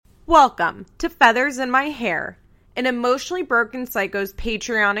Welcome to Feathers in My Hair, an Emotionally Broken Psycho's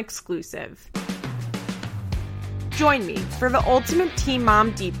Patreon exclusive. Join me for the ultimate teen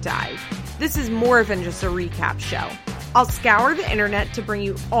mom deep dive. This is more than just a recap show. I'll scour the internet to bring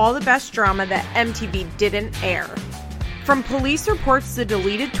you all the best drama that MTV didn't air. From police reports to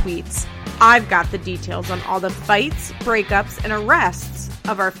deleted tweets, I've got the details on all the fights, breakups, and arrests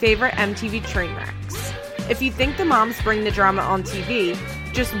of our favorite MTV train wrecks. If you think the moms bring the drama on TV,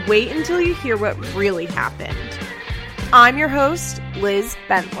 just wait until you hear what really happened. I'm your host, Liz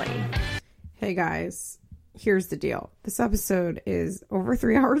Bentley. Hey guys, here's the deal. This episode is over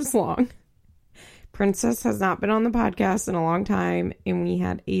 3 hours long. Princess has not been on the podcast in a long time, and we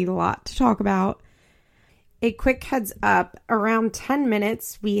had a lot to talk about. A quick heads up, around 10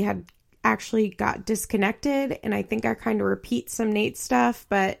 minutes, we had actually got disconnected, and I think I kind of repeat some Nate stuff,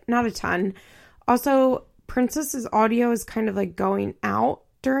 but not a ton. Also, Princess's audio is kind of like going out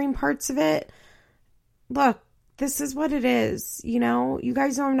during parts of it. Look, this is what it is. You know, you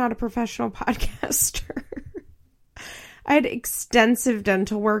guys know I'm not a professional podcaster. I had extensive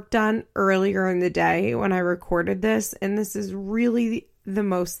dental work done earlier in the day when I recorded this, and this is really the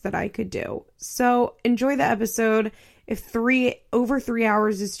most that I could do. So enjoy the episode. If over 3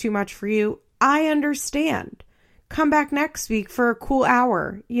 hours is too much for you, I understand. Come back next week for a cool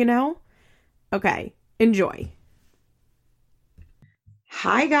hour, you know? Okay, enjoy.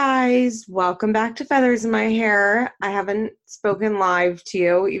 Hi guys, welcome back to Feathers in My Hair. I haven't spoken live to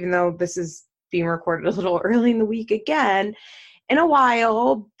you, even though this is being recorded a little early in the week again in a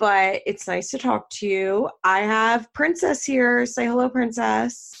while, but it's nice to talk to you. I have Princess here. Say hello,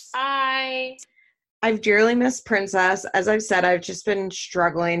 Princess. Hi. I've dearly missed Princess. As I've said, I've just been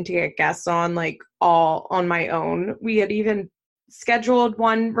struggling to get guests on, like, all on my own. We had even scheduled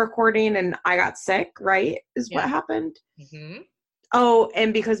one recording and I got sick, right? What happened? Mm-hmm. Oh,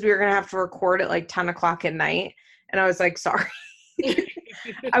 and because we were going to have to record at like 10 o'clock at night. And I was like, sorry.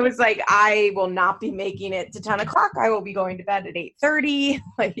 I was like, I will not be making it to 10 o'clock. I will be going to bed at 8:30.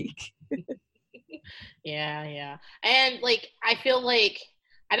 Like, yeah. And like, I feel like,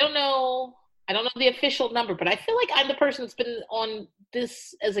 I don't know the official number, but I feel like I'm the person that's been on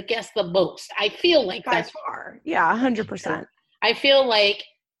this as a guest the most. I feel like by far. Yeah, 100%. I feel like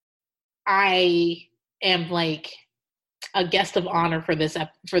I am like a guest of honor for this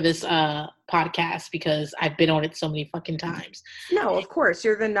podcast because I've been on it so many fucking times. No, of course.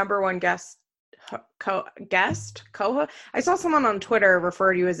 You're the number one guest co-host. I saw someone on Twitter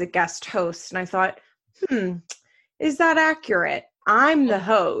refer to you as a guest host, and I thought, is that accurate? I'm the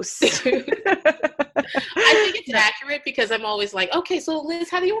host. I think it's accurate because I'm always like, okay, so Liz,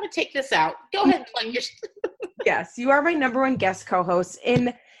 how do you want to take this out? Go ahead and plug your Yes, you are my number one guest co-host.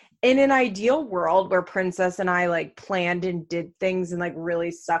 In an ideal world where Princess and I like planned and did things and like really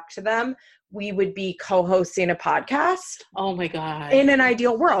stuck to them, we would be co-hosting a podcast. Oh my God. In an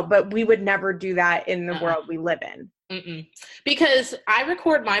ideal world, but we would never do that in the world we live in. Mm-mm. Because I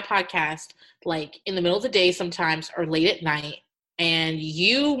record my podcast like in the middle of the day sometimes or late at night. And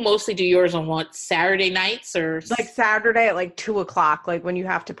you mostly do yours on what, Saturday nights or? Like Saturday at like 2 o'clock, like when you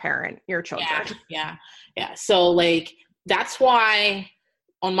have to parent your children. Yeah. So like, that's why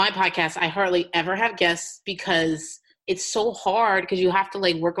on my podcast, I hardly ever have guests because it's so hard because you have to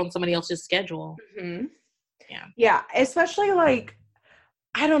like work on somebody else's schedule. Mm-hmm. Yeah. Especially like,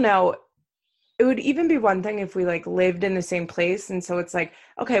 I don't know. It would even be one thing if we like lived in the same place. And so it's like,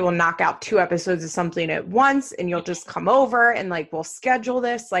 okay, we'll knock out 2 episodes of something at once and you'll just come over and like, we'll schedule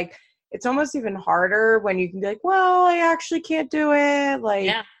this. Like, it's almost even harder when you can be like, well, I actually can't do it.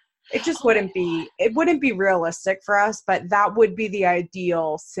 Like, it just wouldn't be realistic for us, but that would be the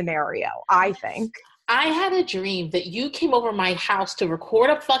ideal scenario, I think. I had a dream that you came over my house to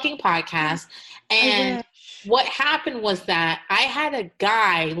record a fucking podcast, and what happened was that I had a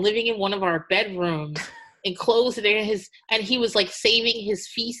guy living in one of our bedrooms enclosed in and he was like saving his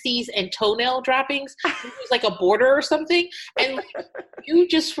feces and toenail droppings. It was like a border or something. And like, you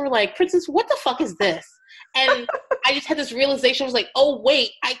just were like, Princess, what the fuck is this? And I just had this realization. I was like, oh,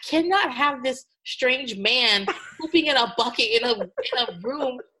 wait, I cannot have this strange man pooping in a bucket in a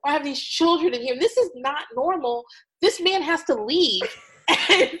room or have these children in here. This is not normal. This man has to leave.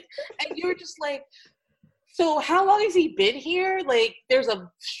 And you're just like, so how long has he been here? Like, there's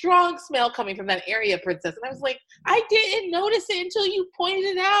a strong smell coming from that area, Princess. And I was like, I didn't notice it until you pointed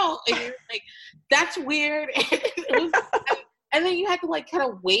it out. And you're like, that's weird. And then you had to like kind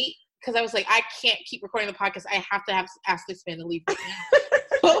of wait. Because I was like, I can't keep recording the podcast. I have to ask this man to leave right now.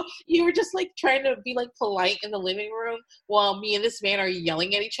 So you were just like trying to be like polite in the living room while me and this man are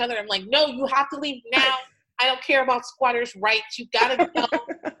yelling at each other. I'm like, no, you have to leave now. I don't care about squatters' rights. You gotta go.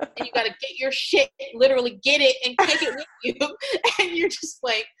 And you got to get your shit, literally get it and take it with you. And you're just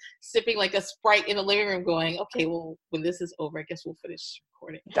like sipping like a Sprite in the living room going, okay, well, when this is over, I guess we'll finish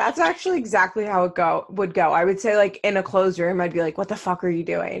recording. That's actually exactly how it would go. I would say, like, in a closed room, I'd be like, what the fuck are you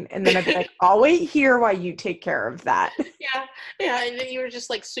doing? And then I'd be like, I'll wait here while you take care of that. Yeah. And then you were just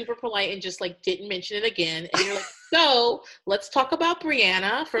like super polite and just like didn't mention it again. And you're like, so let's talk about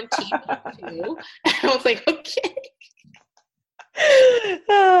Brianna from Team 2. And I was like, okay.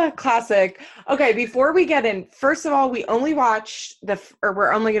 Classic. Okay, before we get in, first of all, we only watched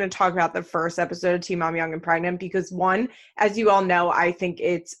we're only going to talk about the first episode of Teen Mom Young and Pregnant because, one, as you all know, I think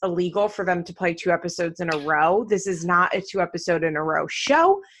it's illegal for them to play 2 episodes in a row. This is not a 2 episode in a row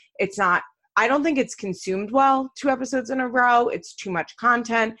show. It's not, I don't think it's consumed well, 2 episodes in a row. It's too much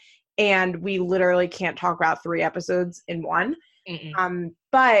content, and we literally can't talk about 3 episodes in one.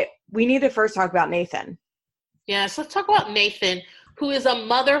 But we need to first talk about Nathan. Yes, let's talk about Nathan, who is a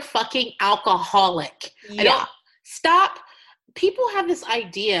motherfucking alcoholic. Yeah. Stop. People have this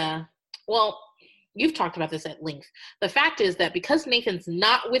idea. Well, you've talked about this at length. The fact is that because Nathan's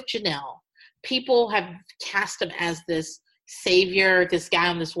not with Janelle, people have cast him as this savior, this guy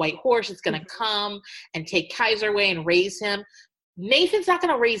on this white horse that's going to come and take Kaiser away and raise him. Nathan's not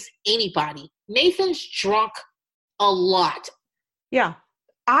going to raise anybody. Nathan's drunk a lot. Yeah.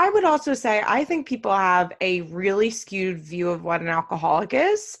 I would also say I think people have a really skewed view of what an alcoholic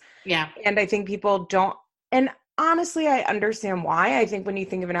is. Yeah. And I think people don't. And honestly, I understand why. I think when you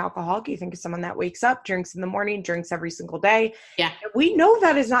think of an alcoholic, you think of someone that wakes up, drinks in the morning, drinks every single day. Yeah. We know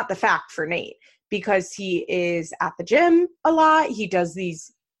that is not the fact for Nate because he is at the gym a lot. He does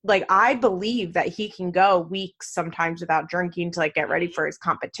these, like, I believe that he can go weeks sometimes without drinking to like get ready for his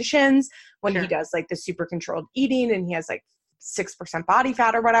competitions when he does like the super controlled eating and he has like 6% body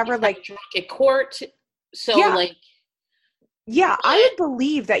fat or whatever. He's like drunk at court. So I would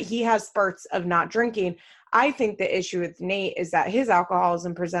believe that he has spurts of not drinking. I think the issue with Nate is that his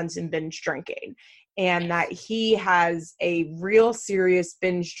alcoholism presents in binge drinking and that he has a real serious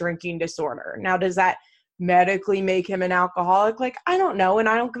binge drinking disorder. Now, does that medically make him an alcoholic? Like, I don't know. And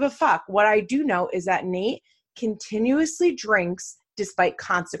I don't give a fuck. What I do know is that Nate continuously drinks despite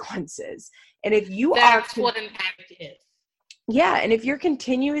consequences. And if you that's what an addict is. Yeah, and if you're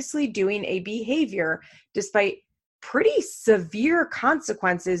continuously doing a behavior despite pretty severe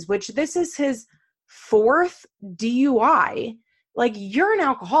consequences, which this is his 4th DUI, like, you're an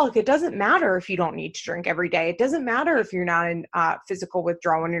alcoholic. It doesn't matter if you don't need to drink every day. It doesn't matter if you're not in physical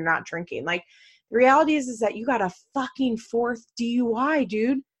withdrawal when you're not drinking. Like, the reality is that you got a fucking 4th DUI,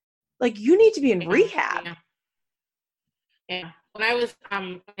 dude. Like, you need to be in rehab. Yeah. When I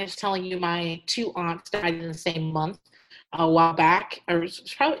was telling you my 2 aunts died in the same month. A while back, or it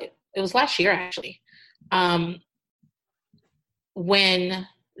was last year actually. When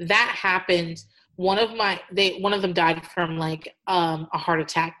that happened, one of them died from like a heart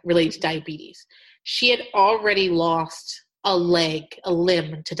attack related to diabetes. She had already lost a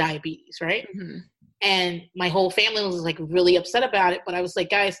limb to diabetes, right? Mm-hmm. And my whole family was like really upset about it. But I was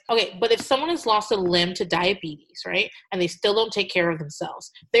like, guys, okay, but if someone has lost a limb to diabetes, right, and they still don't take care of themselves,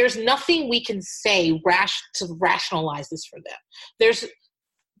 there's nothing we can say to rationalize this for them. There's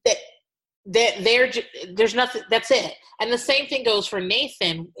nothing. That's it. And the same thing goes for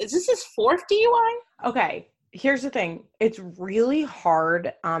Nathan. Is this his 4th DUI? Okay, here's the thing. It's really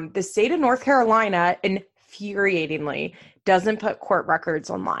hard. The state of North Carolina, infuriatingly, doesn't put court records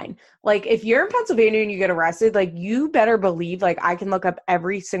online. Like, if you're in Pennsylvania and you get arrested, like, you better believe, like, I can look up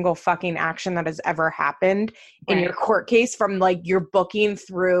every single fucking action that has ever happened in your court case, from like your booking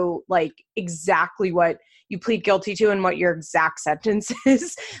through like exactly what you plead guilty to and what your exact sentence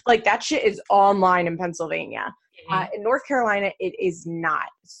is. Like, that shit is online in Pennsylvania. Mm-hmm. In North Carolina, it is not.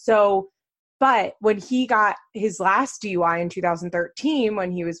 So, but when he got his last DUI in 2013,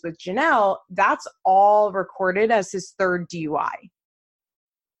 when he was with Janelle, that's all recorded as his 3rd DUI.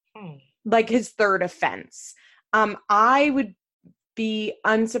 Like, his 3rd offense. I would be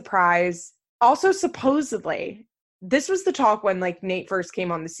unsurprised. Also, supposedly, this was the talk when like Nate first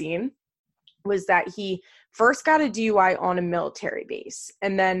came on the scene, was that he first got a DUI on a military base.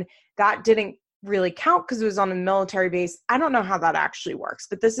 And then that didn't really count because it was on a military base. I don't know how that actually works,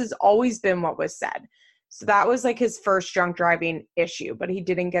 but this has always been what was said. So that was like his first drunk driving issue, but he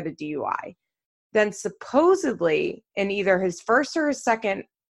didn't get a DUI. Then supposedly in either his first or his second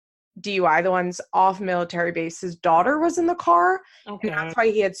DUI, the ones off military base, his daughter was in the car. Okay. And that's why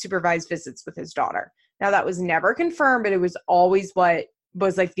he had supervised visits with his daughter. Now that was never confirmed, but it was always what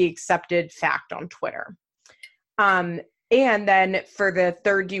was like the accepted fact on Twitter. And then for the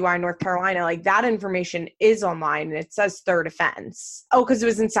third DUI in North Carolina, like that information is online and it says third offense. Oh, because it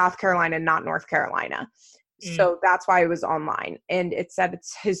was in South Carolina, not North Carolina. So that's why it was online. And it said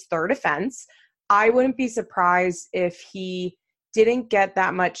it's his third offense. I wouldn't be surprised if he didn't get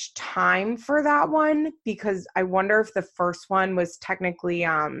that much time for that one, because I wonder if the first one was technically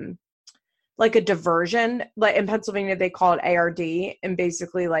like a diversion. Like in Pennsylvania, they call it ARD. And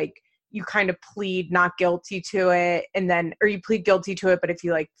basically like you kind of plead not guilty to it, and then, or you plead guilty to it, but if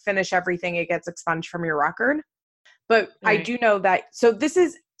you like finish everything, it gets expunged from your record. But right. I do know that, so this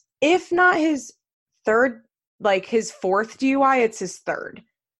is, if not his third, like his fourth DUI, it's his third.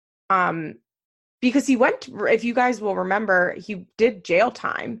 Because he went, if you guys will remember, he did jail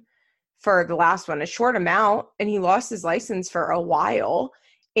time for the last one, a short amount, and he lost his license for a while.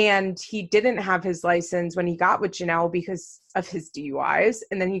 And he didn't have his license when he got with Janelle because of his DUIs.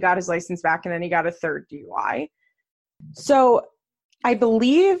 And then he got his license back, and then he got a third DUI. So I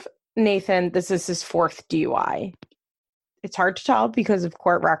believe, Nathan, this is his fourth DUI. It's hard to tell because of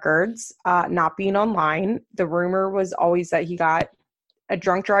court records not being online. The rumor was always that he got a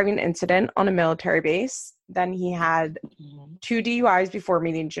drunk driving incident on a military base. Then he had 2 DUIs before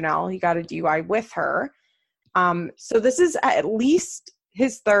meeting Janelle. He got a DUI with her. So this is at least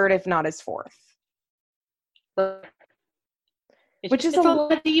his third, if not his fourth. Which is a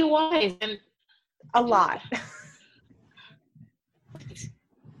lot of DUIs. And a lot.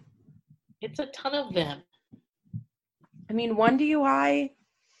 It's a ton of them. I mean, 1 DUI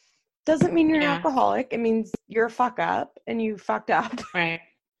doesn't mean you're an alcoholic. It means you're a fuck up and you fucked up. Right.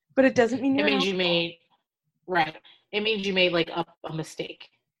 But it doesn't mean it means you made like a mistake.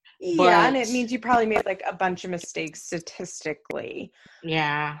 Yeah, and it means you probably made like a bunch of mistakes statistically.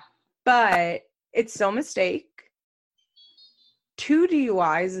 Yeah. But it's still a mistake. 2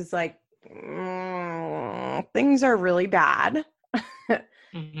 DUIs is like, things are really bad.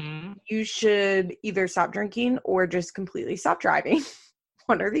 Mm-hmm. You should either stop drinking or just completely stop driving.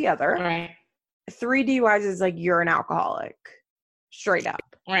 One or the other. Right. 3 DUIs is like you're an alcoholic. Straight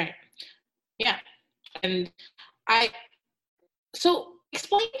up. Right. Yeah. And so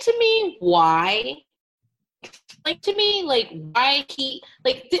explain to me why. Explain to me like why he,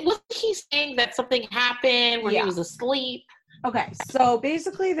 like, wasn't he saying that something happened where he was asleep? Okay, so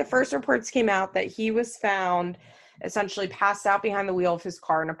basically the first reports came out that he was found essentially passed out behind the wheel of his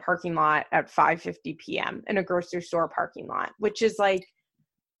car in a parking lot at 5:50 p.m. in a grocery store parking lot, which is like,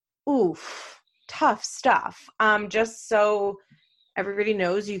 oof, tough stuff. Just so everybody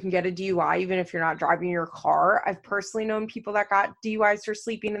knows, you can get a DUI even if you're not driving your car. I've personally known people that got DUIs for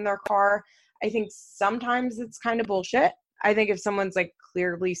sleeping in their car. I think sometimes it's kind of bullshit. I think if someone's like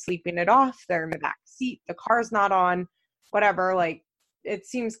clearly sleeping it off, they're in the back seat, the car's not on, whatever, like it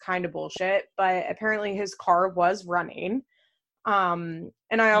seems kind of bullshit, but apparently his car was running. And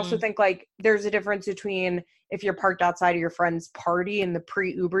I also think like there's a difference between if you're parked outside of your friend's party in the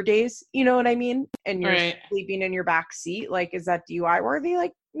pre-Uber days, you know what I mean? And you're sleeping in your back seat, like, is that DUI worthy?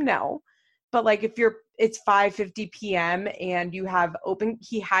 Like, no. But like if it's 5:50 p.m. and you have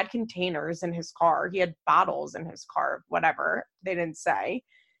he had containers in his car, he had bottles in his car, whatever, they didn't say.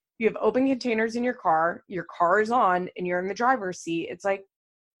 You have open containers in your car is on, and you're in the driver's seat, it's like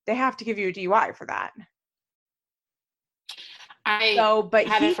they have to give you a DUI for that. But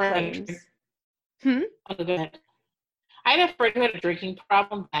he claims. Oh, go ahead. I had a friend who had a drinking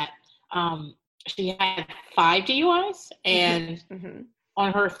problem that she had 5 DUIs, and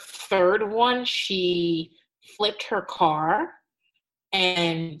on her third one, she flipped her car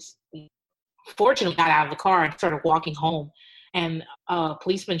and fortunately got out of the car and started walking home. And a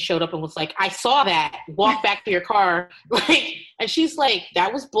policeman showed up and was like, I saw that. Walk back to your car. Like, and she's like,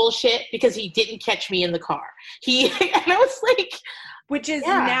 that was bullshit because he didn't catch me in the car. And I was like, which is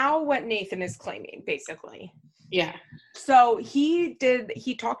now what Nathan is claiming, basically. Yeah. So he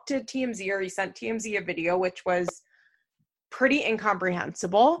talked to TMZ, or he sent TMZ a video, which was pretty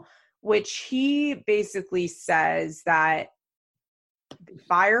incomprehensible, which he basically says that the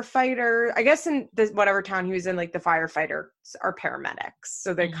firefighter, I guess in whatever town he was in, like the firefighters are paramedics.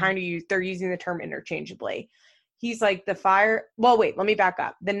 So they kind of they're using the term interchangeably. He's like well, wait, let me back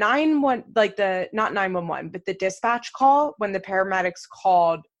up. The not 911, but the dispatch call when the paramedics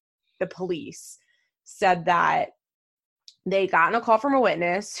called the police said that they got in a call from a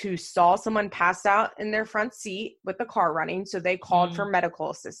witness who saw someone passed out in their front seat with the car running. So they called for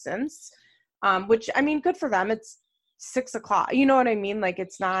medical assistance, which, I mean, good for them. It's 6:00. You know what I mean? Like,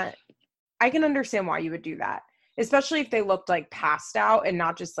 it's not, I can understand why you would do that, especially if they looked like passed out and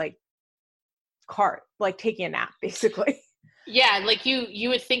not just like taking a nap, basically. Yeah, like you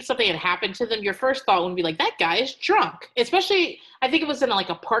would think something had happened to them. Your first thought would be like, that guy is drunk. Especially, I think it was in like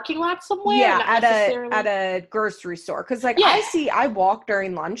a parking lot somewhere, Yeah, not necessarily. at a grocery store. Cause like Yeah, I walk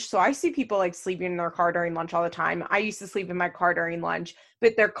during lunch, so I see people like sleeping in their car during lunch all the time. I used to sleep in my car during lunch,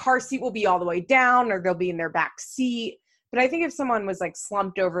 but their car seat will be all the way down or they'll be in their back seat. But I think if someone was like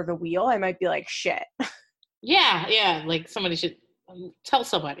slumped over the wheel, I might be like, shit. yeah. Like somebody should tell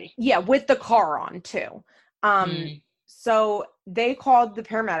somebody. Yeah, with the car on too. Mm. So they called the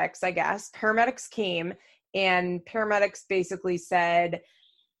paramedics, I guess. Paramedics came and paramedics basically said,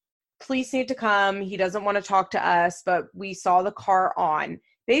 police need to come. He doesn't want to talk to us, but we saw the car on.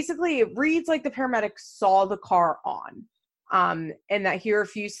 Basically, it reads like the paramedics saw the car on, and that he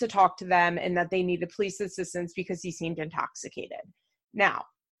refused to talk to them and that they needed police assistance because he seemed intoxicated. Now,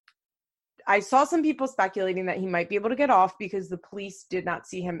 I saw some people speculating that he might be able to get off because the police did not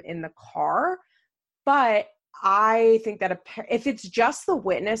see him in the car. But I think that if it's just the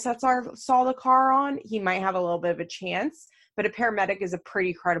witness that saw the car on, he might have a little bit of a chance. But a paramedic is a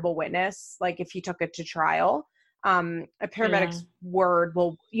pretty credible witness. Like if he took it to trial, a paramedic's word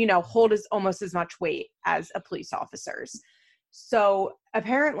will, hold almost as much weight as a police officer's. So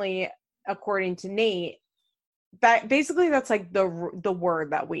apparently, according to Nate, basically that's like the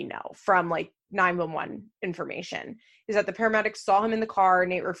word that we know from like 911 information is that the paramedics saw him in the car.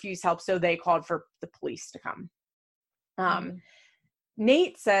 Nate refused help, so they called for the police to come.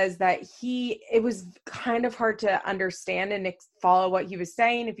 Nate says that it was kind of hard to understand and follow what he was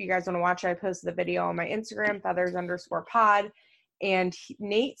saying. If you guys want to watch it, I posted the video on my Instagram, feathers_pod. And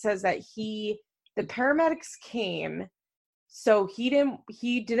Nate says that the paramedics came, so he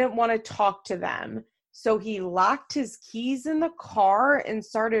didn't want to talk to them. So he locked his keys in the car and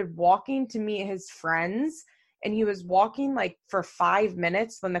started walking to meet his friends. And he was walking like for 5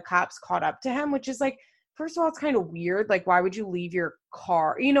 minutes when the cops caught up to him, which is like, first of all, it's kind of weird. Like, why would you leave your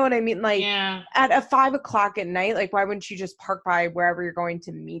car? You know what I mean? Like at 5 o'clock at night, like, why wouldn't you just park by wherever you're going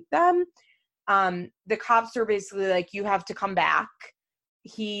to meet them? The cops are basically like, you have to come back.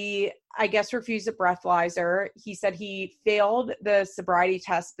 He, I guess, refused a breathalyzer. He said he failed the sobriety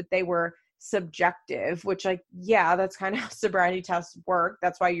test, but they were subjective, which like, yeah, that's kind of how sobriety tests work.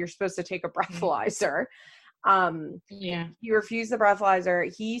 That's why you're supposed to take a breathalyzer. He refused the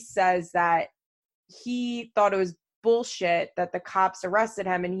breathalyzer. He says that he thought it was bullshit that the cops arrested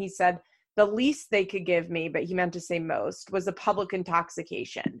him. And he said the least they could give me, but he meant to say most, was a public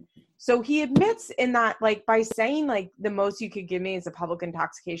intoxication. So he admits in that, like, by saying like the most you could give me is a public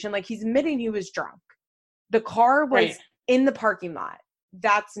intoxication, like he's admitting he was drunk. The car was in the parking lot.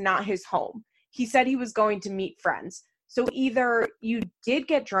 That's not his home. He said he was going to meet friends. So either you did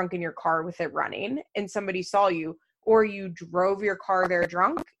get drunk in your car with it running and somebody saw you, or you drove your car there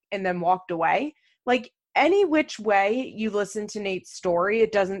drunk and then walked away. Like any which way you listen to Nate's story,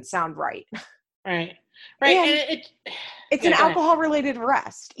 it doesn't sound right. Right. And it's an alcohol related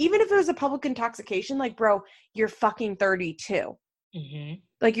arrest. Even if it was a public intoxication, like, bro, you're fucking 32. Mm-hmm.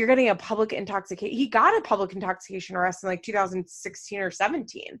 Like you're getting a public intoxication. He got a public intoxication arrest in like 2016 or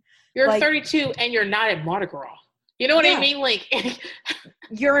 17. You're like, 32 and you're not at Mardi Gras. You know what I mean? Like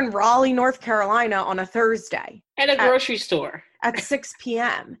you're in Raleigh, North Carolina on a Thursday. At a grocery store. At 6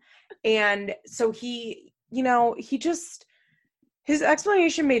 p.m. And so he, his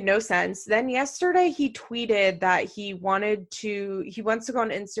explanation made no sense. Then yesterday he tweeted that he wants to go on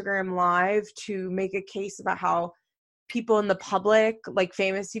Instagram Live to make a case about how people in the public, like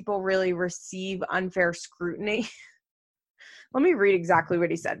famous people, really receive unfair scrutiny. Let me read exactly what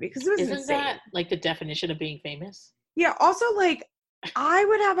he said because it was insane. Isn't that like the definition of being famous? Yeah. Also, like, I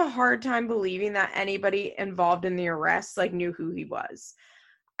would have a hard time believing that anybody involved in the arrest like knew who he was.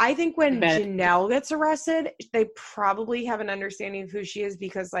 I think when Janelle gets arrested, they probably have an understanding of who she is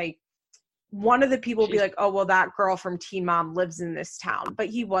because, like, one of the people will be like, oh, well, that girl from Teen Mom lives in this town. But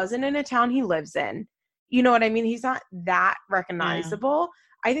he wasn't in a town he lives in. You know what I mean? He's not that recognizable.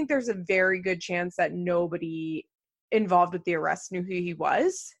 Yeah. I think there's a very good chance that nobody involved with the arrest knew who he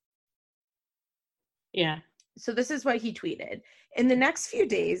was. Yeah. So this is what he tweeted. In the next few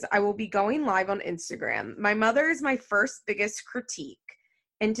days, I will be going live on Instagram. My mother is my first biggest critique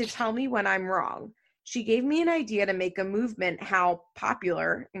and to tell me when I'm wrong. She gave me an idea to make a movement how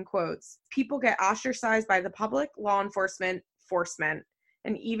popular, in quotes, people get ostracized by the public, law enforcement,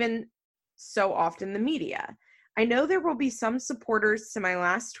 and even so often the media. I know there will be some supporters to my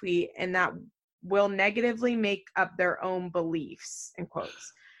last tweet and that will negatively make up their own beliefs, in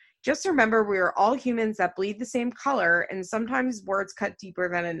quotes. Just remember, we are all humans that bleed the same color, and sometimes words cut deeper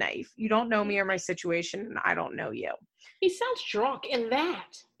than a knife. You don't know me or my situation, and I don't know you. He sounds drunk in that.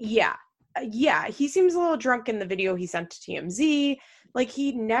 Yeah. Yeah, he seems a little drunk in the video he sent to TMZ. Like,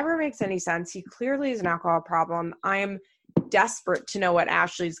 he never makes any sense. He clearly has an alcohol problem. I'm desperate to know what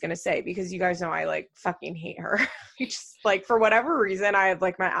Ashley's going to say, because you guys know I, like, fucking hate her. Just, like, for whatever reason, I have,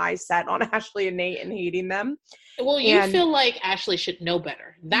 like, my eyes set on Ashley and Nate and hating them. Well, you feel like Ashley should know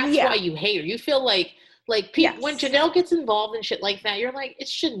better. That's why you hate her. You feel like people, when Janelle gets involved in shit like that, you're like,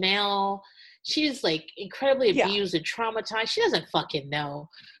 it's Janelle. She's, like, incredibly abused and traumatized. She doesn't fucking know.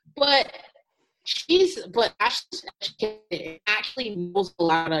 But Ashley actually knows a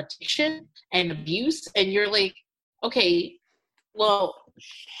lot of addiction and abuse, and you're like, okay, well,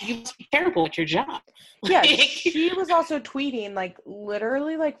 you must be terrible at your job. Yeah, she was also tweeting, like,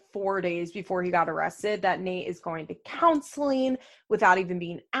 literally, like, 4 days before he got arrested, that Nate is going to counseling without even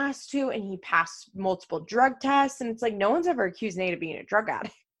being asked to, and he passed multiple drug tests, and it's like, no one's ever accused Nate of being a drug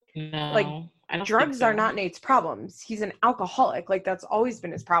addict. No, like, I don't drugs think so. are not Nate's problems. He's an alcoholic. Like, that's always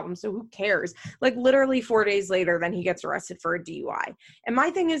been his problem. So who cares? Like, literally 4 days later, then he gets arrested for a DUI. And my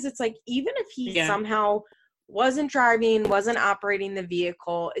thing is, it's like, even if he somehow wasn't driving, wasn't operating the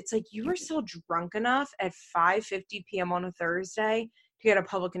vehicle, it's like, you were still drunk enough at 5:50 p.m. on a Thursday to get a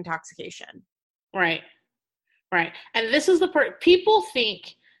public intoxication. Right. And this is the part. People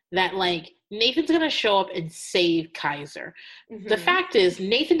think that, like, Nathan's going to show up and save Kaiser. Mm-hmm. The fact is,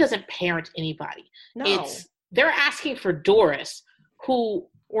 Nathan doesn't parent anybody. No. They're asking for Doris, who...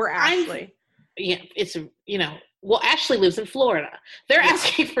 Or Ashley. Ashley lives in Florida. They're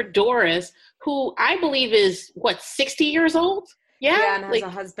asking for Doris, who I believe is, 60 years old? Yeah, and has a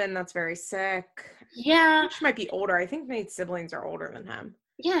husband that's very sick. Yeah. She might be older. I think Nate's siblings are older than him.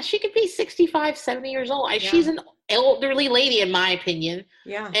 Yeah, she could be 65, 70 years old. She's an elderly lady, in my opinion.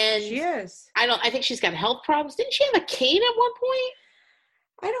 Yeah, and she is. I think she's got health problems. Didn't she have a cane at one point?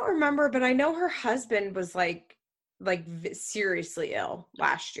 I don't remember, but I know her husband was like seriously ill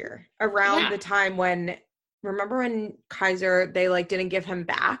last year around the time when, remember when Kaiser, they like didn't give him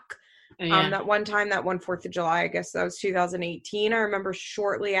back? That one time, that one 4th of July, I guess that was 2018. I remember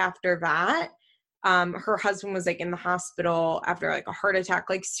shortly after that, her husband was like in the hospital after like a heart attack,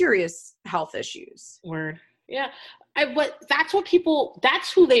 like serious health issues. Word. Yeah. But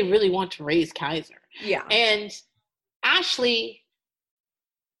that's who they really want to raise Kaiser. Yeah. And Ashley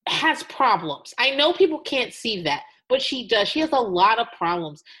has problems. I know people can't see that, but she does. She has a lot of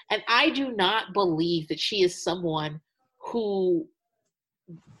problems. And I do not believe that she is someone who,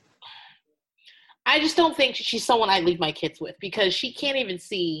 I just don't think she's someone I'd leave my kids with, because she can't even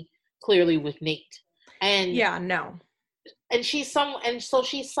see clearly with Nate. And and she's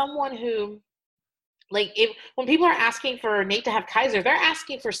someone who, like, when people are asking for Nate to have Kaiser, they're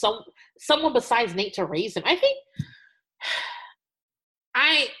asking for someone besides Nate to raise him. I think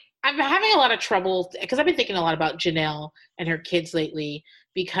I'm having a lot of trouble, because I've been thinking a lot about Janelle and her kids lately,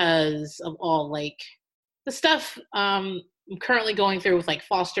 because of all, like, the stuff I'm currently going through with, like, the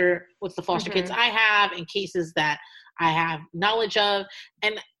foster kids I have, and cases that I have knowledge of.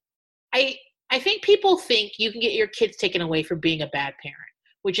 And I think people think you can get your kids taken away for being a bad parent,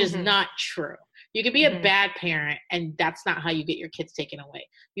 which is not true. You can be a bad parent, and that's not how you get your kids taken away.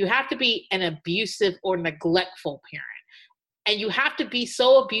 You have to be an abusive or neglectful parent. And you have to be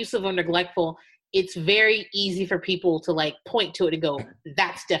so abusive or neglectful, it's very easy for people to, like, point to it and go,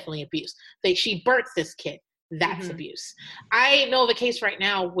 that's definitely abuse. She burnt this kid. That's abuse. I know of a case right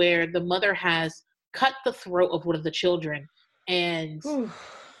now where the mother has cut the throat of one of the children, and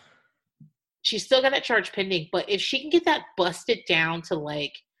she's still got that charge pending. But if she can get that busted down to,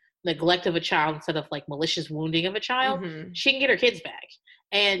 like, neglect of a child instead of, like, malicious wounding of a child, she can get her kids back.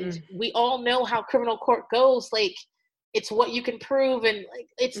 And we all know how criminal court goes. Like, it's what you can prove, and, like,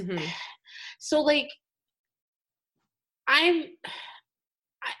 it's so, like, I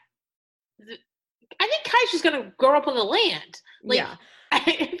think Kaiser's gonna grow up on the land. Like,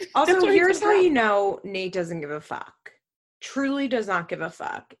 also, here's how you know Nate doesn't give a fuck. Truly does not give a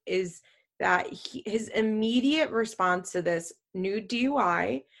fuck. Is that his immediate response to this new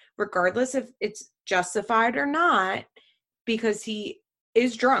DUI, regardless if it's justified or not, because he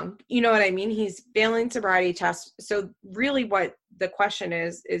is drunk. You know what I mean? He's failing sobriety tests. So really what the question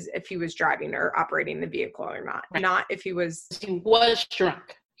is if he was driving or operating the vehicle or not. Right. Not if he was... He was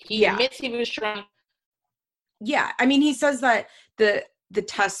drunk. He admits he was drunk. Yeah. I mean, he says that the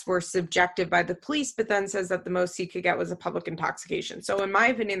tests were subjective by the police, but then says that the most he could get was a public intoxication. So in my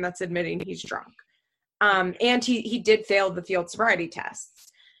opinion, that's admitting he's drunk. And he did fail the field sobriety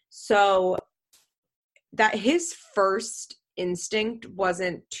tests. So that his first instinct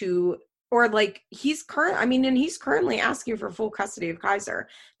wasn't to, or like he's currently asking for full custody of Kaiser,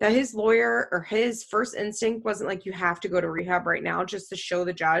 that his lawyer or his first instinct wasn't like, you have to go to rehab right now just to show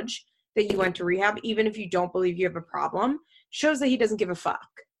the judge that you went to rehab, even if you don't believe you have a problem, shows that he doesn't give a fuck.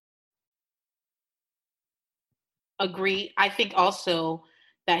 Agree. I think also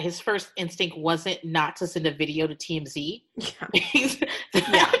that his first instinct wasn't not to send a video to TMZ.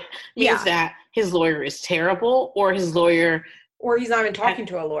 Yeah. Means that his lawyer is terrible, or his lawyer... Or he's not even talking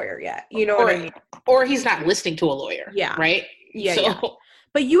to a lawyer yet. You know what I mean? Or he's not listening to a lawyer. Yeah. Right? Yeah, so, yeah.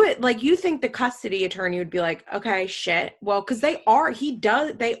 But you think the custody attorney would be like, okay, shit. Well, because they are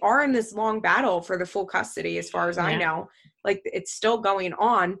in this long battle for the full custody, as far as I know. Like, it's still going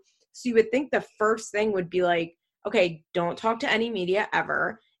on. So you would think the first thing would be like, okay, don't talk to any media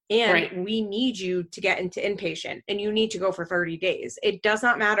ever. And we need you to get into inpatient, and you need to go for 30 days. It does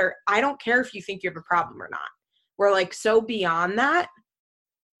not matter. I don't care if you think you have a problem or not. We're like so beyond that.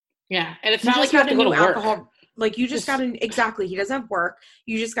 Yeah. And it's not like you have to go to work. Like, you just got exactly. He doesn't have work.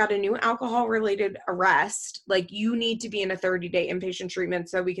 You just got a new alcohol related arrest. Like, you need to be in a 30-day inpatient treatment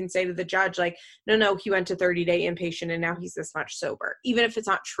so we can say to the judge, like, no, he went to 30-day inpatient and now he's this much sober, even if it's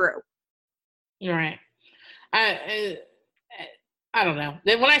not true. You're right. I don't know.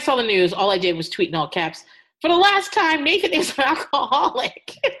 Then when I saw the news, all I did was tweet in all caps, for the last time, Nathan is an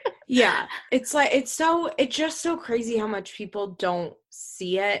alcoholic. Yeah. It's like, it's just so crazy how much people don't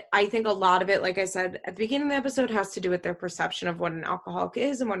see it. I think a lot of it, like I said at the beginning of the episode, has to do with their perception of what an alcoholic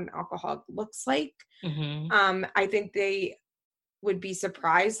is and what an alcoholic looks like. Mm-hmm. I think they would be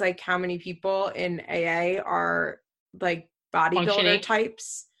surprised, like, how many people in AA are like bodybuilder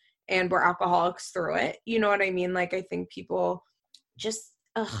types and were alcoholics through it. You know what I mean? Like, I think people just,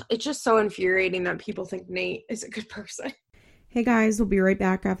 it's just so infuriating that people think Nate is a good person. Hey guys, we'll be right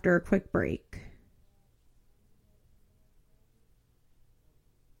back after a quick break.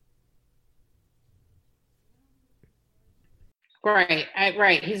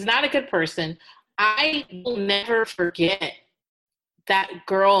 Right. He's not a good person. I will never forget that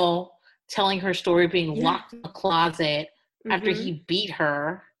girl telling her story being locked in the closet after he beat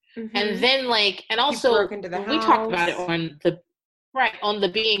her. And then, like, and also when we talked about it on the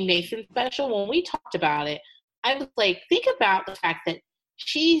Being Nathan special, when we talked about it, I was like, think about the fact that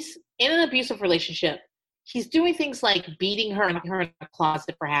she's in an abusive relationship. He's doing things like beating her in a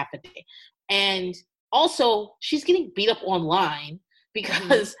closet for half a day. And also, she's getting beat up online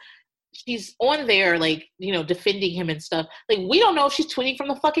because she's on there, like, you know, defending him and stuff. Like, we don't know if she's tweeting from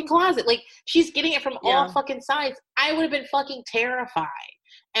the fucking closet. Like, she's getting it from all fucking sides. I would have been fucking terrified.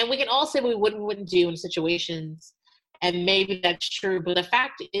 And we can all say we wouldn't do in situations, and maybe that's true. But the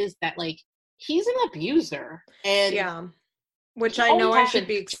fact is that, like, he's an abuser. And which I know I should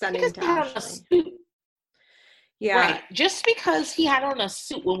be extending to Ashley. Yeah. Right. Just because he had on a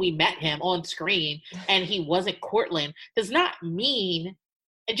suit when we met him on screen and he wasn't Cortland does not mean,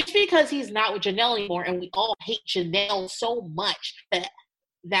 and just because he's not with Janelle anymore and we all hate Janelle so much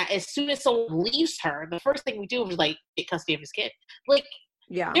that as soon as someone leaves her, the first thing we do is, like, get custody of his kid. Like,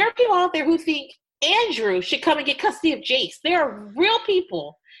 there are people out there who think Andrew should come and get custody of Jace. There are real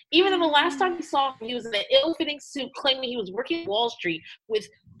people. Even though the last time we saw him, he was in an ill-fitting suit claiming he was working at Wall Street with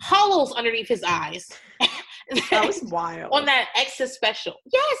hollows underneath his eyes. That was wild. On that Exes special.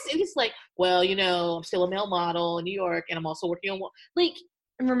 Yes. And he's like, well, you know, I'm still a male model in New York and I'm also working on, like.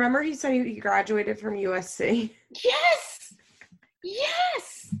 And remember he said he graduated from USC? Yes.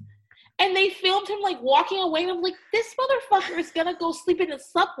 And they filmed him, like, walking away. And I'm like, this motherfucker is going to go sleep in the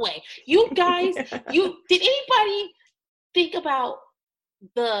subway. You guys, did anybody think about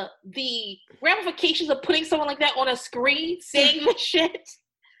the ramifications of putting someone like that on a screen saying this shit?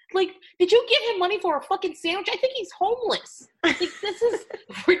 Like, did you give him money for a fucking sandwich? I think he's homeless. Like, this is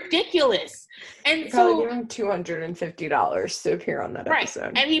ridiculous. And probably gave him $250 to appear on that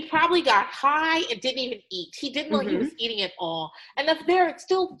episode. And he probably got high and didn't even eat. He didn't know he was eating at all. And if there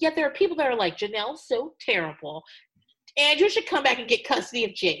are people that are like, Janelle's so terrible. Andrew should come back and get custody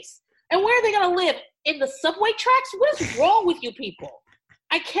of Jace. And where are they going to live? In the subway tracks? What is wrong with you people?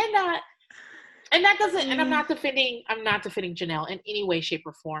 I cannot. And that doesn't, and I'm not defending Janelle in any way, shape,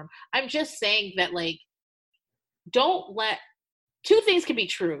 or form. I'm just saying that, like, two things can be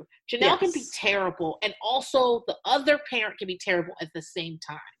true. Janelle can be terrible, and also the other parent can be terrible at the same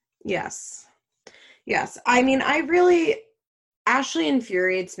time. Yes. I mean, Ashley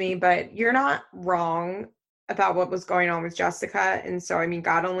infuriates me, but you're not wrong about what was going on with Jessica. And so, I mean,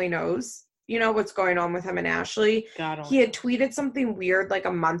 God only knows, you know, what's going on with him and Ashley. He had tweeted something weird like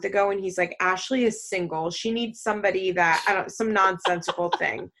a month ago, and he's like, Ashley is single. She needs somebody some nonsensical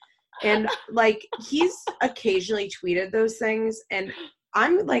thing. And, like, he's occasionally tweeted those things, and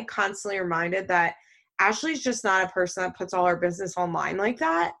I'm, like, constantly reminded that Ashley's just not a person that puts all her business online like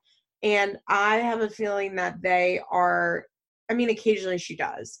that. And I have a feeling that they are, I mean, occasionally she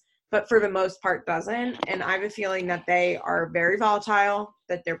does, but for the most part doesn't. And I have a feeling that they are very volatile,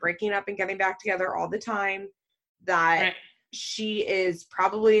 that they're breaking up and getting back together all the time, that she is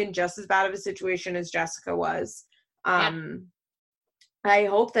probably in just as bad of a situation as Jessica was. I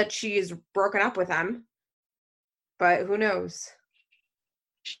hope that she's broken up with him, but who knows?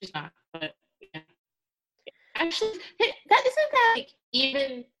 She's not, but yeah. Actually, that isn't that like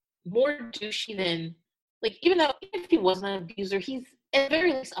even more douchey than like, even though if he wasn't an abuser, he's at the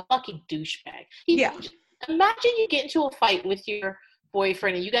very least a fucking douchebag. Imagine you get into a fight with your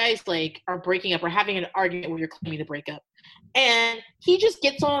boyfriend and you guys like are breaking up or having an argument where you're claiming to break up, and he just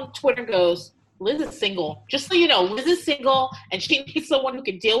gets on Twitter and goes, Liz is single. Just so you know, Liz is single and she needs someone who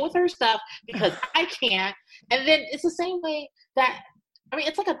can deal with her stuff because I can't. And then it's the same way that, I mean,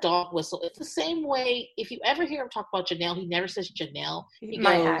 it's like a dog whistle. It's the same way if you ever hear him talk about Janelle, he never says Janelle. He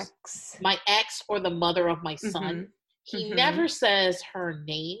goes, my ex or the mother of my son. He never says her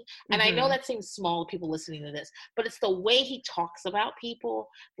name. And I know that seems small to people listening to this, but it's the way he talks about people.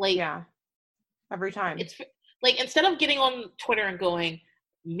 Like, every time. It's like, instead of getting on Twitter and going,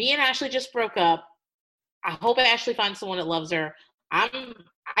 me and Ashley just broke up. I hope Ashley finds someone that loves her. I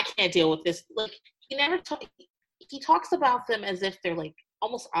can't deal with this. Like, he talks about them as if they're like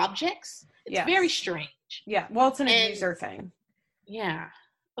almost objects. It's very strange. Yeah. Well, it's an abuser thing. Yeah.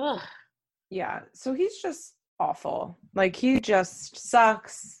 Ugh. Yeah. So he's just awful. Like, he just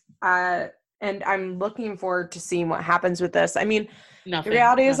sucks. And I'm looking forward to seeing what happens with this. I mean, the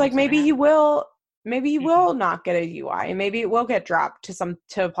reality is like maybe he will not get a UI, and maybe it will get dropped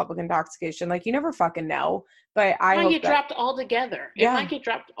to public intoxication. Like, you never fucking know. But I hope get dropped altogether. It might get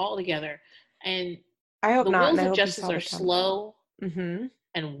dropped altogether. And I hope the not. wheels of justice are slow and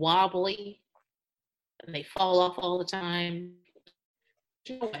wobbly, and they fall off all the time.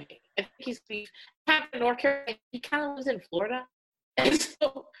 No way. I think he's in North Carolina. He kind of lives in Florida, and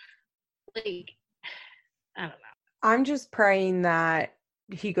so like, I don't know. I'm just praying that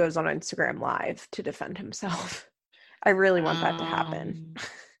he goes on Instagram Live to defend himself. I really want that to happen.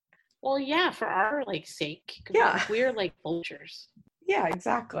 Well, yeah, for our like sake. Yeah, we're like vultures. Yeah,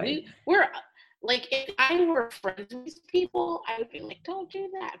 exactly. We're like, if I were friends with these people, I would be like, don't do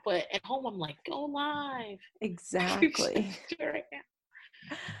that. But at home, I'm like, go live. Exactly.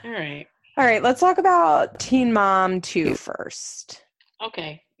 All right. Let's talk about Teen Mom 2 first.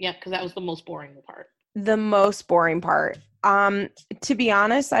 Okay. Yeah, because that was the most boring part. The most boring part. To be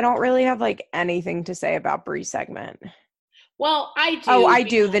honest, I don't really have like anything to say about Brie's segment. Well, I do. Oh, I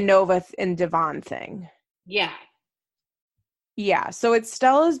do. The Nova and Devon thing. Yeah. Yeah, so it's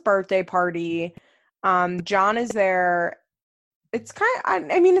Stella's birthday party. John is there. It's kind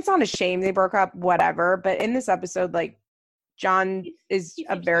of, I mean, it's not a shame they broke up, whatever. But in this episode, like, John is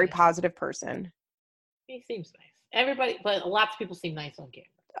a very positive person. He seems nice. Everybody, but lots of people seem nice on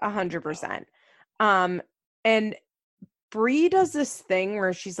camera. 100%. And Brie does this thing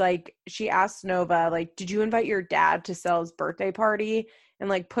where she's like, she asks Nova, like, did you invite your dad to Stella's birthday party? And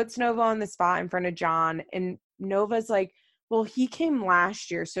like puts Nova on the spot in front of John. And Nova's like, well, he came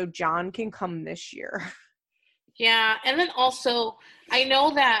last year, so John can come this year. Yeah, and then also, I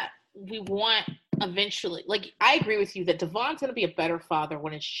know that we want eventually, like, I agree with you that Devon's going to be a better father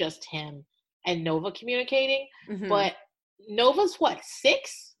when it's just him and Nova communicating, but Nova's what,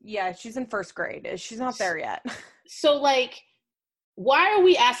 6? Yeah, she's in first grade. She's not there yet. So, like, why are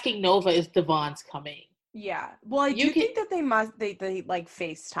we asking Nova if Devon's coming? Yeah, well, I do think that they like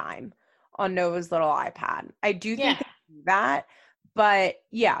FaceTime on Nova's little iPad. I do think they do that, but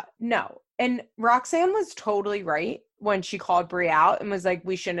yeah, no. And Roxanne was totally right when she called Brie out and was like,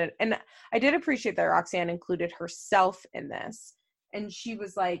 we shouldn't. And I did appreciate that Roxanne included herself in this. And she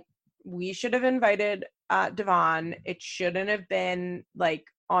was like, we should have invited Devon. It shouldn't have been like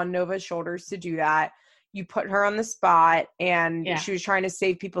on Nova's shoulders to do that. You put her on the spot, and she was trying to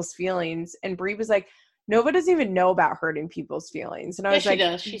save people's feelings. And Brie was like, Nova doesn't even know about hurting people's feelings. And I was like, she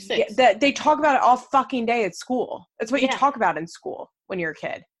does. She's 6. They talk about it all fucking day at school. That's what you talk about in school when you're a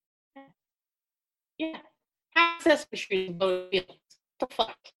kid. Yeah. Access issues. What the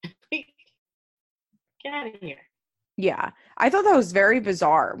fuck? Get out of here. Yeah. I thought that was very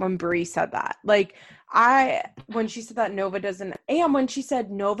bizarre when Brie said that. Like, when she said that Nova doesn't, and when she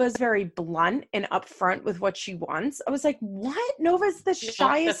said Nova's very blunt and upfront with what she wants, I was like, what? Nova's the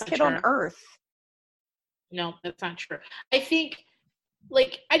shyest kid on earth. No, that's not true. I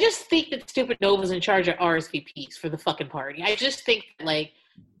just think that stupid Nova's in charge of RSVPs for the fucking party. I just think, like,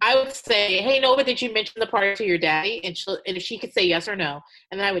 I would say, hey, Nova, did you mention the party to your daddy? And if she could say yes or no.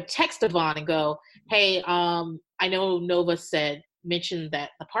 And then I would text Devon and go, hey, I know Nova mentioned that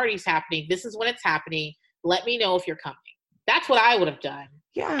the party's happening. This is when it's happening. Let me know if you're coming. That's what I would have done.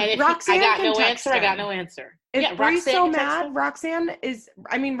 Yeah, And if Roxanne I got can no text answer, I him. got no answer. If yeah, Bree's Roxanne so can text mad, him.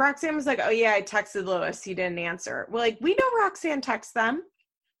 Roxanne was like, oh yeah, I texted Lewis, he didn't answer. Well, like, we know Roxanne texts them.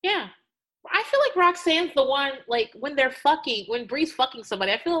 Yeah. I feel like Roxanne's the one, like, when they're fucking, when Bree's fucking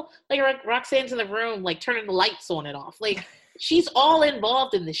somebody, I feel like Roxanne's in the room, like, turning the lights on and off. Like, she's all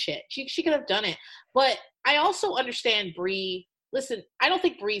involved in this shit. She could have done it. But I also understand Bree. Listen, I don't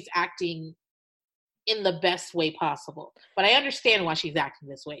think Bree's acting in the best way possible. But I understand why she's acting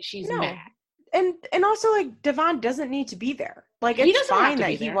this way. She's mad. And also, like, Devon doesn't need to be there. Like, He it's doesn't have fine to that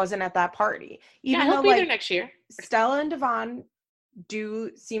be he there. wasn't at that party. Even he'll though, be like, there next year. Stella and Devon do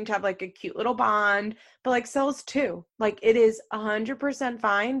seem to have, like, a cute little bond, but, like, Stella's too. Like, it is 100%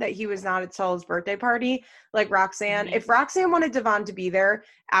 fine that he was not at Stella's birthday party. Like, Roxanne, if Roxanne wanted Devon to be there,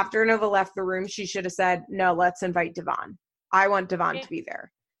 after Nova left the room, she should have said, no, let's invite Devon. I want Devon to be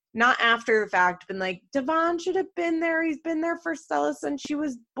there. Not after the fact, been like, Devon should have been there. He's been there for Stella since she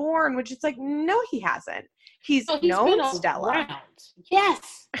was born, which it's like, no, he hasn't. He's known Stella. Around.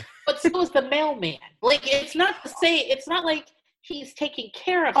 Yes. But so is the mailman. Like, it's not like he's taking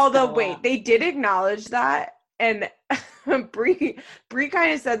care of Although, Stella. wait, they did acknowledge that. And Bree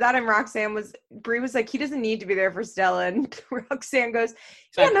kind of said that, and Bree was like, he doesn't need to be there for Stella. And Roxanne goes,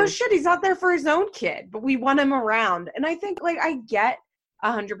 yeah, no shit, he's not there for his own kid, but we want him around. And I think, like, I get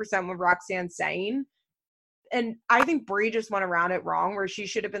 100% what Roxanne's saying. And I think Bree just went around it wrong, where she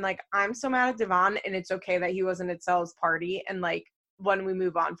should have been like, I'm so mad at Devon, and it's okay that he wasn't at Stella's party. And, like, when we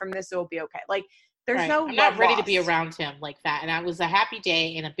move on from this, it'll be okay. Like, there's no I'm not ready to be around him like that. And it was a happy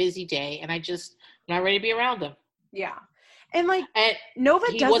day and a busy day, and I'm not ready to be around him. Yeah. And, like, and Nova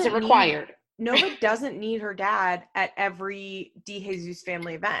wasn't required. Nova doesn't need her dad at every DeJesus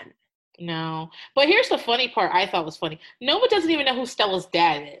family event. No. But here's the funny part I thought was funny. Nova doesn't even know who Stella's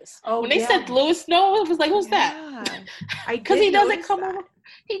dad is. Oh, when they said Lewis, Nova was like, who's that? Because he doesn't come around.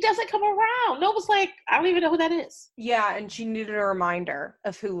 He doesn't come around. Nova's like, I don't even know who that is. Yeah, and she needed a reminder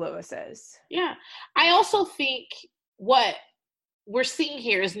of who Lewis is. Yeah. I also think what we're seeing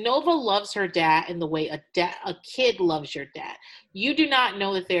here is Nova loves her dad in the way a kid loves your dad. You do not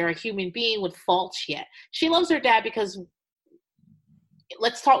know that they're a human being with faults yet. She loves her dad because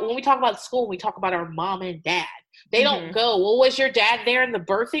when we talk about school, we talk about our mom and dad. They don't go, well, was your dad there in the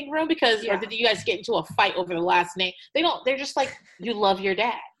birthing room? Or did you guys get into a fight over the last name? They don't. They're just like, you love your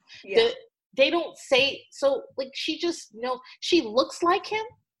dad. Yeah. They don't say, so, like, she just she looks like him.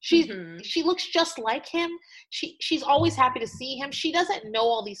 She looks just like him. She's always happy to see him. She doesn't know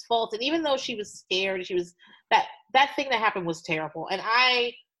all these faults. And even though she was scared, that thing that happened was terrible. And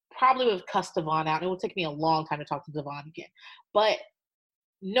I probably would have cussed Devon out. It would take me a long time to talk to Devon again. But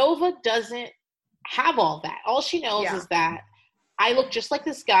Nova doesn't have all that. All she knows is that I look just like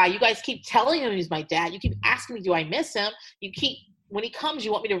this guy. You guys keep telling him he's my dad. You keep asking me, do I miss him? When he comes,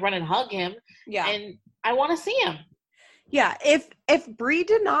 you want me to run and hug him. Yeah. And I want to see him. Yeah. If Bree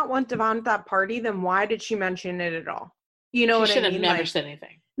did not want Devon at that party, then why did she mention it at all? You know what I mean? She should have never said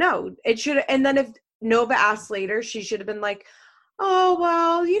anything. No, it should. And then if Nova asked later, she should have been like, oh,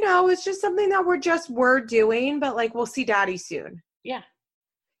 well, it's just something that we're doing, but, like, we'll see Daddy soon. Yeah.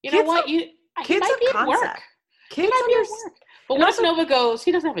 You know what? Kids might be at work. Kids understand. But what if Nova goes,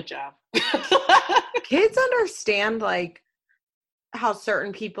 he doesn't have a job? Kids understand, like, how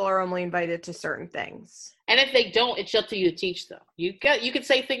certain people are only invited to certain things. And if they don't, it's up to you to teach them. You could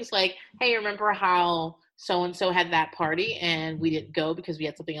say things like, hey, remember how so-and-so had that party and we didn't go because we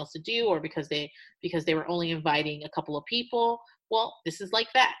had something else to do, or because they were only inviting a couple of people. Well, this is like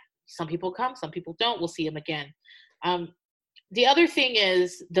that. Some people come, some people don't. We'll see them again. The other thing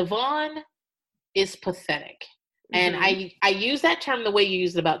is Devon is pathetic. And I use that term the way you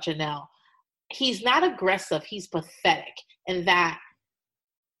used it about Janelle. He's not aggressive. He's pathetic. And that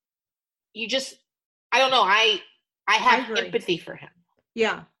I don't know. I have empathy for him.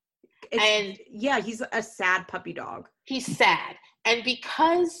 Yeah. He's a sad puppy dog. He's sad. And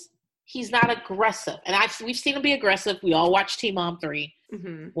because he's not aggressive, and we've seen him be aggressive. We all watched Teen Mom 3.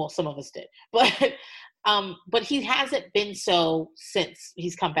 Mm-hmm. Well, some of us did. But he hasn't been so since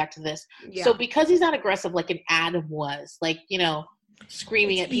he's come back to this. Yeah. So because he's not aggressive like an Adam was, like,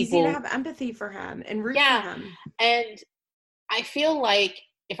 screaming at people. It's easy to have empathy for him and root for him. And I feel like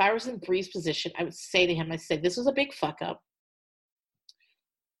if I was in Bree's position, I would say to him, this was a big fuck up.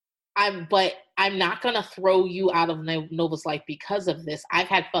 But I'm not going to throw you out of Nova's life because of this. I've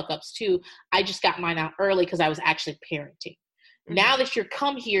had fuck ups too. I just got mine out early because I was actually parenting. Mm-hmm. Now that you're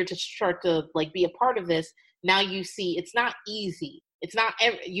come here to start to, like, be a part of this, now you see it's not easy. It's not,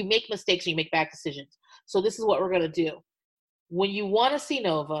 you make mistakes and you make bad decisions. So this is what we're going to do. When you want to see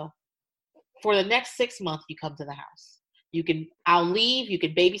Nova, for the next 6 months, you come to the house. I'll leave. You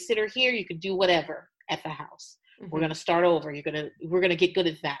can babysit her here. You can do whatever at the house. Mm-hmm. We're going to start over. We're going to get good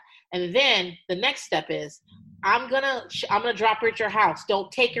at that. And then the next step is I'm going to drop her at your house.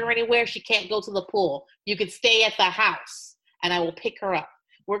 Don't take her anywhere. She can't go to the pool. You can stay at the house and I will pick her up.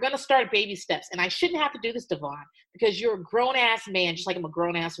 We're going to start baby steps. And I shouldn't have to do this, Devon, because you're a grown-ass man, just like I'm a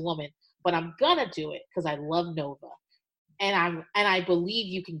grown-ass woman. But I'm going to do it because I love Nova. And I believe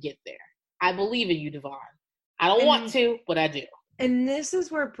you can get there. I believe in you, Devon. I don't want to, but I do. And this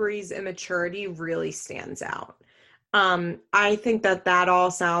is where Bree's immaturity really stands out. I think that all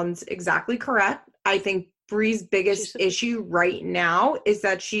sounds exactly correct. I think Bree's biggest issue right now is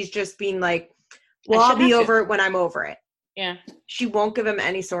that she's just being like, well, I'll be over it when I'm over it. Yeah. She won't give him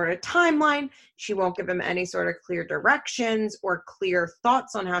any sort of timeline. She won't give him any sort of clear directions or clear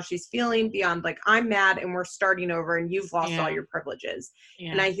thoughts on how she's feeling beyond like, I'm mad and we're starting over and you've lost all your privileges.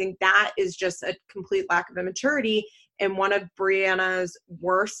 Yeah. And I think that is just a complete lack of immaturity. And one of Brianna's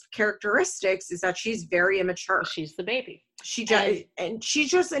worst characteristics is that she's very immature. She's the baby. And she's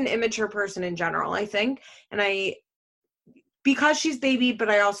just an immature person in general, I think. And because she's baby, but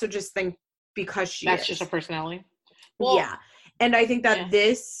I also just think because that's just a personality. Well, yeah. And I think that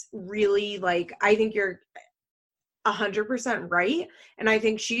this really, like, I think you're 100% right. And I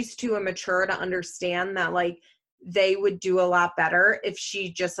think she's too immature to understand that, like, they would do a lot better if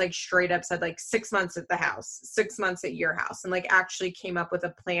she just, like, straight up said, like, 6 months at the house, 6 months at your house, and, like, actually came up with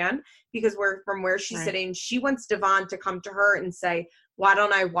a plan. Because from where she's sitting, she wants Devon to come to her and say, why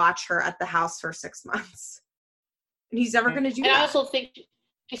don't I watch her at the house for 6 months? And he's never going to do that. I also think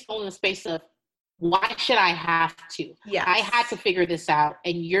she's still in the space of, why should I have to? Yeah, I had to figure this out,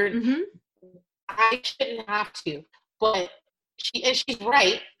 and I shouldn't have to. But she's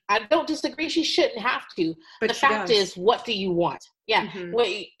right. I don't disagree. She shouldn't have to. But the fact is, what do you want? Yeah. Mm-hmm.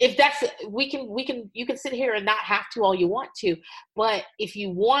 Well, if that's you can sit here and not have to all you want to, but if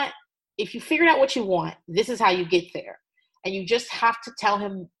you figured out what you want, this is how you get there, and you just have to tell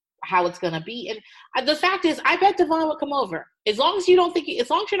him how it's going to be. And the fact is, I bet Devon will come over. As long as you're not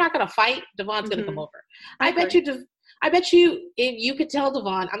going to fight, Devon's going to come over. I bet you, if you could tell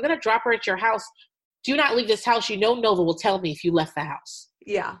Devon, I'm going to drop her at your house. Do not leave this house. You know, Nova will tell me if you left the house.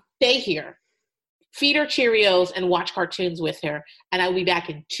 Yeah. Stay here. Feed her Cheerios and watch cartoons with her. And I'll be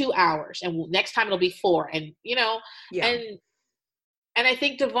back in 2 hours. And next time it'll be 4. And, and I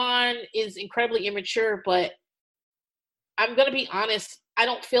think Devon is incredibly immature, but I'm going to be honest. I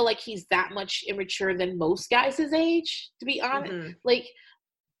don't feel like he's that much immature than most guys his age, to be honest. Mm-hmm. Like,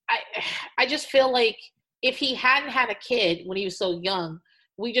 I just feel like if he hadn't had a kid when he was so young,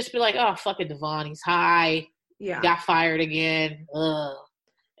 we'd just be like, oh, fucking Devon, he's high. Yeah. Got fired again. Ugh.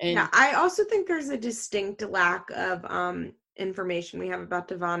 And I also think there's a distinct lack of information we have about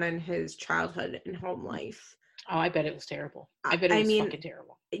Devon and his childhood and home life. Oh, I bet it was terrible. I bet it was fucking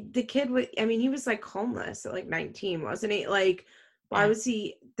terrible. The kid he was like homeless at like 19, wasn't he? Like, why was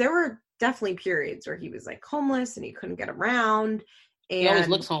he? There were definitely periods where he was like homeless and he couldn't get around. And he always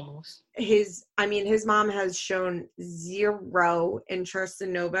looks homeless. His mom has shown zero interest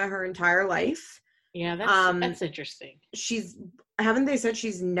in Nova her entire life. Yeah, that's interesting. Haven't they said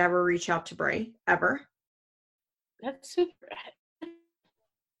she's never reached out to Bray ever? That's super.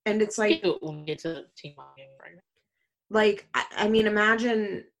 And it's like, when we get to Team Mom, right? Like, I mean,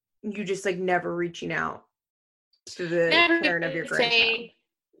 imagine you just like never reaching out to the parent of your grandchild.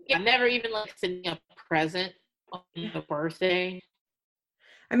 Yeah, never even like sending a present on a birthday.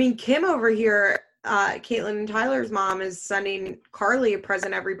 I mean, Kim over here, Caitlin and Tyler's mom is sending Carly a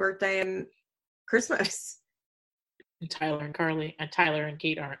present every birthday and Christmas. And Tyler and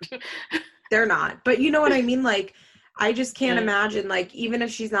Kate aren't. They're not. But you know what I mean? Like, I just can't imagine, like, even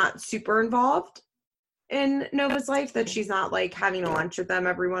if she's not super involved in Nova's life, that she's not, like, having a lunch with them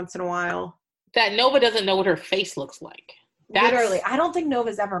every once in a while. That Nova doesn't know what her face looks like. Literally. I don't think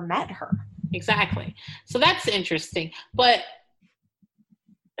Nova's ever met her. Exactly. So that's interesting. But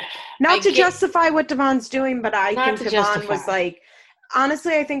not to justify what Devon's doing, but I think Devon was, like,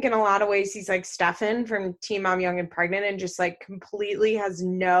 honestly, I think in a lot of ways he's like Stefan from Teen Mom Young and Pregnant, and just like completely has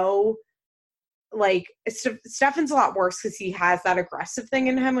no, like, Stefan's a lot worse because he has that aggressive thing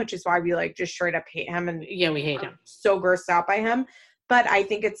in him, which is why we like just straight up hate him. And we hate him. So grossed out by him. But I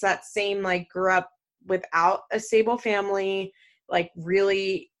think it's that same, like, grew up without a stable family, like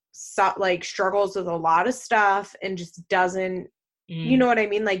really like struggles with a lot of stuff and just doesn't, you know what I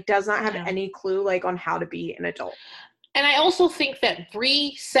mean? Like, does not have any clue like on how to be an adult. And I also think that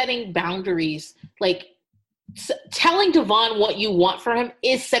Bree setting boundaries, like telling Devon what you want for him,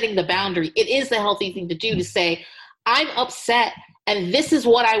 is setting the boundary. It is the healthy thing to do, to say, I'm upset and this is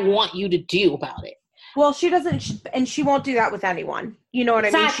what I want you to do about it. Well, she doesn't, and she won't do that with anyone. You know what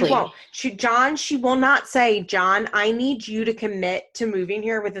I mean? She won't. She will not say, John, I need you to commit to moving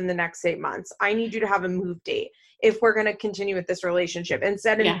here within the next 8 months. I need you to have a move date if we're going to continue with this relationship.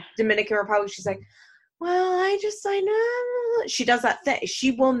 Instead, in Dominican Republic, she's like, well, I know. She does that thing.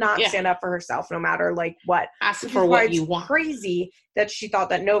 She will not stand up for herself no matter like what. Ask for what you want. Crazy that she thought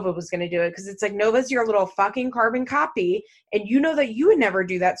that Nova was going to do it, because it's like, Nova's your little fucking carbon copy, and you know that you would never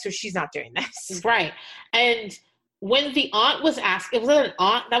do that, so she's not doing this. Right. And when the aunt was asking, was it an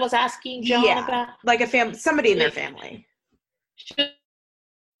aunt that was asking John about? Like somebody in their family. I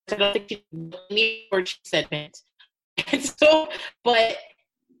don't think she said it. And so, but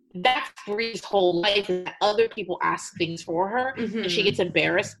that's Bree's whole life, is that other people ask things for her, and she gets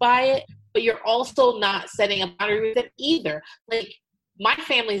embarrassed by it. But you're also not setting a boundary with it either. Like, my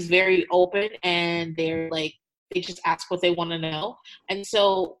family's very open, and they're like, they just ask what they want to know. And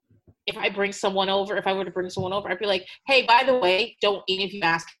so if I were to bring someone over, I'd be like, hey, by the way, don't even if you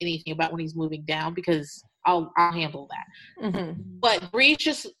ask anything about when he's moving down, because I'll handle that. But Bree's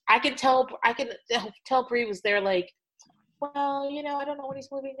just, I can tell Bree was there like, well, I don't know when he's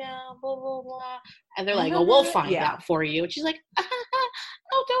moving down, blah, blah, blah. And they're like, oh, we'll find out for you. And she's like,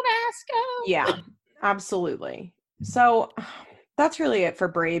 oh, don't ask. Oh. Yeah, absolutely. So that's really it for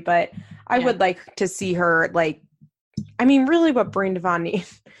Bree. But I would like to see her, like, I mean, really what Bree and Devon need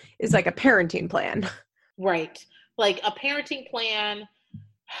is like a parenting plan. Right. Like a parenting plan.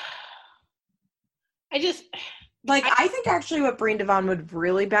 I think actually what Bree and Devon would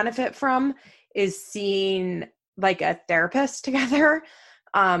really benefit from is seeing like a therapist together,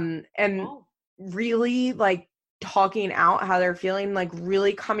 and really like talking out how they're feeling, like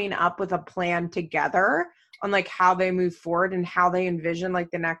really coming up with a plan together on like how they move forward and how they envision like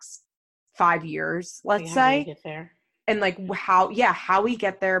the next 5 years, let's say. Get there. And like how we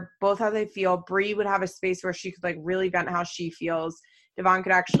get there, both how they feel. Bree would have a space where she could like really vent how she feels. Devon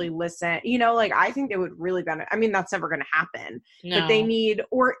could actually listen, like, I think they would really benefit. I mean, that's never going to happen, but they need,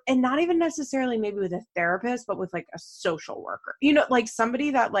 and not even necessarily maybe with a therapist, but with like a social worker, like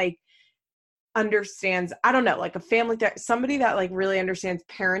somebody that like understands, I don't know, like a family, somebody that like really understands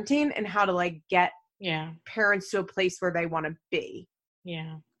parenting and how to like get parents to a place where they want to be.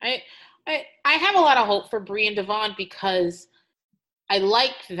 Yeah. I have a lot of hope for Bree and Devon, because I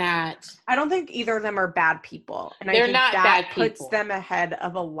like that. I don't think either of them are bad people. And they're I think not that bad people. Puts them ahead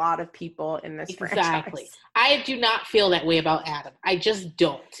of a lot of people in this franchise. I do not feel that way about Adam. I just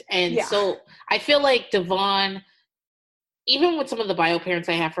don't. And so I feel like Devon, even with some of the bio parents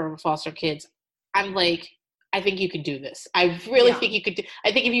I have for foster kids, I'm like, I think you can do this. I really think you could do.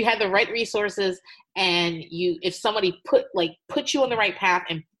 I think if you had the right resources and if somebody put you on the right path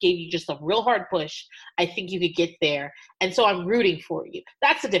and gave you just a real hard push, I think you could get there. And so I'm rooting for you.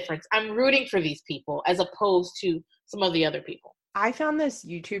 That's the difference. I'm rooting for these people as opposed to some of the other people. I found this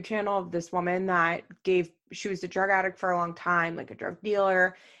YouTube channel of this woman that she was a drug addict for a long time, like a drug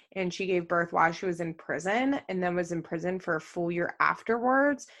dealer, and she gave birth while she was in prison, and then was in prison for a full year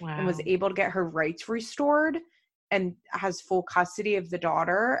afterwards. Wow. And was able to get her rights restored and has full custody of the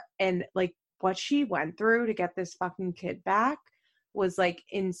daughter. And like what she went through to get this fucking kid back was like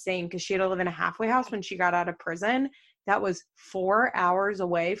insane, because she had to live in a halfway house when she got out of prison. That was 4 hours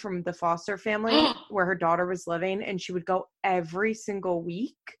away from the foster family where her daughter was living. And she would go every single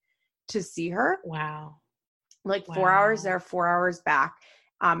week to see her. Wow. Like 4 hours there, 4 hours back,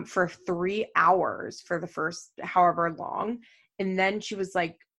 for 3 hours for the first however long. And then she was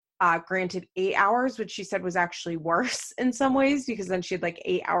like, granted 8 hours, which she said was actually worse in some ways, because then she had like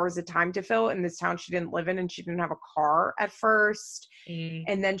 8 hours of time to fill in this town she didn't live in, and she didn't have a car at first.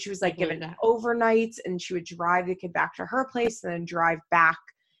 And then she was like given overnights, and she would drive the kid back to her place and then drive back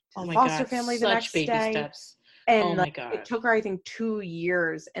to the foster family the next day. Steps. And it took her, I think, 2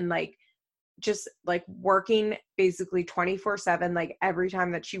 years, and like just like working basically 24/7, like every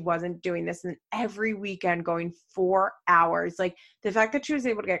time that she wasn't doing this, and every weekend going 4 hours. Like the fact that she was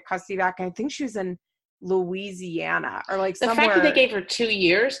able to get custody back, I think she was in Louisiana or like somewhere. The fact that they gave her 2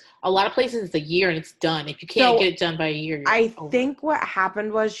 years, a lot of places it's a year and it's done. If you can't get it done by a year, I think what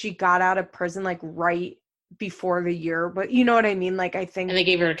happened was she got out of prison like right before the year, but you know what I mean? Like I think. And they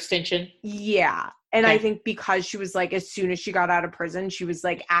gave her extension? Yeah. And I think because she was like, as soon as she got out of prison, she was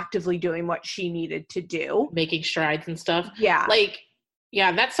like actively doing what she needed to do. Making strides and stuff. Yeah.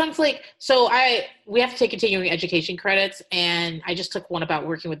 That sounds like, we have to take continuing education credits, and I just took one about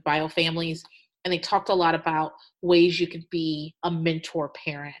working with bio families, and they talked a lot about ways you could be a mentor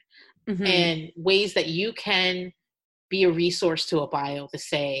parent and ways that you can be a resource to a bio to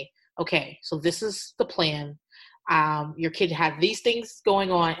say, okay, so this is the plan. your kid had these things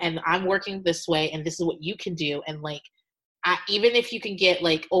going on, and I'm working this way, and this is what you can do. And like, even if you can get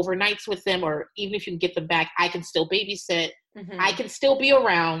like overnights with them, or even if you can get them back, I can still babysit. Mm-hmm. I can still be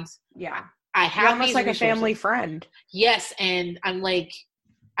around. Yeah. I have You're almost like resources. A family friend. Yes. And I'm like,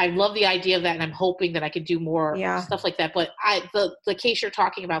 I love the idea of that, and I'm hoping that I could do more stuff like that. But the case you're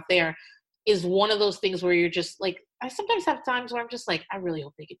talking about there is one of those things where you're just like, I sometimes have times where I'm just like, I really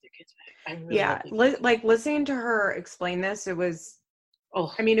hope they get their kids back. Like listening to her explain this, it was,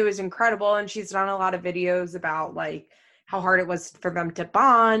 it was incredible. And she's done a lot of videos about like how hard it was for them to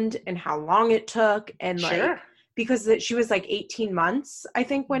bond and how long it took. And like, because she was like 18 months, I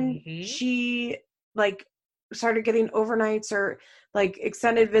think, when she like started getting overnights or like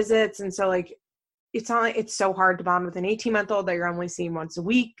extended visits. And so like, it's not like it's so hard to bond with an 18-month-old that you're only seeing once a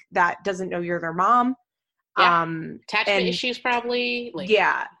week that doesn't know you're their mom. Yeah. Attachment issues probably. Like,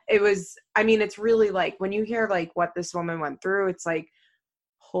 yeah, it was, it's really like when you hear like what this woman went through, it's like,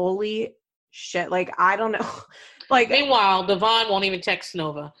 holy shit. Like, I don't know. Like, meanwhile, Devon won't even text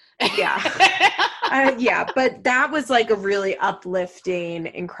Nova. Yeah. But that was like a really uplifting,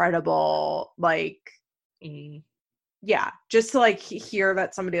 incredible, like, just to like hear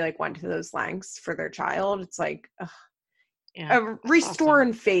that somebody like went to those lengths for their child. It's like, a restore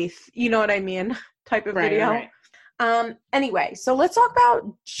in faith, you know what I mean? Type of video. Right. Anyway, so let's talk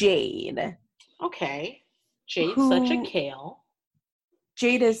about Jade. Okay. Jade's such a kale.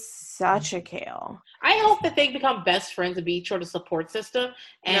 Jade is such a kale. I hope that they become best friends and be each other's support system.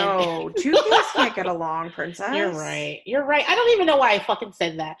 And no, two kales can't get along, princess. You're right. I don't even know why I fucking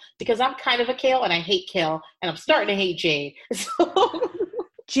said that, because I'm kind of a kale and I hate kale, and I'm starting to hate Jade. So.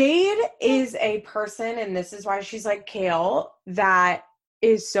 Jade is a person, and this is why she's like kale, that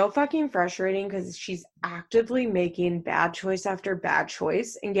is so fucking frustrating because she's actively making bad choice after bad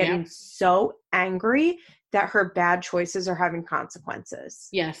choice and getting so angry that her bad choices are having consequences.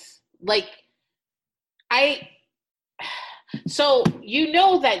 Yes. Like, so you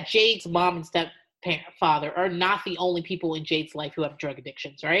know that Jade's mom and stepfather are not the only people in Jade's life who have drug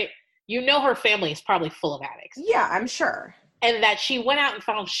addictions, right? You know her family is probably full of addicts. Yeah, I'm sure. And that she went out and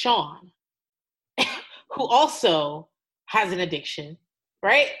found Sean, who also has an addiction,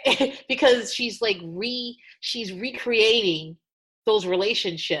 right? Because she's like she's recreating those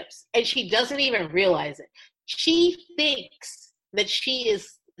relationships, and she doesn't even realize it. She thinks that she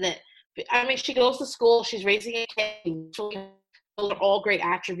goes to school, she's raising a kid, those are all great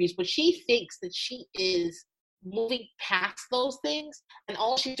attributes, but she thinks that she is moving past those things, and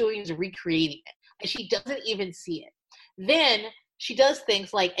all she's doing is recreating it, and she doesn't even see it. Then she does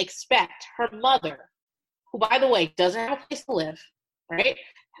things like expect her mother, who, by the way, doesn't have a place to live, right?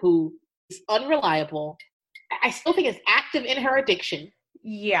 Who is unreliable. I still think is active in her addiction.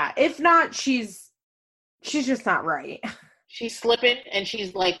 Yeah. If not, she's just not right. She's slipping, and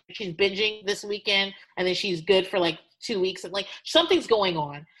she's binging this weekend, and then she's good for like 2 weeks, and like something's going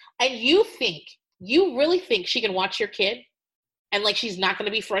on. And you really think she can watch your kid and like she's not going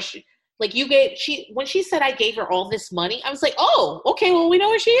to be frustrated? Like when she said I gave her all this money, I was like, oh, okay, well, we know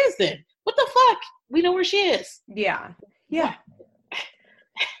where she is then. What the fuck? We know where she is. Yeah. Yeah.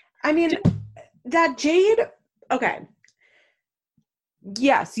 That Jade, okay.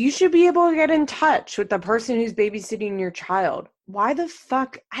 Yes, you should be able to get in touch with the person who's babysitting your child. Why the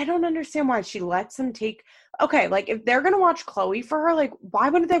fuck? I don't understand why she lets them take... Okay, like, if they're going to watch Chloe for her, like, why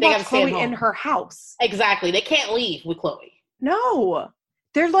wouldn't they watch Chloe in her house? Exactly. They can't leave with Chloe. No.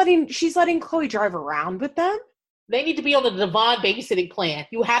 She's letting Chloe drive around with them. They need to be on the Devon babysitting plan.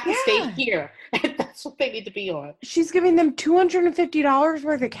 You have to stay here. That's what they need to be on. She's giving them $250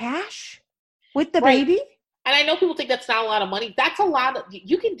 worth of cash with the baby. And I know people think that's not a lot of money. That's a lot.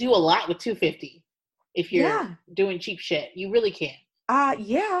 You can do a lot with $250 if you're doing cheap shit. You really can.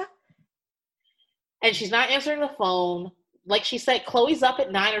 Yeah. And she's not answering the phone. Like she said, Chloe's up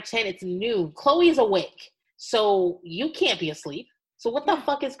at 9 or 10. It's noon. Chloe's awake. So you can't be asleep. So what the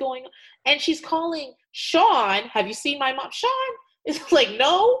fuck is going on? And she's calling Sean. Have you seen my mom? Sean is like,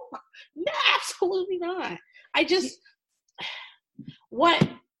 no, absolutely not.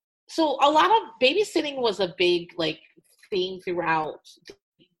 So a lot of babysitting was a big like theme throughout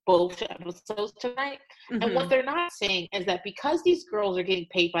both episodes tonight. Mm-hmm. And what they're not saying is that because these girls are getting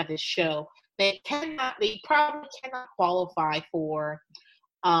paid by this show, they probably cannot qualify for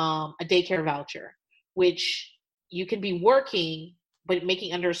a daycare voucher, which you can be working but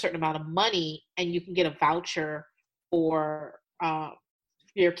making under a certain amount of money, and you can get a voucher for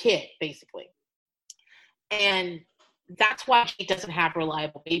your kid, basically. And that's why she doesn't have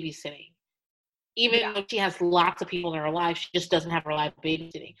reliable babysitting. Even though she has lots of people in her life, she just doesn't have reliable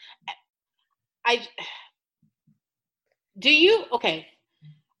babysitting. Okay,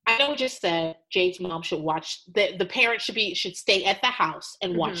 I know we just said Jade's mom should watch, the parent should stay at the house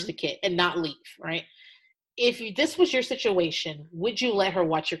and watch the kid and not leave, right? If this was your situation, would you let her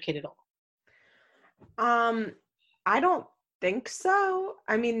watch your kid at all? I don't think so.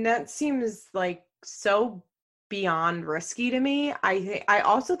 I mean, that seems like so beyond risky to me. I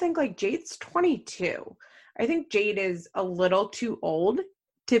also think like Jade's 22. I think Jade is a little too old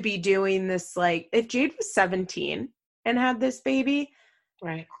to be doing this. Like, if Jade was 17 and had this baby,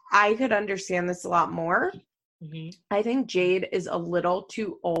 right, I could understand this a lot more. Mm-hmm. I think Jade is a little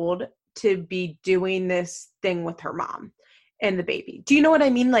too old to be doing this thing with her mom and the baby. Do you know what I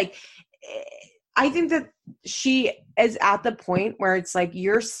mean? Like, I think that she is at the point where it's like,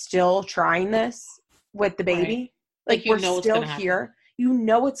 you're still trying this with the baby. Right. Like, we're still here. You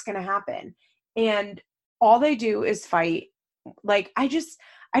know it's going to happen. And all they do is fight. Like, it's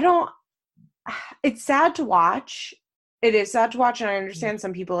sad to watch. It is sad to watch. And I understand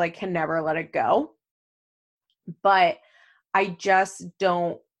some people like can never let it go. But I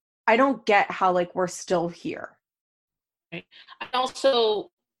don't get how like we're still here. Right. I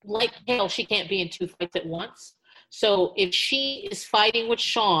also, like Hale, she can't be in two fights at once. So if she is fighting with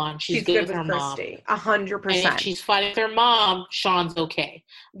Sean, she's good with her Christy, mom. 100%. And if she's fighting with her mom, Sean's okay.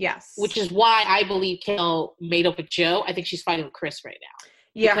 Yes. Which is why I believe Hale made up with Joe. I think she's fighting with Chris right now.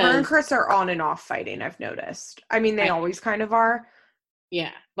 Yeah, her and Chris are on and off fighting, I've noticed. I mean, they always kind of are.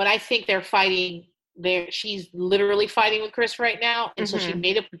 Yeah, but I think they're fighting. She's literally fighting with Chris right now, and so she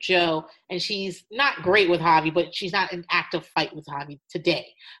made up with Joe, and she's not great with Javi, but she's not in active fight with Javi today.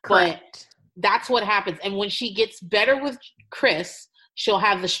 Correct. But that's what happens, and when she gets better with Chris, she'll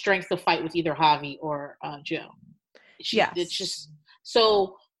have the strength to fight with either Javi or Joe. Yes. It's just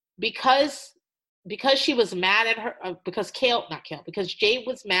so because she was mad at her, because Jade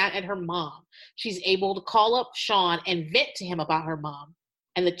was mad at her mom, she's able to call up Sean and vent to him about her mom.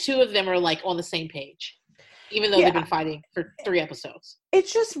 And the two of them are like on the same page, even though they've been fighting for 3 episodes.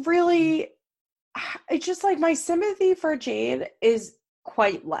 It's just like my sympathy for Jade is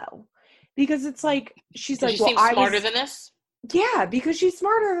quite low because it's like, she's like, she seems smarter than this. Yeah, because she's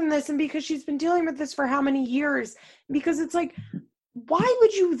smarter than this and because she's been dealing with this for how many years? Because it's like, why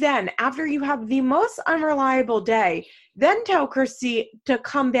would you then, after you have the most unreliable day, then tell Christy to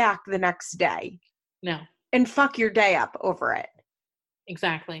come back the next day? No. And fuck your day up over it.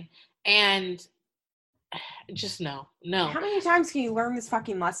 Exactly. And just no. How many times can you learn this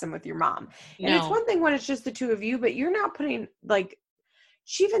fucking lesson with your mom? And it's one thing when it's just the two of you, but you're not putting, like,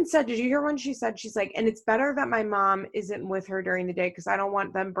 she even said, did you hear when she said, she's like, and it's better that my mom isn't with her during the day because I don't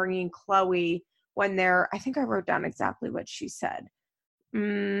want them bringing Chloe when I think I wrote down exactly what she said.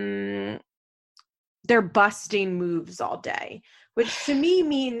 They're busting moves all day, which to me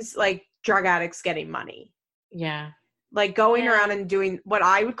means like drug addicts getting money. Yeah. Like going around and doing what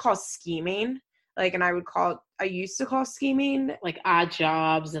I would call scheming. Like, and I used to call scheming. Like odd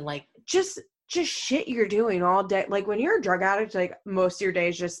jobs and like. Just shit you're doing all day. Like when you're a drug addict, like most of your day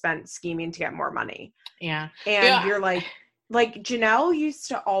is just spent scheming to get more money. Yeah. And you're like Janelle used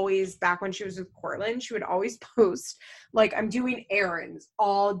to always, back when she was with Cortland, she would always post like, I'm doing errands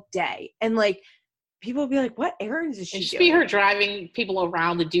all day. And like, people would be like, what errands is she doing? It should be her driving people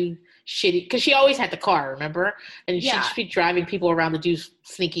around to do shitty, because she always had the car, remember? And she'd just be driving people around to do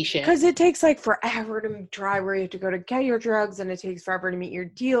sneaky shit. Because it takes like forever to drive where you have to go to get your drugs, and it takes forever to meet your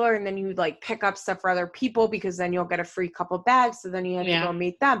dealer, and then you like pick up stuff for other people because then you'll get a free couple bags, so then you have to go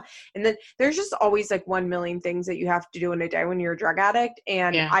meet them. And then there's just always like 1 million things that you have to do in a day when you're a drug addict.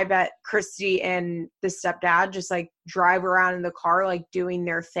 And I bet Christy and the stepdad just like drive around in the car like doing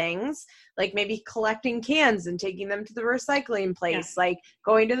their things, like maybe collecting cans and taking them to the recycling place, like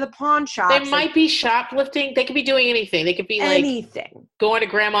going to the pawn shop. They might be shoplifting. They could be doing anything. They could be like anything. Going to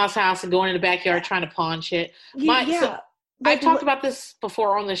grandma's house and going in the backyard trying to pawn shit. I talked about this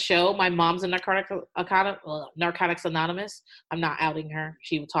before on the show. My mom's a Narcotics Anonymous. I'm not outing her.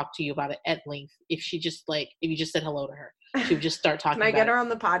 She would talk to you about it at length. If you just said hello to her, she would just start talking about it. Can I get her on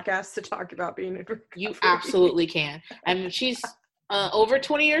the podcast to talk about being a recovery? You absolutely can. And she's over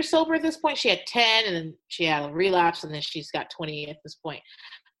 20 years sober at this point. She had 10 and then she had a relapse and then she's got 20 at this point.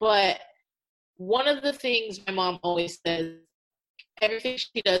 But one of the things my mom always says, everything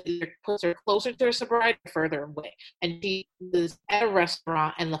she does either puts her closer to her sobriety or further away. And she was at a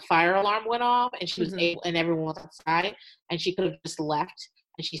restaurant and the fire alarm went off and she was able, and everyone was outside and she could have just left.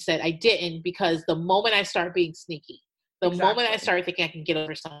 And she said, I didn't, because the moment I start being sneaky, the moment I start thinking I can get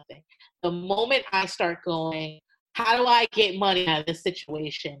over something, the moment I start going, how do I get money out of this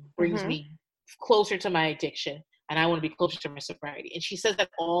situation, brings me closer to my addiction. And I want to be closer to my sobriety. And she says that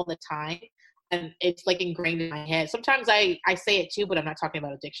all the time. and it's like ingrained in my head. Sometimes I say it too, but I'm not talking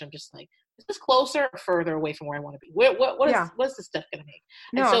about addiction. I'm just like, is this closer or further away from where I want to be? What is this stuff gonna make?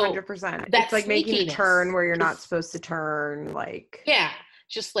 No, and so 100%. that It's like making a turn where you're not supposed to turn. Like, yeah,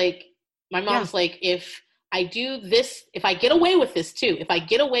 just like my mom's like, if I do this, if I get away with this too, if I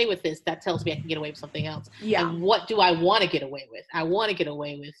get away with this, that tells me I can get away with something else. Yeah. And what do I want to get away with? I want to get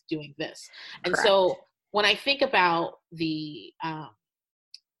away with doing this. And so when I think about the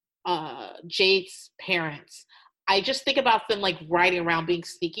Jade's parents, I just think about them like riding around being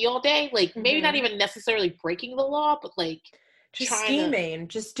sneaky all day, like maybe not even necessarily breaking the law, but like just scheming,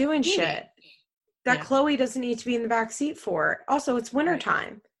 just doing shit that Chloe doesn't need to be in the back seat for. Also, it's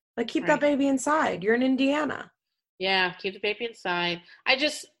wintertime. Like, keep that baby inside. You're in Indiana. Yeah, keep the baby inside.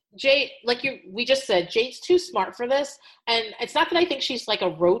 Jade, like we just said, Jade's too smart for this. And it's not that I think she's like a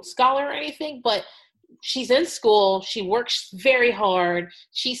Rhodes Scholar or anything, but she's in school. She works very hard.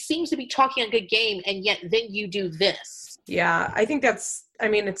 She seems to be talking a good game, and yet then you do this. Yeah, I think it's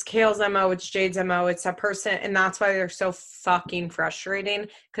Kail's MO, it's Jade's MO, it's that person, and that's why they're so fucking frustrating,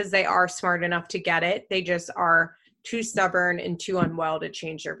 because they are smart enough to get it. They just are too stubborn and too unwell to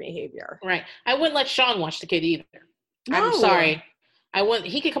change their behavior. Right. I wouldn't let Sean watch the kid either. No. I'm sorry.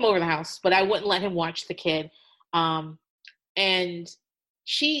 He could come over the house, but I wouldn't let him watch the kid. And that's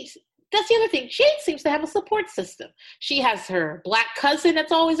the other thing. Jade seems to have a support system. She has her black cousin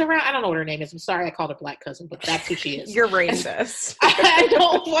that's always around. I don't know what her name is. I'm sorry I called her black cousin, but that's who she is. You're racist. I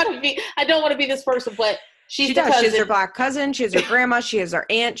don't want to be this person, but she does. She has her black cousin. She has her grandma. She has her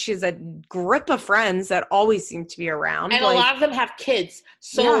aunt. She has a grip of friends that always seem to be around. And a lot of them have kids.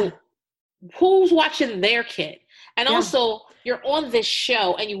 So who's watching their kid? And also, you're on this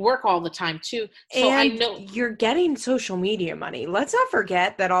show and you work all the time too. So and I know you're getting social media money. Let's not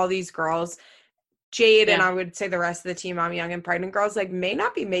forget that all these girls, Jade and I would say the rest of the Teen Mom Young and Pregnant girls, like, may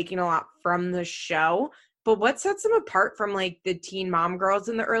not be making a lot from the show. But what sets them apart from like the Teen Mom girls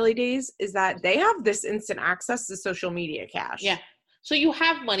in the early days is that they have this instant access to social media cash. Yeah. So you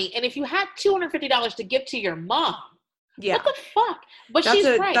have money. And if you had $250 to give to your mom, what the fuck? But she's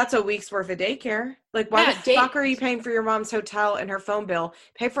right. That's a week's worth of daycare. Like, why the fuck are you paying for your mom's hotel and her phone bill?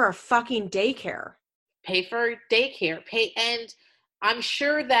 Pay for a fucking daycare. And I'm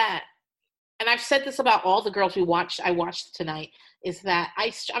sure that, and I've said this about all the girls I watched tonight, is that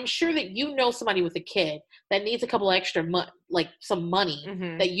I'm sure that you know somebody with a kid that needs a couple extra some money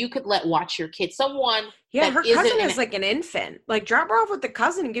that you could let watch your kid. Someone her cousin is like an infant. Like, drop her off with the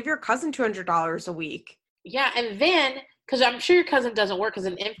cousin and give your cousin $200 a week. Yeah, and then, because I'm sure your cousin doesn't work, because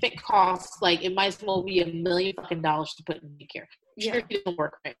an infant costs, like, it might as well be $1 million fucking dollars to put in daycare. Sure, he doesn't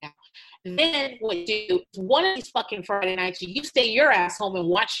work right now. Then what you do is one of these fucking Friday nights, you stay your ass home and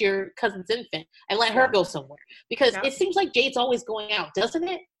watch your cousin's infant and let her go somewhere. Because it seems like Jade's always going out, doesn't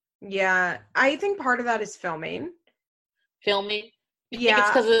it? Yeah, I think part of that is filming. Filming? You think it's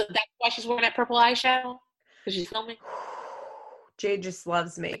because that's why she's wearing that purple eyeshadow? Because she's filming? Jade just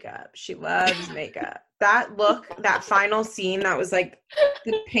loves makeup. She loves makeup. That look, that final scene, that was like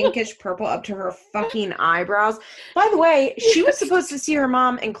the pinkish purple up to her fucking eyebrows. By the way, she was supposed to see her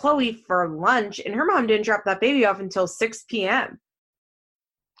mom and Chloe for lunch, and her mom didn't drop that baby off until 6 p.m.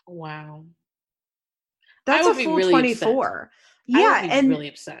 Wow. That's a full really 24. Upset. Yeah, and really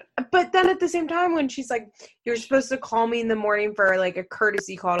upset. But then at the same time, when she's like, "You're supposed to call me in the morning for like a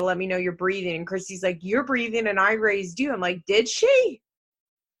courtesy call to let me know you're breathing," and Christy's like, "You're breathing, and I raised you." I'm like, "Did she?"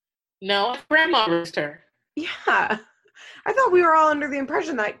 No, grandma raised her. Yeah, I thought we were all under the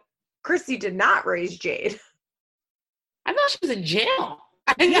impression that Christy did not raise Jade. I thought she was in jail.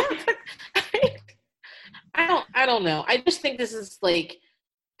 I don't know. I just think this is like,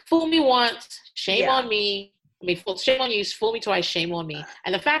 fool me once, shame on me. I mean, shame on you, fool me twice, shame on me.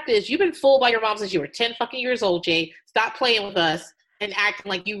 And the fact is, you've been fooled by your mom since you were 10 fucking years old, Jade. Stop playing with us and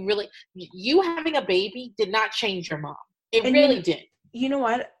acting like you having a baby did not change your mom. It really did. You know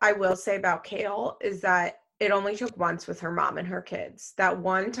what I will say about Kail is that it only took once with her mom and her kids. That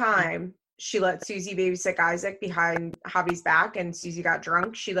one time she let Susie babysit Isaac behind Javi's back and Susie got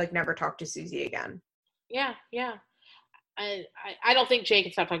drunk, she like never talked to Susie again. Yeah. I don't think Jade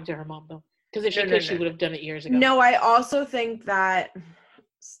can stop talking to her mom though. Because if she could, she would have done it years ago. No, I also think that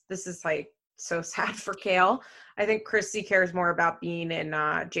this is like so sad for Kail. I think Christy cares more about being in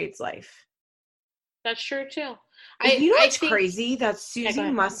Jade's life. That's true too. You know what's crazy? That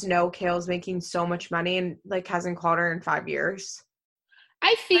Susie must know Kail's making so much money and like hasn't called her in 5 years.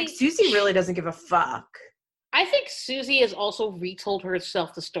 I think like, Susie really doesn't give a fuck. I think Susie has also retold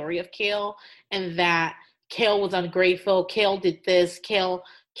herself the story of Kail, and that Kale was ungrateful. Kale did this. Kale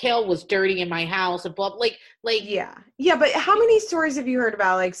was dirty in my house and blah. Like. Yeah. But how many stories have you heard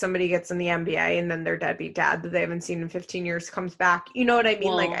about like somebody gets in the NBA and then their deadbeat dad that they haven't seen in 15 years comes back? You know what I mean?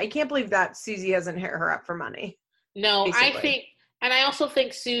 Well, like, I can't believe that Susie hasn't hit her up for money. No, basically. I think, and I also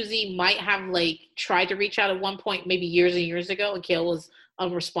think Susie might have like tried to reach out at one point, maybe years and years ago, and Kale was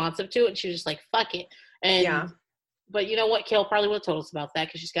unresponsive to it, and she was just like, "Fuck it." And but you know what? Kale probably would have told us about that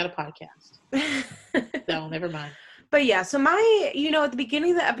because she's got a podcast. So never mind. But yeah, so at the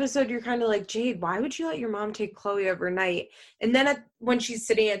beginning of the episode, you're kind of like, Jade, why would you let your mom take Chloe overnight? And then when she's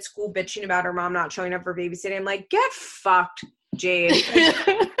sitting at school bitching about her mom not showing up for babysitting, I'm like, get fucked, Jade.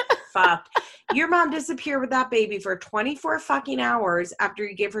 Fucked. Your mom disappeared with that baby for 24 fucking hours after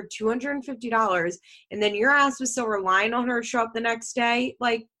you gave her $250, and then your ass was still relying on her to show up the next day.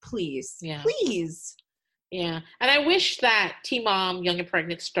 Like, please. Yeah. Please. Yeah. And I wish that Teen Mom Young and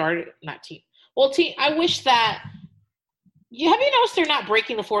Pregnant started, not Teen. Well, I wish that, have you noticed they're not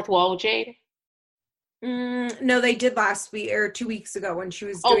breaking the fourth wall with Jade? No, they did last week or 2 weeks ago when she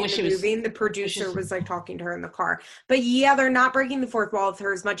was doing the moving. The producer was like talking to her in the car. But yeah, they're not breaking the fourth wall with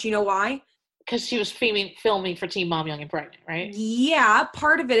her as much. You know why? Because she was filming for Teen Mom Young and Pregnant, right? Yeah,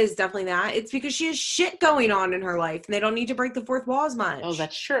 part of it is definitely that. It's because she has shit going on in her life, and they don't need to break the fourth wall as much. Oh,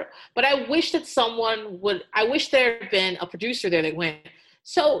 that's true. But I wish that I wish there had been a producer there that went,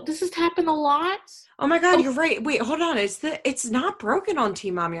 so this has happened a lot? Oh my God, you're right. Wait, hold on. It's not broken on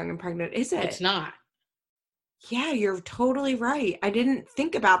Teen Mom Young and Pregnant, is it? It's not. Yeah, you're totally right. I didn't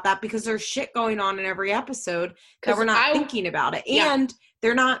think about that because there's shit going on in every episode that we're not thinking about it. Yeah. And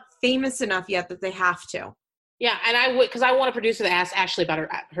they're not famous enough yet that they have to. Yeah, and because I want a producer to ask Ashley about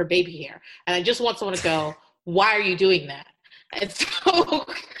her baby hair. And I just want someone to go, why are you doing that? And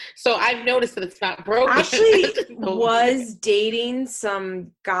so I've noticed that it's not broken. Ashley was dating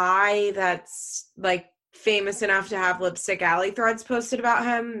some guy that's like famous enough to have Lipstick Alley threads posted about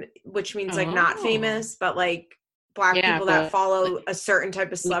him, which means like not famous, but like black people that follow a certain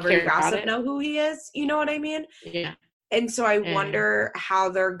type of celebrity gossip know who he is. You know what I mean? Yeah. And so I wonder how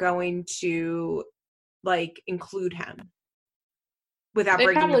they're going to like include him without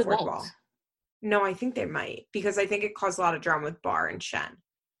breaking the fourth wall. No, I think they might, because I think it caused a lot of drama with Bar and Shen.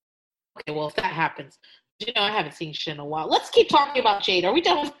 Okay, well, if that happens, I haven't seen Shen in a while. Let's keep talking about Jade. Are we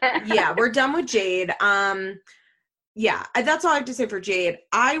done with her? Yeah, we're done with Jade. Yeah, that's all I have to say for Jade.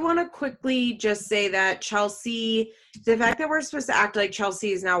 I want to quickly just say that Chelsea, the fact that we're supposed to act like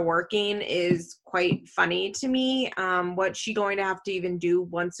Chelsea is now working is quite funny to me. What's she going to have to even do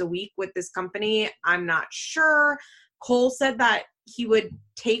once a week with this company? I'm not sure. Cole said that he would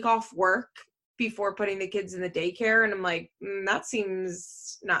take off work before putting the kids in the daycare. And I'm like, that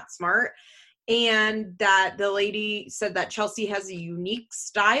seems not smart. And that the lady said that Chelsea has a unique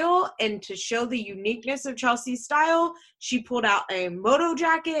style. And to show the uniqueness of Chelsea's style, she pulled out a moto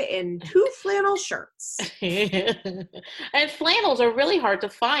jacket and 2 flannel shirts. And flannels are really hard to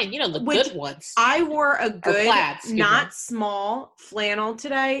find. The good ones. I wore a good, not small flannel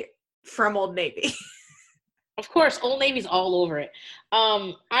today from Old Navy. Of course, Old Navy's all over it.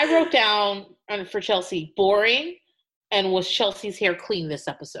 I wrote down for Chelsea, boring, and was Chelsea's hair clean this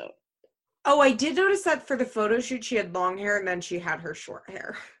episode? Oh, I did notice that for the photo shoot, she had long hair and then she had her short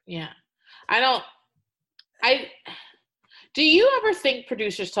hair. Yeah. Do you ever think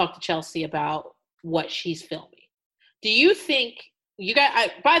producers talk to Chelsea about what she's filming? Do you think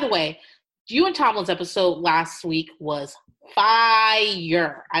by the way, you and Tomlin's episode last week was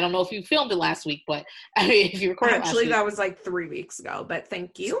fire. I don't know if you filmed it last week, but I mean, if you recorded it last week. That was like 3 weeks ago, but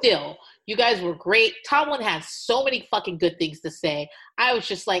thank you. Still, you guys were great. Tomlin has so many fucking good things to say. I was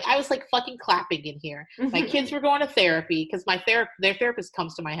fucking clapping in here. My kids were going to therapy because their therapist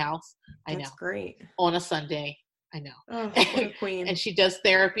comes to my house. That's great. On a Sunday. I know. Oh, what a queen. And she does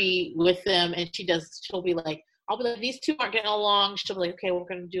therapy with them, and she'll be like, I'll be like, these two aren't getting along. She'll be like, okay, we're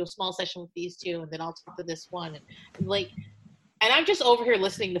going to do a small session with these two, and then I'll talk to this one. And I'm just over here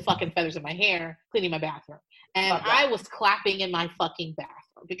listening to fucking feathers in my hair, cleaning my bathroom. And I was clapping in my fucking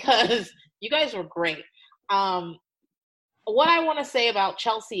bathroom because you guys were great. What I want to say about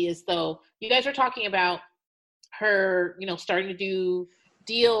Chelsea is, though, you guys are talking about her, starting to do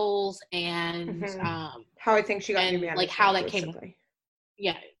deals and how I think she got new management. Like how that came.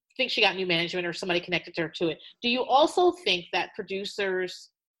 Yeah, I think she got new management or somebody connected her to it. Do you also think that producers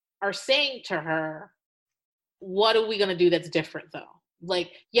are saying to her, what are we going to do that's different, though?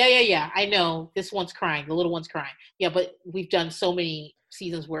 Like, yeah, I know this one's crying. The little one's crying. Yeah, but we've done so many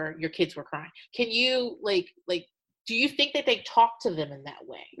seasons where your kids were crying. Can you, do you think that they talk to them in that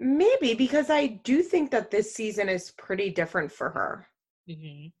way? Maybe, because I do think that this season is pretty different for her.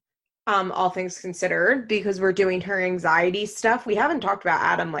 Mm-hmm. all things considered, because we're doing her anxiety stuff. We haven't talked about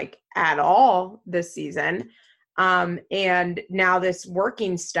Adam like at all this season. And now this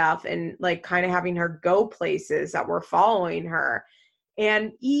working stuff and like kind of having her go places that we're following her.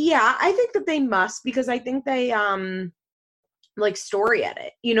 And yeah, I think that they must, because I think they like story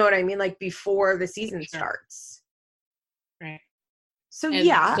edit. You know what I mean? Like before the season starts. Right. So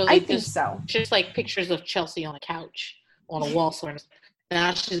yeah, so I think so. Just like pictures of Chelsea on the couch on a wall somewhere.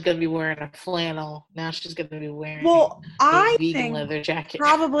 Now she's gonna be wearing a flannel. Now she's gonna be wearing I vegan think leather jacket.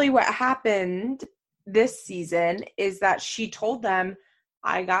 Probably what happened this season is that she told them,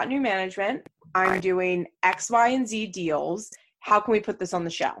 I got new management. I'm doing X, Y, and Z deals. How can we put this on the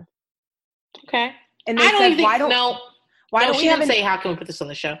show? Okay. And they said, why don't she didn't say how can we put this on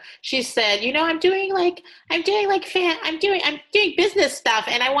the show. She said, I'm doing business stuff,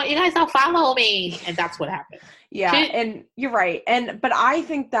 and I want you guys to follow me. And that's what happened. Yeah, and you're right. But I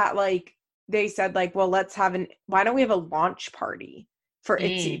think that like they said like, well, why don't we have a launch party for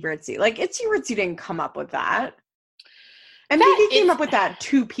Itsy Bitsy? Like Itsy Bitsy didn't come up with that. I mean, he came up with that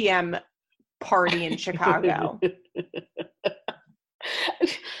 2 p.m. party in Chicago.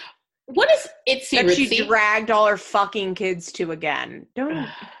 What is Itsy Bitsy? That she dragged all her fucking kids to again. Don't.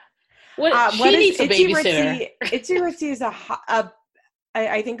 She needs a babysitter. Itsy Bitsy is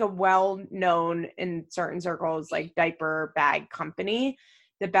I think a well-known in certain circles like diaper bag company.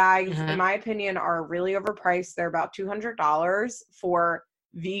 The bags, in my opinion, are really overpriced. They're about $200 for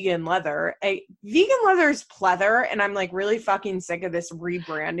vegan leather. Vegan leather is pleather, and I'm like really fucking sick of this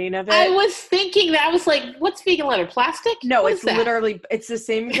rebranding of it. I was thinking that. I was like, what's vegan leather? Plastic? No, it's literally, it's the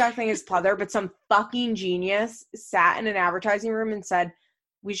same exact thing as pleather, but some fucking genius sat in an advertising room and said,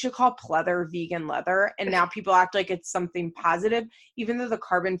 we should call pleather vegan leather. And now people act like it's something positive, even though the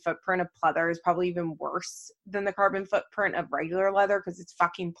carbon footprint of pleather is probably even worse than the carbon footprint of regular leather because it's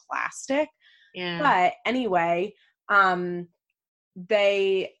fucking plastic. Yeah. But anyway,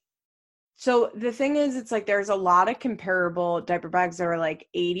 so the thing is, it's like there's a lot of comparable diaper bags that are like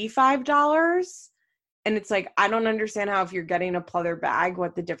 $85. And it's like, I don't understand how if you're getting a pleather bag,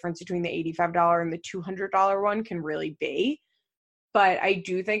 what the difference between the $85 and the $200 one can really be. But I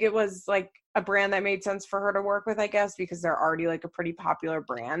do think it was like a brand that made sense for her to work with, I guess, because they're already like a pretty popular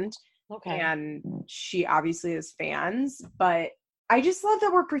brand. Okay. And she obviously has fans. But I just love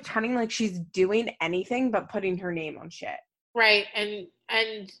that we're pretending like she's doing anything but putting her name on shit. Right.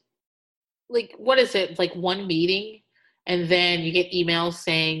 And like, what is it? Like one meeting and then you get emails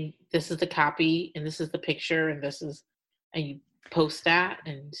saying this is the copy and this is the picture and you post that.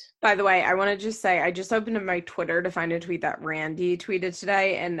 And by the way, I want to just say I just opened up my Twitter to find a tweet that Randy tweeted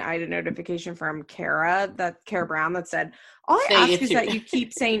today, and I had a notification from Kara Brown that said, all I ask is that you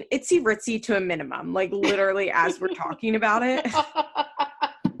keep saying Itsy Ritzy to a minimum, like literally as we're talking about it.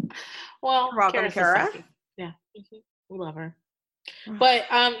 Well, you're welcome, Kara. Yeah, we love her. But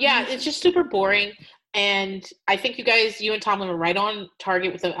yeah, it's just super boring. And I think you and Tomlin were right on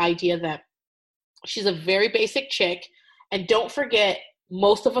target with the idea that she's a very basic chick. And don't forget,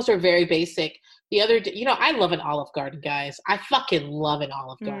 most of us are very basic. The other day, I love an Olive Garden, guys. I fucking love an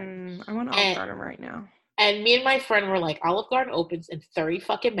Olive Garden. I want Olive Garden right now. And me and my friend were like, Olive Garden opens in 30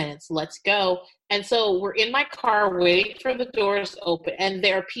 fucking minutes. Let's go. And so we're in my car waiting for the doors to open. And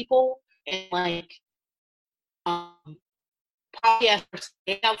there are people in like polyester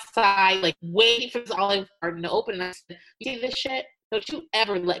staying outside, like waiting for this Olive Garden to open. And I said, you see this shit? Don't you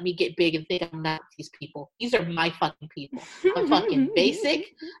ever let me get big and think I'm not these people. These are my fucking people. I'm fucking basic.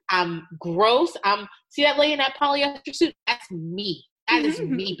 I'm gross. See that lady in that polyester suit? That's me. That is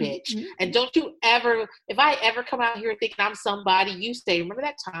me, bitch. And don't you ever, if I ever come out here thinking I'm somebody, you say, remember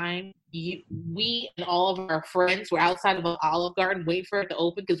that time we and all of our friends were outside of an Olive Garden waiting for it to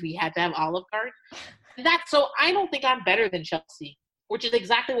open because we had to have Olive Garden? So I don't think I'm better than Chelsea, which is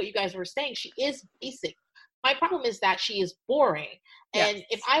exactly what you guys were saying. She is basic. My problem is that she is boring. And yes.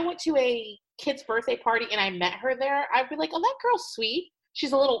 If I went to a kid's birthday party and I met her there, I'd be like, oh, that girl's sweet.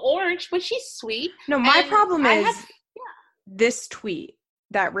 She's a little orange, but she's sweet. No, my problem is this tweet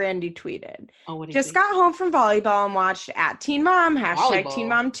that Randy tweeted. Oh, what did Just got home from volleyball and watched at Teen Mom,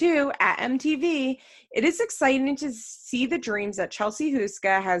 #TeenMom2 at MTV. It is exciting to see the dreams that Chelsea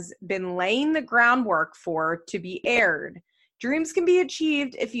Houska has been laying the groundwork for to be aired. Dreams can be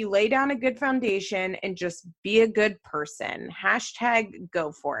achieved if you lay down a good foundation and just be a good person.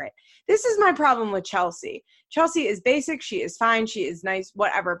 #go for it. This is my problem with Chelsea. Chelsea is basic. She is fine. She is nice,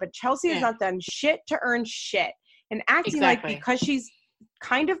 whatever. But Chelsea has not done shit to earn shit. And acting like because she's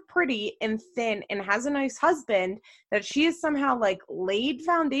kind of pretty and thin and has a nice husband that she is somehow like laid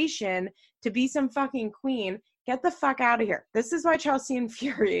foundation to be some fucking queen Get the fuck out of here. This is why Chelsea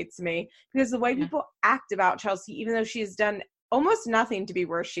infuriates me, because the way people act about Chelsea, even though she has done almost nothing to be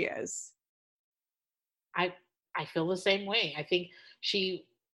where she is. I feel the same way. I think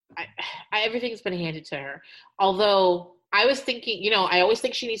everything's been handed to her. Although I was thinking, I always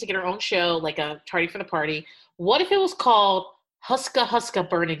think she needs to get her own show, like a Tardy for the Party. What if it was called Huska Huska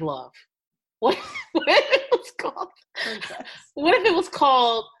Burning Love? What if it was called? Princess. What if it was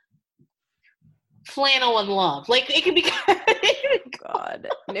called Flannel and Love? Like, it could be. God,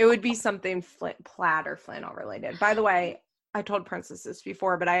 it would be something plaid or flannel related. By the way, I told Princess this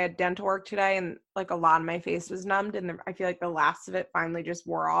before, but I had dental work today, and like a lot of my face was numbed, and I feel like the last of it finally just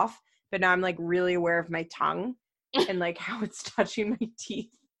wore off. But now I'm like really aware of my tongue and like how it's touching my teeth.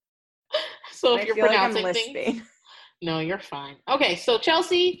 So if you're pronouncing things, no, you're fine. Okay, so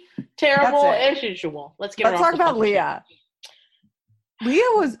Chelsea, terrible as usual. Let's talk about Leah. Leah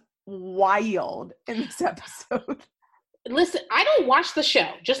was wild in this episode. Listen, I don't watch the show.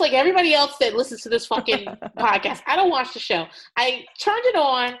 Just like everybody else that listens to this fucking podcast, I don't watch the show. I turned it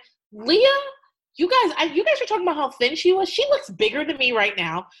on. Leah, you guys are talking about how thin she was. She looks bigger than me right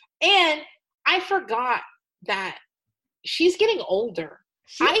now. And I forgot that she's getting older.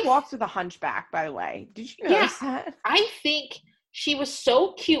 She walks with a hunchback, by the way. Did you notice that? I think she was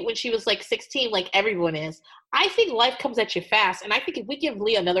so cute when she was like 16, like everyone is. I think life comes at you fast. And I think if we give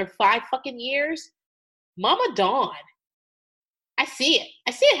Leah another 5 fucking years, Mama Dawn. I see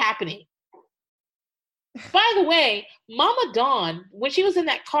it happening. By the way, Mama Dawn, when she was in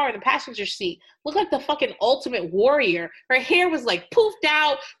that car in the passenger seat, looked like the fucking ultimate warrior. Her hair was like poofed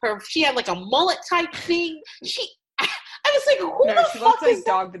out. She had like a mullet type thing. I was like, who the fuck looks like is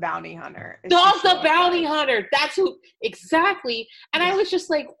Dog the Bounty Hunter. Dog the Bounty Hunter. That's who, exactly. And I was just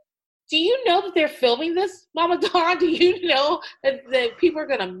like, do you know that they're filming this, Mama Dawn? Do you know that people are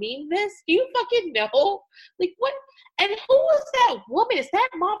going to meme this? Do you fucking know? Like, what? And who was that woman? Is that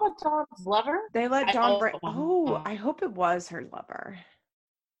Mama Dawn's lover? They let I hope it was her lover.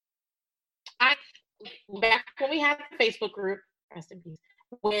 Back when we had the Facebook group, rest in peace,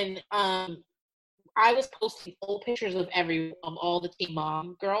 when I was posting old pictures of all the Teen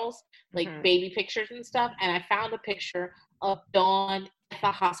Mom girls, like baby pictures and stuff, and I found a picture of Dawn at the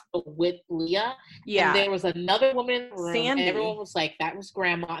hospital with Leah. Yeah. And there was another woman in the room, Sandy. And everyone was like, that was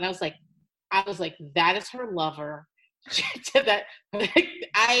grandma. And I was like, that is her lover. That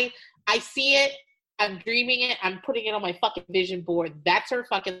I see it. I'm dreaming it. I'm putting it on my fucking vision board. That's her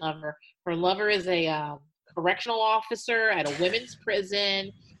fucking lover. Her lover is a correctional officer at a women's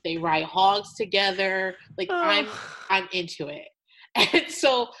prison. They ride hogs together. Like, I'm into it. And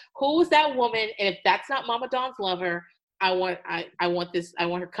so, who was that woman? And if that's not Mama Dawn's lover, I want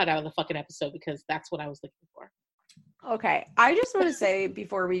her cut out of the fucking episode, because that's what I was looking for. Okay, I just want to say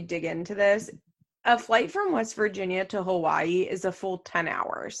before we dig into this, a flight from West Virginia to Hawaii is a full 10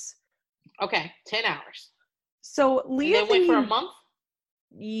 hours. Okay, 10 hours. So Leah, and they went for a month?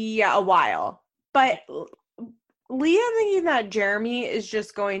 Yeah, a while. But Leah thinking that Jeremy is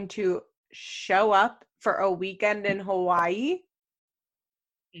just going to show up for a weekend in Hawaii.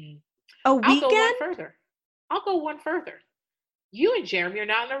 A weekend? I'll go one further. You and Jeremy are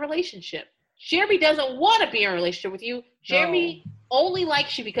not in a relationship. Jeremy doesn't want to be in a relationship with you. Jeremy only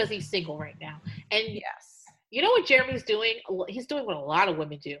likes you because he's single right now. And yes, you know what Jeremy's doing? He's doing what a lot of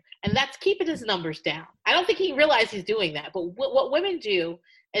women do, and that's keeping his numbers down. I don't think he realizes he's doing that, but what women do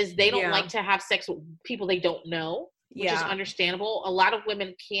is they don't like to have sex with people they don't know, which is understandable. A lot of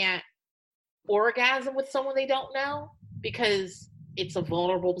women can't orgasm with someone they don't know because it's a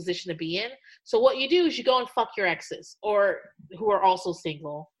vulnerable position to be in. So what you do is you go and fuck your exes or who are also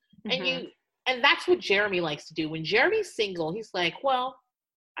single, and that's what Jeremy likes to do. When Jeremy's single, he's like, well,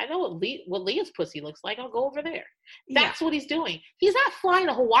 I know what Leah's pussy looks like. I'll go over there. That's what he's doing. He's not flying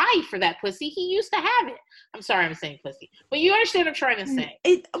to Hawaii for that pussy. He used to have it. I'm sorry I'm saying pussy. But you understand what I'm trying to say.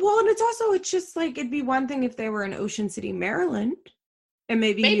 And it's just like, it'd be one thing if they were in Ocean City, Maryland, and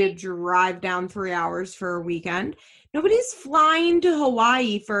maybe you'd drive down 3 hours for a weekend. Nobody's flying to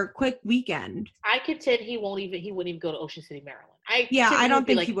Hawaii for a quick weekend. I contend he wouldn't even go to Ocean City, Maryland. I don't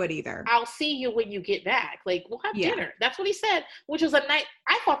think he would either. I'll see you when you get back. Like, we'll have dinner. That's what he said, which was I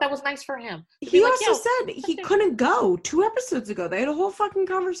thought that was nice for him. He also said he couldn't go 2 episodes ago. They had a whole fucking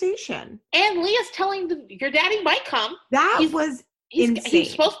conversation. And Leah's telling your daddy might come. Was insane.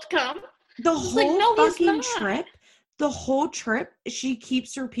 He's supposed to come. The whole fucking trip. The whole trip, she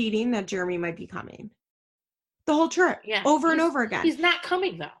keeps repeating that Jeremy might be coming. The whole trip. Yeah. Over and over again. He's not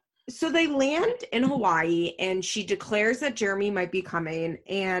coming, though. So they land in Hawaii, and she declares that Jeremy might be coming,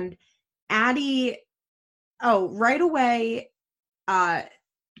 and Addie, right away,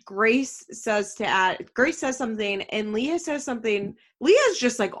 Grace says something, and Leah says something. Leah's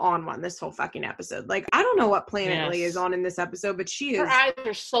just like on one this whole fucking episode. Like, I don't know what planet Leah is on in this episode, but she is. Her eyes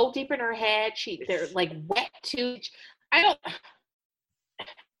are so deep in her head. They're like wet too. I don't. It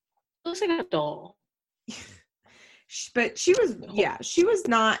looks like a doll. But she was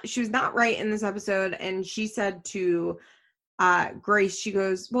not right in this episode, and she said to Grace, she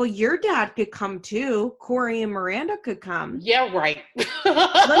goes, well, your dad could come too. Corey and Miranda could come. Yeah, right.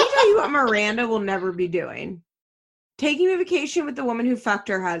 Let me tell you what Miranda will never be doing. Taking a vacation with the woman who fucked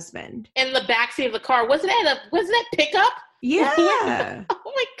her husband. In the backseat of the car. Wasn't that pickup? Yeah.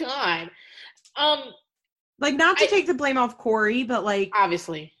 Oh my God. Like, not to take the blame off Corey, but like,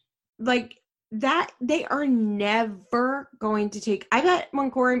 obviously. Like, that they are never going to take. I bet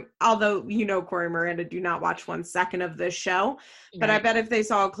when Corey, although Corey and Miranda do not watch 1 second of this show, but I bet if they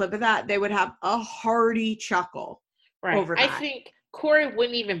saw a clip of that, they would have a hearty chuckle over that. I think Corey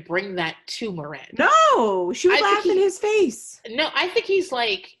wouldn't even bring that to Miranda. No, she would laugh in his face. No, I think he's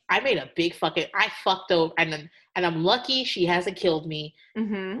like, I made a big I fucked over, and I'm lucky she hasn't killed me,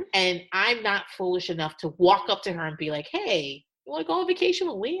 and I'm not foolish enough to walk up to her and be like, hey, you want to go on vacation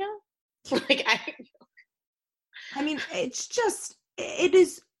with Leah? Like, I mean, it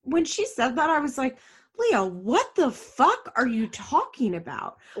is, when she said that, I was like, Leah, what the fuck are you talking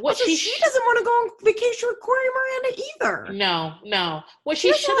about? Also, she doesn't want to go on vacation with Corey Miranda either. No. What she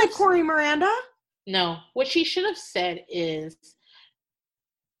doesn't like Corey Miranda. No. What she should have said is,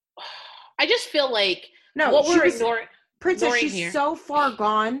 I just feel like what we're ignoring. Princess, she's so far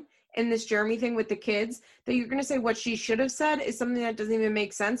gone in this Jeremy thing with the kids that you're going to say what she should have said is something that doesn't even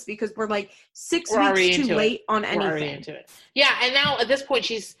make sense because we're like 6 weeks too late on anything. We're already into it. Yeah, and now at this point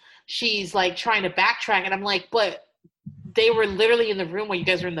she's like trying to backtrack, and I'm like, but they were literally in the room when you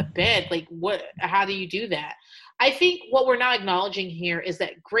guys were in the bed. Like, how do you do that? I think what we're not acknowledging here is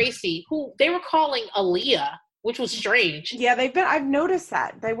that Gracie, who they were calling Aaliyah, which was strange. Yeah, I've noticed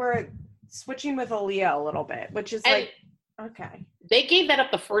that. They were switching with Aaliyah a little bit, which is okay. They gave that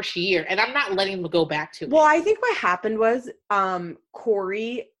up the first year, and I'm not letting them go back to it. Well, I think what happened was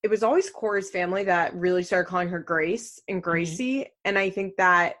Corey, it was always Corey's family that really started calling her Grace and Gracie, and I think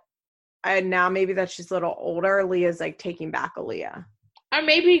that now maybe that's just a little older. Leah's like taking back Aaliyah. Or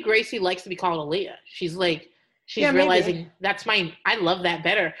maybe Gracie likes to be called Aaliyah. She's realizing I love that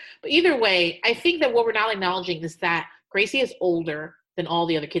better. But either way, I think that what we're not acknowledging is that Gracie is older than all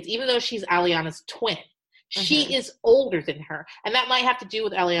the other kids, even though she's Aliana's twin. She is older than her. And that might have to do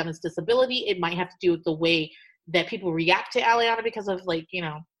with Aliana's disability. It might have to do with the way that people react to Aliana because of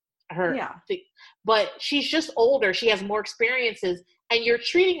her. Yeah. But she's just older. She has more experiences. And you're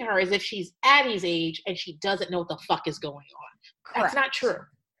treating her as if she's Addie's age and she doesn't know what the fuck is going on. Correct. That's not true. Correct.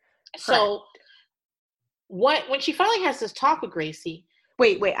 So when she finally has this talk with Gracie.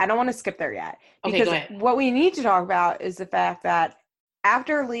 Wait, I don't want to skip there yet. Because go ahead. What we need to talk about is the fact that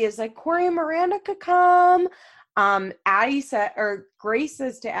after Leah's like, Corey and Miranda could come, Grace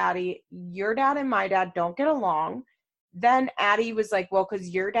says to Addie, your dad and my dad don't get along. Then Addie was like, well, because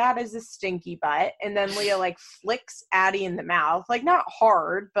your dad is a stinky butt. And then Leah like flicks Addie in the mouth. Like, not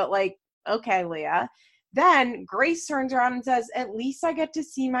hard, but like, okay, Leah. Then Grace turns around and says, at least I get to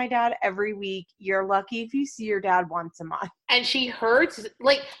see my dad every week. You're lucky if you see your dad once a month. And she hurts,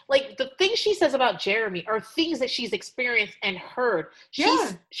 like the things she says about Jeremy are things that she's experienced and heard.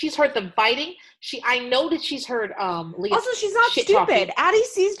 She's heard them biting. I know that she's heard Leah. Also, she's not stupid. Talking. Addie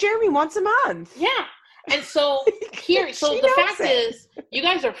sees Jeremy once a month. Yeah. And so the fact is, you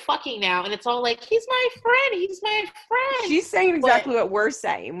guys are fucking now, and it's all like, he's my friend. She's saying exactly what we're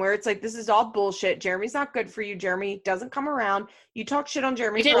saying, where it's like, this is all bullshit. Jeremy's not good for you. Jeremy doesn't come around. You talk shit on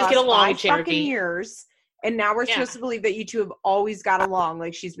Jeremy for us 5 fucking years, and now we're supposed to believe that you two have always got along,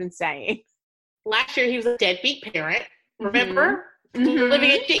 like she's been saying. Last year, he was a deadbeat parent. Remember? Living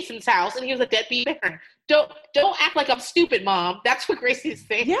at Jason's house, and he was a deadbeat parent. Don't act like I'm stupid, Mom. That's what Gracie's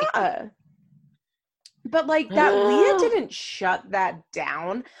saying. Yeah. But, like, that Leah didn't shut that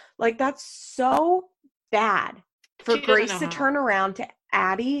down. Like, that's so bad for Grace to turn around to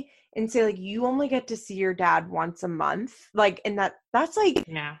Addie and say, like, you only get to see your dad once a month. Like, and that's, like,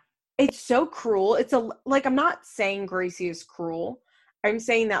 it's so cruel. It's I'm not saying Gracie is cruel. I'm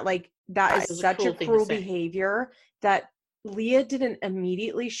saying that, like, that is such a cruel behavior that Leah didn't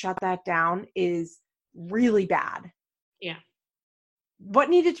immediately shut that down is really bad. Yeah.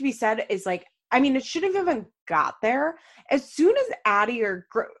 What needed to be said is, like, I mean, it shouldn't have even got there. As soon as Addie or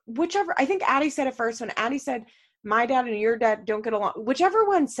whichever, I think Addie said it first, when Addie said, my dad and your dad don't get along, whichever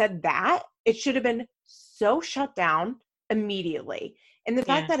one said that, it should have been so shut down immediately. And the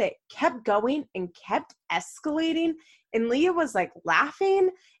fact Yeah. that it kept going and kept escalating, and Leah was like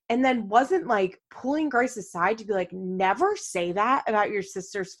laughing and then wasn't like pulling Grace aside to be like, never say that about your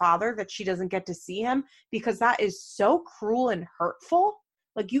sister's father, that she doesn't get to see him, because that is so cruel and hurtful.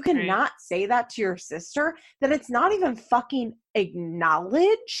 Like, you cannot say that to your sister, that it's not even fucking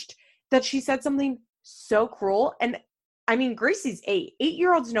acknowledged that she said something so cruel. And I mean, Gracie's 8.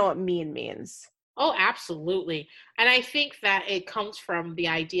 8-year-olds know what mean means. Oh, absolutely. And I think that it comes from the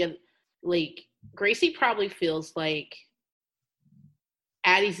idea, like, Gracie probably feels like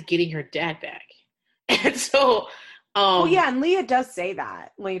Addie's getting her dad back. And so, well, yeah, and Leah does say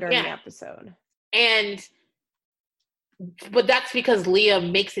that later in the episode. But that's because Leah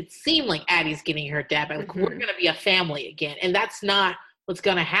makes it seem like Addie's getting her dad back. Like, we're going to be a family again. And that's not what's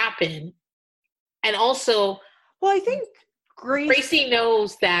going to happen. And also, well, I think Gracie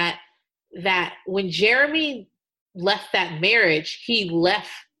knows that when Jeremy left that marriage, he left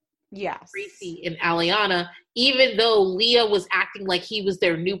Gracie and Aliana, even though Leah was acting like he was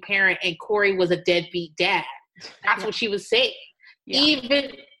their new parent and Corey was a deadbeat dad. That's what she was saying. Yeah.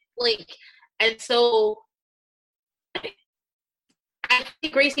 Even like, and so I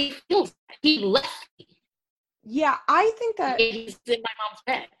think Gracie feels he left me. Yeah, I think that he's in my mom's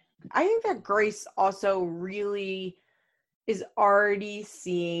bed. I think that Grace also really is already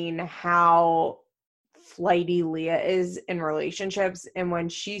seeing how flighty Leah is in relationships. And when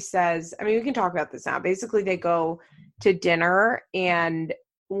she says, I mean, we can talk about this now. Basically, they go to dinner and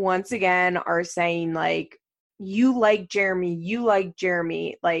once again are saying like, you like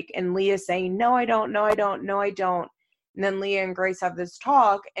Jeremy, like, and Leah saying, no, I don't. And then Leah and Grace have this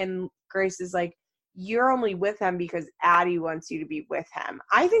talk and Grace is like, you're only with him because Addie wants you to be with him.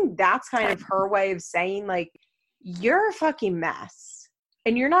 I think that's kind of her way of saying like, you're a fucking mess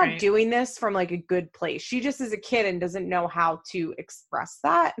and you're not doing this from like a good place. She just is a kid and doesn't know how to express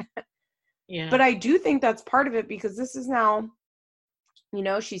that. Yeah. But I do think that's part of it because this is now, you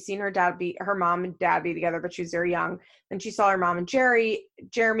know, she's seen her mom and dad be together, but she was very young. Then she saw her mom and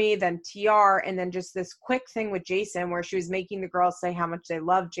Jeremy, then TR, and then just this quick thing with Jason where she was making the girls say how much they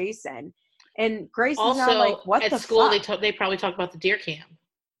love Jason. And Grace also, is now like, what the school, fuck? They probably talk about the deer cam.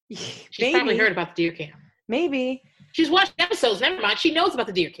 She's probably heard about the deer cam. Maybe. She's watched episodes. Never mind. She knows about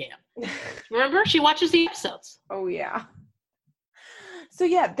the deer cam. Remember? She watches the episodes. Oh, yeah. So,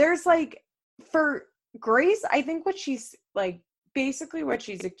 yeah, there's like, for Grace, I think what she's like, basically what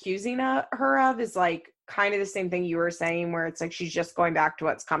she's accusing her of is like kind of the same thing you were saying, where it's like she's just going back to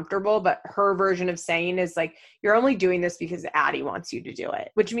what's comfortable. But her version of saying is like, you're only doing this because Addie wants you to do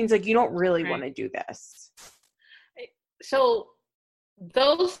it, which means like you don't really want to do this. So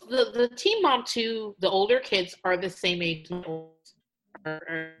the Teen Mom 2, the older kids are the same age,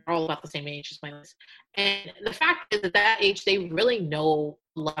 are all about the same age as my list. And the fact is, at that age, they really know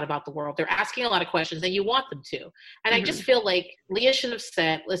a lot about the world. They're asking a lot of questions, and you want them to. And I just feel like Leah should have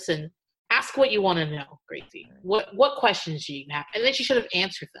said, listen, ask what you want to know, Gracie. What questions do you have? And then she should have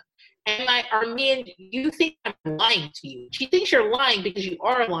answered them. And you think I'm lying to you. She thinks you're lying because you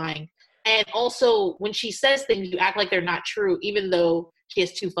are lying. And also, when she says things, you act like they're not true, even though she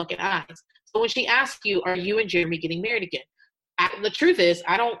has 2 fucking eyes. So when she asks you, are you and Jeremy getting married again? The truth is,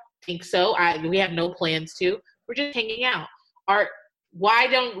 I don't think so. We have no plans to. We're just hanging out. Why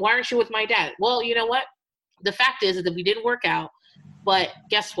aren't you with my dad? Well, you know what? The fact is that we didn't work out. But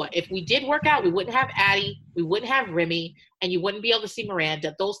guess what? If we did work out, we wouldn't have Addie, we wouldn't have Remy, and you wouldn't be able to see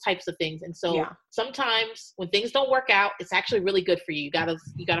Miranda, those types of things. And so sometimes when things don't work out, it's actually really good for you. You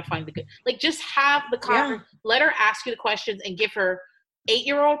gotta find the good. Like, just have the conversation. Let her ask you the questions and give her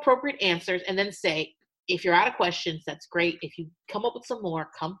 8-year-old appropriate answers, and then say, if you're out of questions, that's great. If you come up with some more,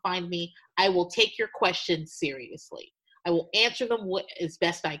 come find me. I will take your questions seriously. I will answer them as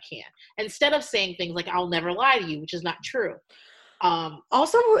best I can. Instead of saying things like, I'll never lie to you, which is not true.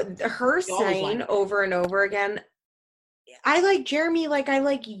 Also, her saying over and over again, I like Jeremy like I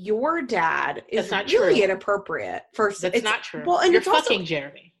like your dad, is not really inappropriate. That's not true. Well, and you're it's fucking also,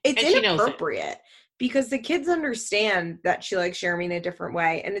 Jeremy. It's inappropriate because the kids understand that she likes Jeremy in a different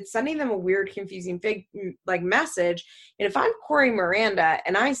way, and it's sending them a weird, confusing, big like message. And if I'm Corey Miranda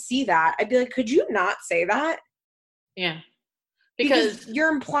and I see that, I'd be like, could you not say that? Yeah, because you're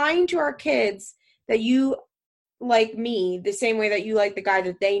implying to our kids that you like me the same way that you like the guy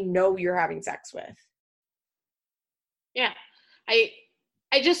that they know you're having sex with. Yeah.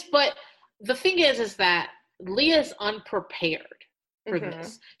 But the thing is that Leah's unprepared for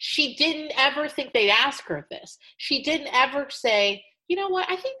this. She didn't ever think they'd ask her this. She didn't ever say, you know what,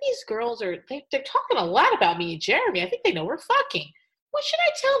 I think these girls they're talking a lot about me and Jeremy. I think they know we're fucking. what should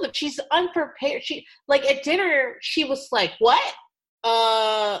I tell them? She's unprepared. She, like, at dinner, she was like, what?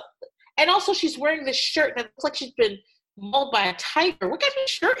 And also she's wearing this shirt that looks like she's been mauled by a tiger. What kind of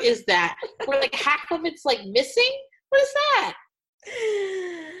shirt is that? Where like half of it's like missing? What is that?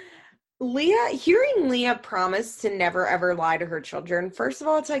 Hearing Leah promise to never ever lie to her children, first of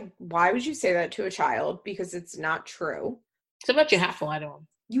all, it's like, why would you say that to a child? Because it's not true. So much you have to lie to them.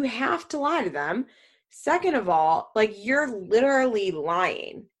 You have to lie to them. Second of all, like, you're literally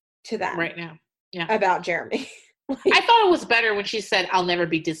lying to them right now. Yeah. About Jeremy. Like, I thought it was better when she said, I'll never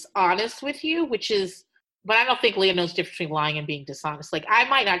be dishonest with you, which is, but I don't think Leah knows the difference between lying and being dishonest. Like, I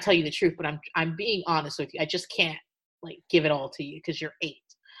might not tell you the truth, but I'm being honest with you. I just can't, like, give it all to you because you're 8.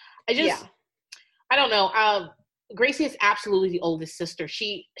 I don't know. Gracie is absolutely the oldest sister.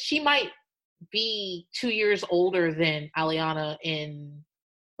 She might be 2 years older than Aliana in,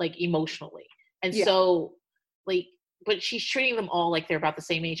 like, emotionally. And so, like, but she's treating them all like they're about the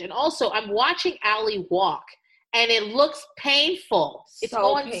same age. And also, I'm watching Allie walk, and it looks painful. It's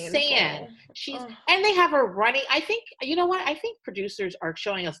so on painful. Sand. And they have her running. I think, you know what? I think producers are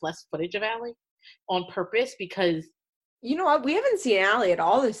showing us less footage of Allie on purpose because, you know what? We haven't seen Allie at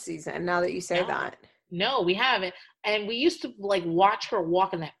all this season, now that you say that. No, we haven't. And we used to, like, watch her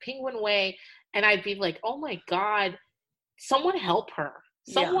walk in that penguin way, and I'd be like, oh, my God, someone help her.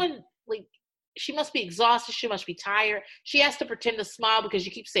 Someone, like, she must be exhausted. She must be tired. She has to pretend to smile because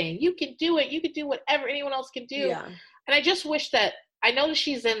you keep saying, you can do it. You can do whatever anyone else can do. Yeah. And I just wish that, I know that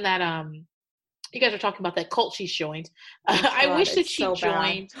she's in that, you guys are talking about that cult she's joined. I wish that she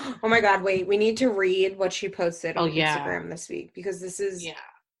joined. Oh my God, wait, we need to read what she posted on Instagram this week because this is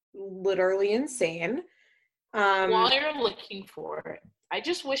literally insane. While you're looking for it, I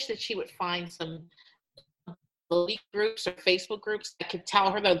just wish that she would find some elite groups or Facebook groups that could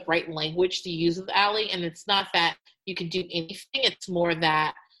tell her the right language to use with Allie. And it's not that you can do anything. It's more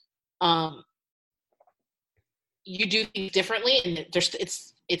that you do things differently and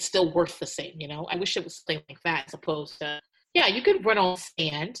it's still worth the same, you know? I wish it was something like that as opposed to, you could run on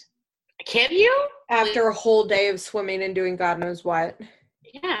sand. Can you? After a whole day of swimming and doing God knows what.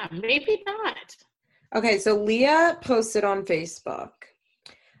 Yeah, maybe not. Okay, so Leah posted on Facebook,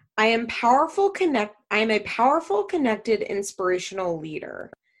 I am a powerful, connected, inspirational leader.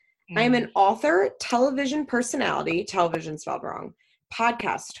 I am an author, television personality, television spelled wrong,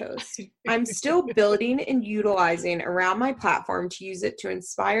 podcast host. I'm still building and utilizing around my platform to use it to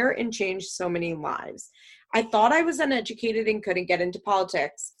inspire and change so many lives. I thought I was uneducated and couldn't get into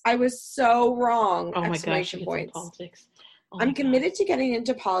politics. I was so wrong! Oh my gosh, points. Politics. Oh I'm committed to getting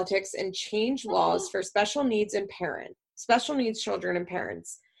into politics and change laws for special needs children and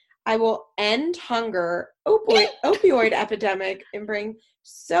parents. I will end hunger, opioid epidemic, and bring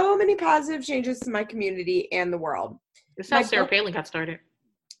so many positive changes to my community and the world. This is how Sarah Palin got started.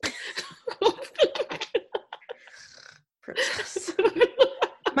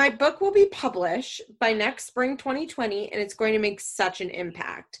 My book will be published by next spring 2020, and it's going to make such an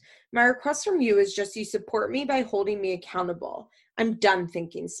impact. My request from you is just you support me by holding me accountable. I'm done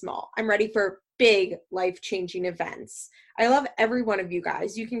thinking small. I'm ready for big life-changing events. I love every one of you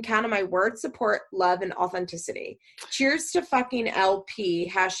guys. You can count on my word, support, love, and authenticity. Cheers to fucking LP,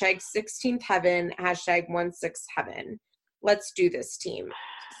 hashtag 16th heaven, hashtag 16th heaven. Let's do this, team.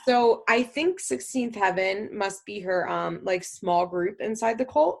 So I think 16th heaven must be her like small group inside the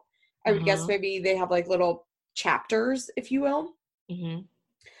cult. I would guess maybe they have like little chapters, if you will. Mm-hmm.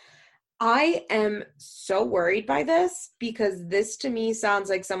 I am so worried by this because this to me sounds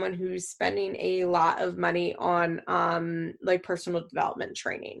like someone who's spending a lot of money on like personal development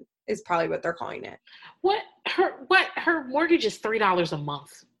training is probably what they're calling it. Her mortgage is $3 a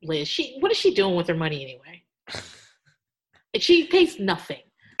month, Liz. What is she doing with her money anyway? She pays nothing.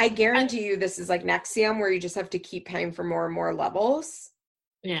 I guarantee you this is like NXIVM where you just have to keep paying for more and more levels.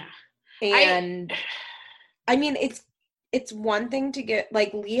 Yeah. And I mean, it's one thing to get,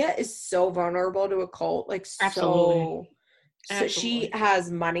 like, Leah is so vulnerable to a cult, like, Absolutely. So she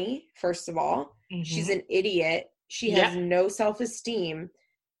has money, first of all. Mm-hmm. She's an idiot. She has no self-esteem,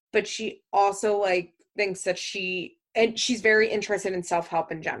 but she also, like, thinks that she's very interested in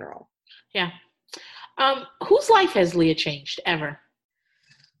self-help in general. Yeah. Whose life has Leah changed ever?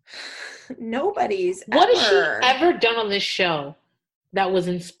 Nobody's. What has she ever done on this show that was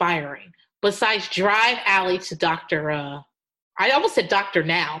inspiring besides drive Allie to Dr. I almost said Dr.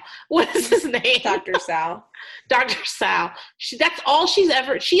 Now. What is his name? Dr. Sal. Dr. Sal. That's all she's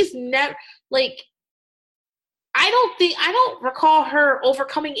never, like, I don't recall her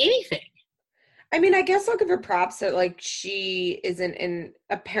overcoming anything. I mean, I guess I'll give her props that, like, she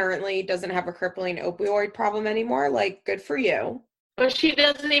apparently doesn't have a crippling opioid problem anymore. Like, good for you. But she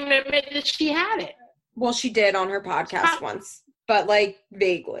doesn't even admit that she had it. Well, she did on her podcast once, but like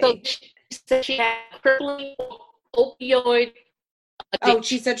vaguely. So she said she had crippling opioid addiction. Oh,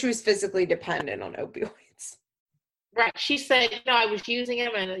 she said she was physically dependent on opioids. Right. She said, I was using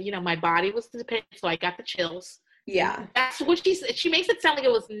them and, my body was dependent, so I got the chills. Yeah. And that's what she said. She makes it sound like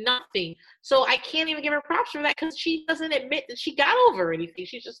it was nothing. So I can't even give her props for that because she doesn't admit that she got over anything.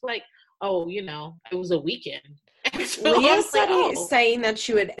 She's just like, oh, it was a weekend. So Leah saying that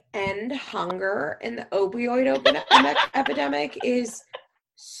she would end hunger in the opioid epidemic is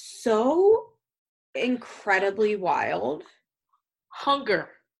so incredibly wild. Hunger.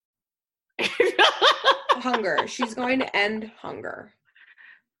 Hunger. She's going to end hunger.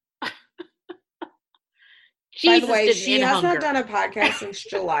 Jesus. By the way, she has not done a podcast since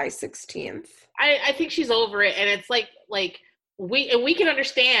July 16th. I think she's over it, and it's like we can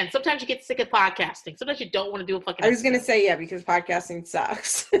understand. Sometimes you get sick of podcasting. Sometimes you don't want to do a fucking. I was going to say, yeah, because podcasting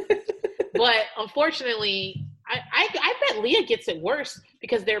sucks. But unfortunately, I bet Leah gets it worse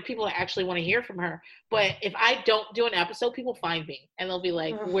because there are people that actually want to hear from her. But if I don't do an episode, people find me and they'll be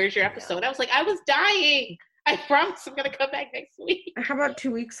like, "Where's your episode?" And I was like, "I was dying. I promise I'm going to come back next week." How about 2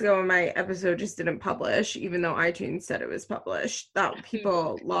 weeks ago when my episode just didn't publish, even though iTunes said it was published? That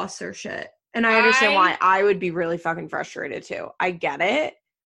people lost their shit. And I understand why. I would be really fucking frustrated too. I get it.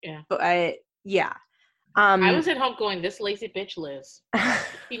 Yeah. But yeah. I was at home going, this lazy bitch Liz.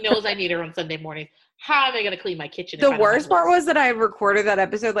 She knows I need her on Sunday morning. How am I going to clean my kitchen? The worst part was that I recorded that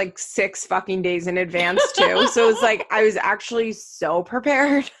episode like 6 fucking days in advance too. So it's like I was actually so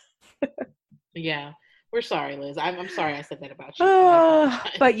prepared. Yeah. We're sorry, Liz. I'm sorry I said that about you.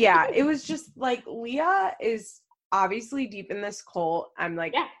 But yeah, it was just like Leah is obviously deep in this cult. I'm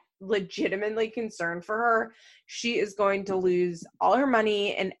like legitimately concerned for her. She is going to lose all her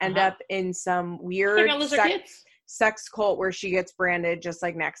money and end up in some weird sex cult where she gets branded just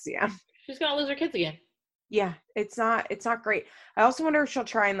like NXIVM. She's gonna lose her kids again. Yeah, it's not great. I also wonder if she'll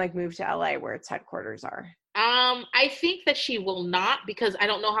try and like move to LA where its headquarters are. I think that she will not, because I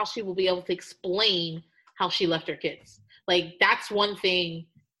don't know how she will be able to explain how she left her kids. Like, that's one thing.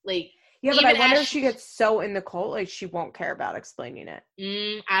 Like, yeah, but I wonder if she gets so in the cult, like she won't care about explaining it.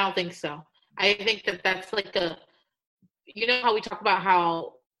 I don't think so. I think that's like how we talk about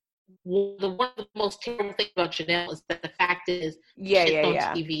how one of the most terrible things about Janelle is that the fact is she's on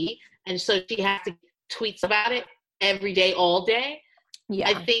TV, and so she has to tweets about it every day, all day. Yeah,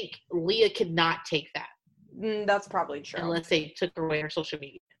 I think Leah could not take that. That's probably true. Unless they took away her social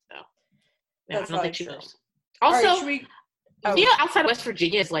media. So I don't think she knows. Also, Leah outside of West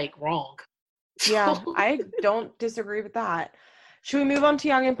Virginia is like wrong. Yeah, I don't disagree with that. Should we move on to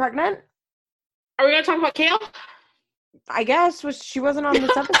Young and Pregnant? Are we going to talk about Kale? I guess she wasn't on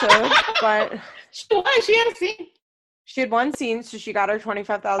this episode, but she was. She had a scene. She had one scene, so she got her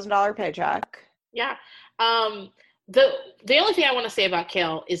 $25,000 paycheck. Yeah. The only thing I want to say about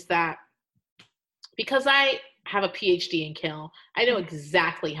Kale is that because I have a PhD in Kale, I know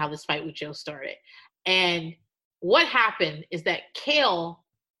exactly how this fight with Joe started. And what happened is that Kale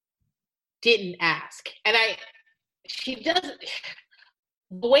didn't ask. And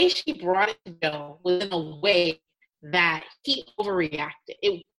the way she brought it to Joe was in a way that he overreacted.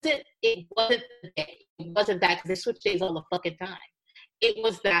 It wasn't the day. It wasn't that, because they switch days all the fucking time. It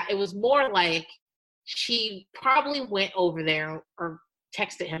was more like she probably went over there or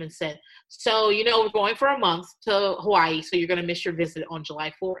texted him and said, so, we're going for a month to Hawaii, so you're going to miss your visit on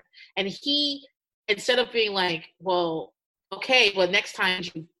July 4th. And he, instead of being like, well, okay, well, next time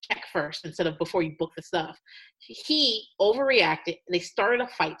you check first instead of before you book the stuff, he overreacted, and they started a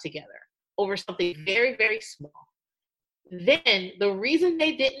fight together over something very, very small. Then the reason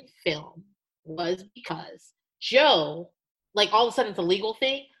they didn't film was because Joe, like all of a sudden it's a legal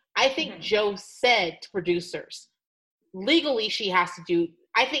thing. I think Joe said to producers, legally she has to do,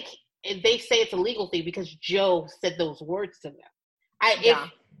 I think they say it's a legal thing because Joe said those words to them.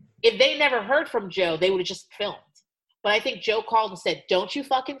 If they never heard from Joe, they would have just filmed. But I think Joe called and said, don't you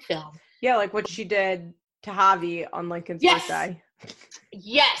fucking film. Yeah, like what she did to Javi on Lincoln's birthday.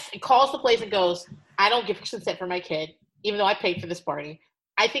 Yes, and calls the place and goes, I don't give consent for my kid, even though I paid for this party.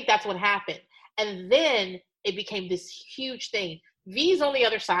 I think that's what happened. And then it became this huge thing. V's on the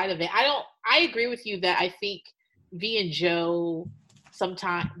other side of it. I agree with you that I think V and Joe,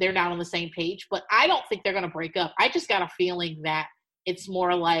 sometimes they're not on the same page, but I don't think they're going to break up. I just got a feeling that it's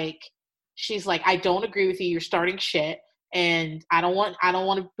more like, she's like, I don't agree with you. You're starting shit. And I don't want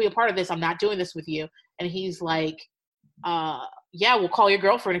to be a part of this. I'm not doing this with you. And he's like, yeah, we'll call your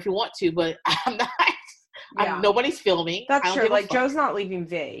girlfriend if you want to, but I'm not. Nobody's filming. That's true. Like, Joe's not leaving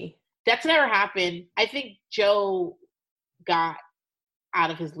V. That's never happened. I think Joe got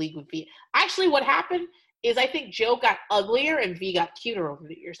out of his league with V. Actually, what happened is I think Joe got uglier and V got cuter over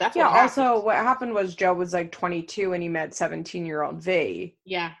the years. That's what happened. Also, what happened was Joe was like 22 and he met 17-year-old V.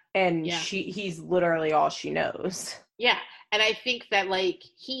 Yeah. And he's literally all she knows. Yeah. And I think that, like,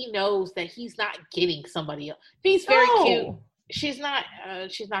 he knows that he's not getting somebody else. V's very cute. She's not going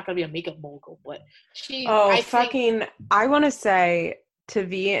to be a makeup mogul, but I want to say to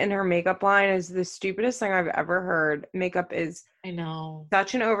V and her makeup line is the stupidest thing I've ever heard. Makeup is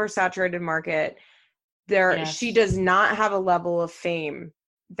such an oversaturated market. She does not have a level of fame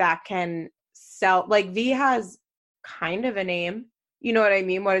that can sell. Like, V has kind of a name. You know what I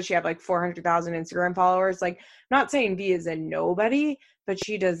mean? What does she have? Like 400,000 Instagram followers? Like, I'm not saying V is a nobody, but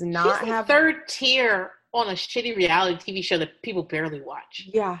she does not have third tier on a shitty reality TV show that people barely watch.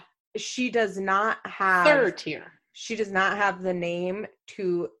 Yeah. She does not have third tier. She does not have the name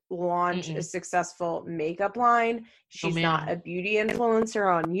to launch a successful makeup line. She's not a beauty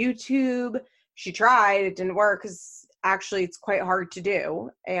influencer on YouTube. She tried. It didn't work because actually it's quite hard to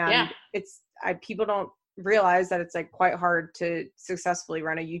do. And people don't realize that it's like quite hard to successfully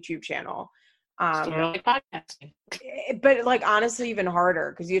run a YouTube channel. Podcasting. But like honestly, even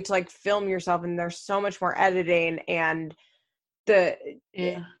harder because you have to like film yourself and there's so much more editing and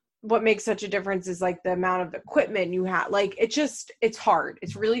what makes such a difference is like the amount of equipment you have. Like it's hard.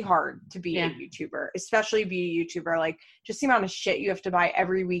 It's really hard to be a YouTuber, especially be a YouTuber. Like just the amount of shit you have to buy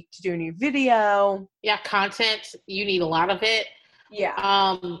every week to do a new video. Yeah. Content. You need a lot of it. Yeah.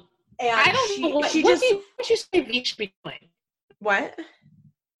 And I don't know what you say V should be doing. What?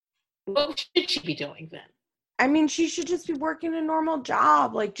 What should she be doing then? I mean, she should just be working a normal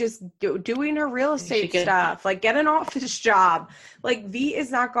job, like just doing her real estate stuff, like get an office job. Like V is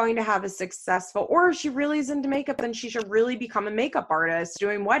not going to have a successful, or if she really is into makeup, then she should really become a makeup artist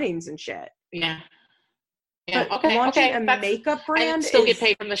doing weddings and shit. Yeah. But launching a makeup brand and still get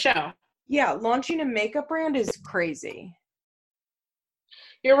paid from the show. Yeah, launching a makeup brand is crazy.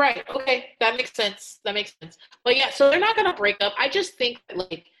 You're right. Okay, that makes sense. But yeah, so they're not going to break up. I just think that,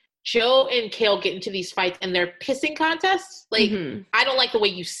 like, Joe and Kale get into these fights and they're pissing contests. Like, I don't like the way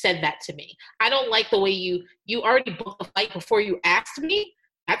you said that to me. I don't like the way you already booked the fight before you asked me.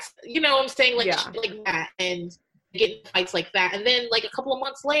 That's, you know what I'm saying? Like, like that. And get in fights like that. And then, like, a couple of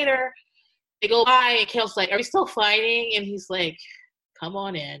months later, they go by and Kale's like, are we still fighting? And he's like, come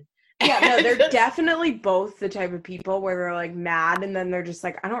on in. Yeah, no, they're definitely both the type of people where they're, like, mad and then they're just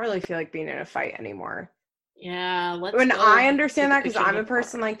like, I don't really feel like being in a fight anymore. Yeah, I understand that because I'm a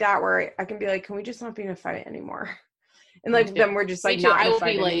person like that where I can be like, can we just not be in a fight anymore? And like then we're just like not in a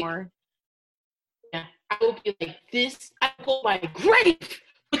fight anymore. Yeah, I will be like this. I go my grave.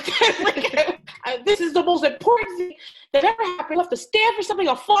 This is the most important thing that ever happened. You have to stand for something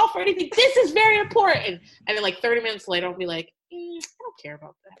or fall for anything. This is very important. And then like 30 minutes later, I'll be like, I don't care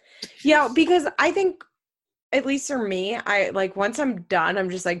about that. Yeah, because I think, at least for me, I like once I'm done, I'm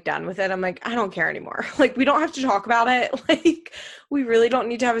just like done with it. I'm like, I don't care anymore. Like, we don't have to talk about it. Like, we really don't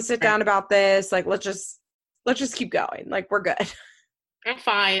need to have a sit down about this. Like, let's just keep going. Like, we're good. I'm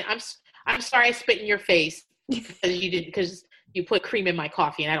fine. I'm sorry I spit in your face because you put cream in my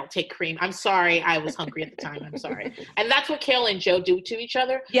coffee and I don't take cream. I'm sorry. I was hungry at the time. I'm sorry. And that's what Kale and Joe do to each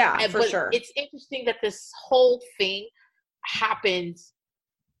other. Yeah, for sure. It's interesting that this whole thing happens.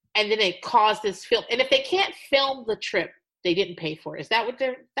 And then it caused this film. And if they can't film the trip, they didn't pay for it. Is that what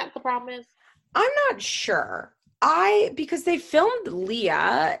the problem is? I'm not sure. Because they filmed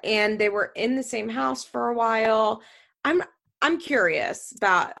Leah and they were in the same house for a while. I'm curious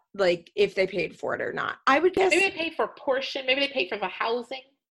about like if they paid for it or not. I would guess maybe they paid for a portion. Maybe they paid for the housing.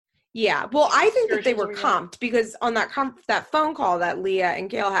 Yeah. Well, I think that they were comped because on that phone call that Leah and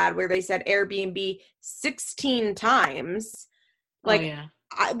Kale had where they said Airbnb 16 times. Like,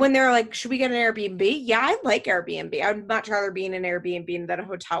 when they're like, should we get an Airbnb? Yeah, I like Airbnb. I'd much rather be in an Airbnb than a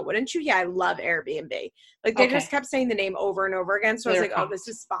hotel, wouldn't you? Yeah, I love Airbnb. Like, they just kept saying the name over and over again. So I was like, oh, this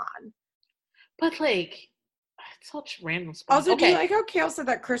is fun. But, like, it's such random spot. Also, do you like how Kale said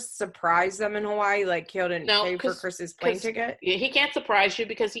that Chris surprised them in Hawaii? Like, Kale didn't pay for Chris's plane ticket? Yeah, he can't surprise you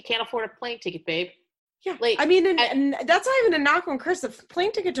because he can't afford a plane ticket, babe. Yeah, like, I mean, and that's not even a knock on Chris. A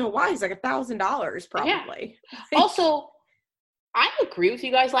plane ticket to Hawaii is like $1,000 probably. Yeah. Also, I agree with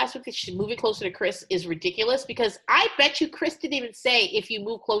you guys last week that moving closer to Chris is ridiculous because I bet you Chris didn't even say, if you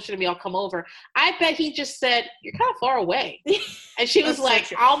move closer to me, I'll come over. I bet he just said, you're kind of far away. And she was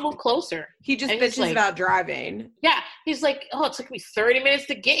like, I'll move closer. He just bitches about driving. Yeah. He's like, oh, it took me 30 minutes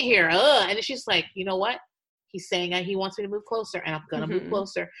to get here. And then she's like, you know what? He's saying that he wants me to move closer and I'm going to move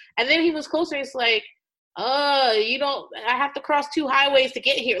closer. And then he was closer. He's like, you don't, I have to cross 2 highways to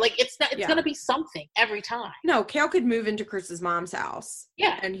get here. Like, it's not, it's gonna be something every time. No, Kale could move into Chris's mom's house.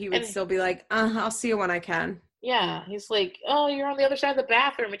 Yeah. And he would still be like, I'll see you when I can. Yeah. He's like, oh, you're on the other side of the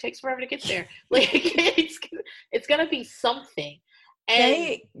bathroom. It takes forever to get there. Like, it's gonna be something.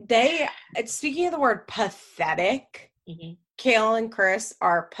 And they speaking of the word pathetic, Kale and Chris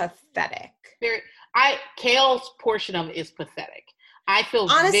are pathetic. Kale's portion of it is pathetic. I feel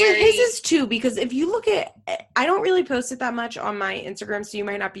honestly his is too, because if you look at, I don't really post it that much on my Instagram, so you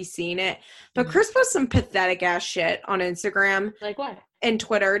might not be seeing it, but Chris posts some pathetic ass shit on Instagram, like what, and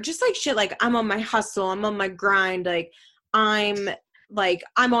Twitter, just like shit like, I'm on my hustle, I'm on my grind, like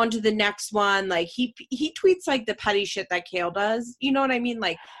I'm on to the next one. Like he tweets like the petty shit that Kale does, you know what I mean,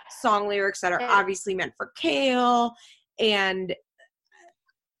 like song lyrics that are obviously meant for Kale, and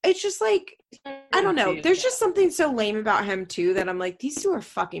it's just like, I don't know. There's just something so lame about him too that I'm like, these two are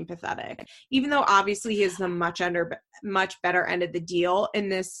fucking pathetic. Even though obviously he has the much better end of the deal in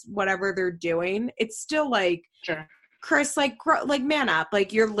this, whatever they're doing, it's still like, sure, Chris, like man up.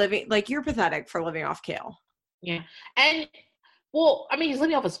 Like you're pathetic for living off Kale. Yeah, and well, I mean, he's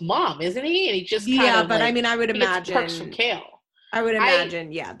living off his mom, isn't he? And he just but I mean, I would imagine perks from Kale. I would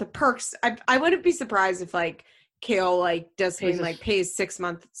imagine, the perks. I wouldn't be surprised if like Kale like does something like pays 6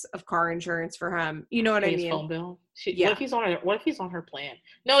 months of car insurance for him. You know what I mean? Phone bill. What if he's on her plan?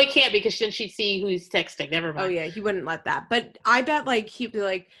 No, he can't, because then she'd see who he's texting. Never mind. Oh yeah, he wouldn't let that. But I bet like he'd be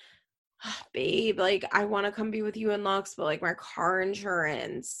like, babe, like I want to come be with you in Lux, but like my car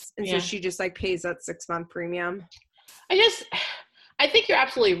insurance, and so she just like pays that 6 month premium. I think you're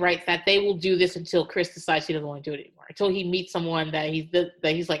absolutely right that they will do this until Chris decides he doesn't want to do it anymore. Until he meets someone that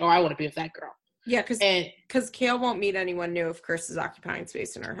he's like, oh, I want to be with that girl. Yeah, because Kale won't meet anyone new if Chris is occupying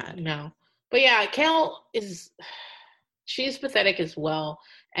space in her head. No. But yeah, Kale she's pathetic as well.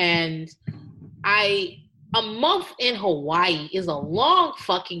 And a month in Hawaii is a long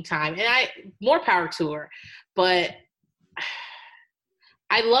fucking time. And more power to her. But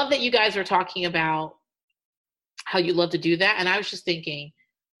I love that you guys are talking about how you love to do that. And I was just thinking,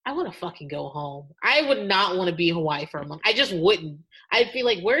 I want to fucking go home. I would not want to be in Hawaii for a month. I just wouldn't. I'd be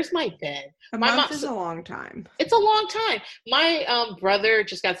like, where's my bed? A month is a long time. It's a long time. My brother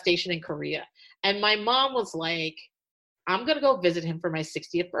just got stationed in Korea. And my mom was like, I'm going to go visit him for my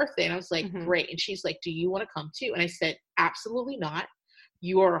 60th birthday. And I was like, great. And she's like, do you want to come too? And I said, absolutely not.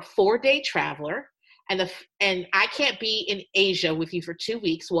 You are a 4-day traveler. And I can't be in Asia with you for 2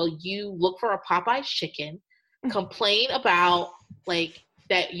 weeks while you look for a Popeye's chicken, complain about like,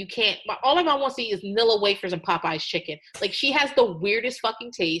 that you can't, all my mom wants to eat is Nilla wafers and Popeye's chicken. Like, she has the weirdest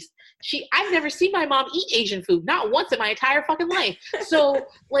fucking taste. I've never seen my mom eat Asian food, not once in my entire fucking life. So,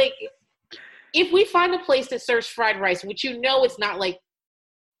 like, if we find a place that serves fried rice, which it's not like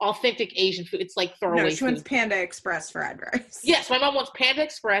authentic Asian food, it's like throwaway food. No, she wants Panda Express fried rice. Yes, my mom wants Panda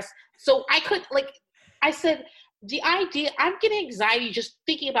Express. So I could, like, I said, the idea, I'm getting anxiety just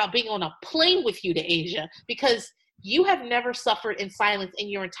thinking about being on a plane with you to Asia, because you have never suffered in silence in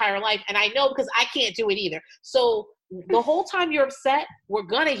your entire life. And I know, because I can't do it either. So the whole time you're upset, we're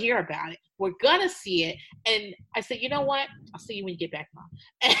going to hear about it. We're going to see it. And I said, you know what? I'll see you when you get back, Mom.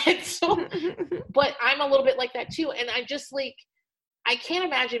 And so, but I'm a little bit like that too. And I just like, I can't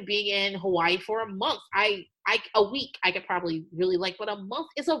imagine being in Hawaii for a month. A week I could probably really like, but a month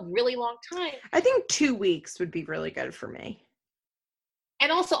is a really long time. I think 2 weeks would be really good for me.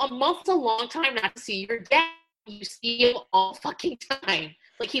 And also a month's a long time not to see your dad. You see him all fucking time.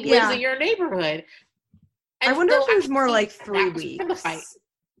 Like, he lives in your neighborhood. And I wonder if it was more like 3 weeks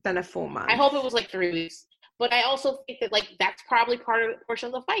than a full month. I hope it was like 3 weeks. But I also think that, like, that's probably part of the portion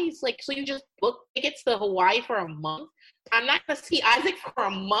of the fight. It's like, so you just book tickets to Hawaii for a month? I'm not going to see Isaac for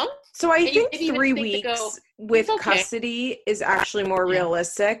a month? So I think 3 weeks with custody is actually more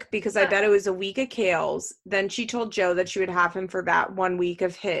realistic, because I bet it was a week of Kale's. Then she told Joe that she would have him for that 1 week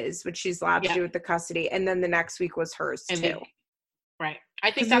of his, which she's allowed to do with the custody. And then the next week was hers too. Right. I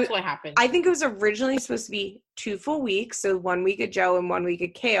think that's what happened. I think it was originally supposed to be 2 full weeks. So 1 week of Joe and 1 week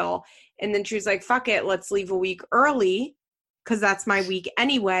of Kale. And then she was like, fuck it, let's leave a week early, because that's my week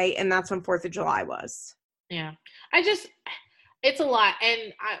anyway. And that's when 4th of July was. Yeah. It's a lot.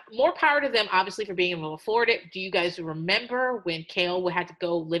 And more power to them, obviously, for being able to afford it. Do you guys remember when Kale had to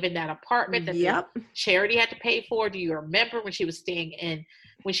go live in that apartment that the charity had to pay for? Do you remember when she was staying in,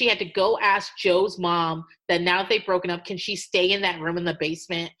 when she had to go ask Joe's mom that now that they've broken up, can she stay in that room in the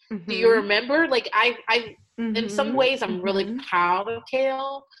basement? Mm-hmm. Do you remember? Like, I in some ways, I'm really proud of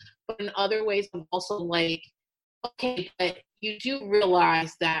Kale. But in other ways, I'm also like, okay, but you do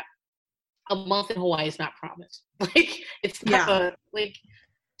realize that a month in Hawaii is not promised. Like, it's not like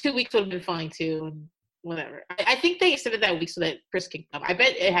 2 weeks would have been fine too. And whatever. I think they said it that week so that Chris can come. I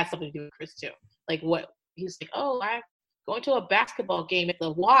bet it has something to do with Chris too. Like what he's like, oh, I'm going to a basketball game at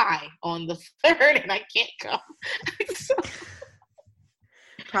the Y on the 3rd and I can't come. So,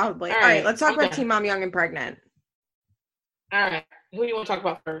 probably. All right, let's talk about Teen Mom Young and Pregnant. All right. Who do you want to talk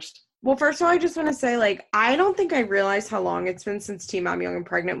about first? Well, first of all, I just want to say, like, I don't think I realized how long it's been since Teen Mom Young and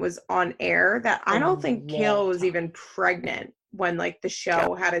Pregnant was on air, that I don't think Kayla was even pregnant when, like, the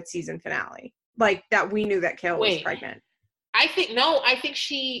show had its season finale. Like, that we knew that Kayla was pregnant. I think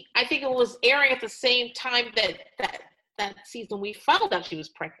it was airing at the same time that season we found out she was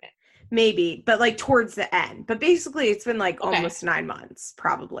pregnant. Maybe, but, like, towards the end. But basically, it's been, like, almost 9 months,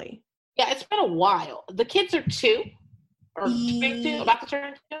 probably. Yeah, it's been a while. The kids are 2. Or 2, about to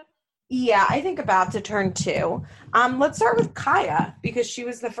turn 2? Yeah, I think about to turn 2. Let's start with Kaya, because she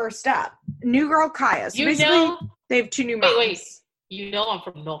was the first step. New girl Kaya. So basically, they have 2 new moms. Wait. You know I'm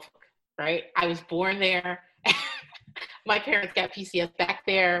from Norfolk, right? I was born there. My parents got PCS back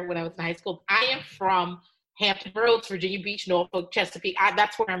there when I was in high school. I am from Hampton Roads, Virginia Beach, Norfolk, Chesapeake.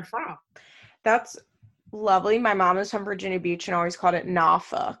 That's where I'm from. That's lovely. My mom is from Virginia Beach and always called it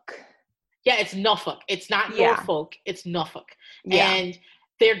Norfolk. Yeah, it's Norfolk. It's not Norfolk. It's Norfolk. Yeah. And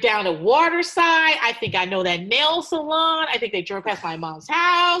they're down at Waterside. I think I know that nail salon. I think they drove past my mom's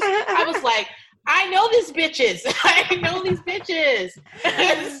house. I was like, I know these bitches. I know these bitches.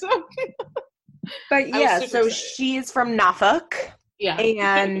 But yeah, so she is from Norfolk. Yeah.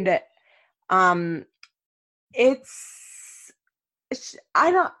 And I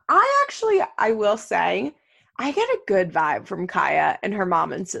will say, I get a good vibe from Kaya and her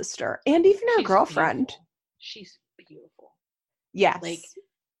mom and sister, and even her girlfriend. Beautiful. She's beautiful. Yes. Like,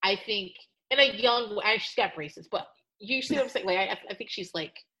 I think, in a young way, she's got braces, but you see what I'm saying? Like, I think she's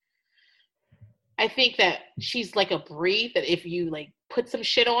like, I think that she's like a breed that if you like put some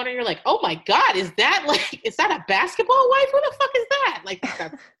shit on her, you're like, oh my God, is that a basketball wife? Who the fuck is that? Like,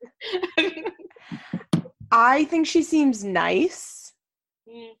 that's... I think she seems nice.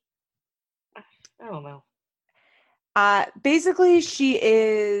 I don't know. Basically, she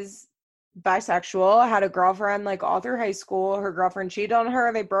is bisexual, had a girlfriend like all through high school. Her girlfriend cheated on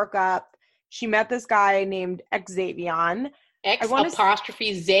her. They broke up. She met this guy named Xavion. Xavion.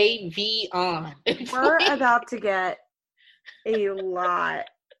 We're about to get a lot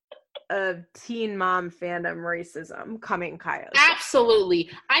of teen mom fandom racism coming, Kaya. Absolutely.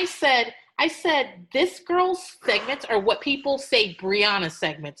 I said this girl's segments are what people say Brianna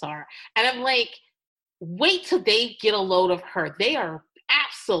segments are. And I'm like, wait till they get a load of her. They are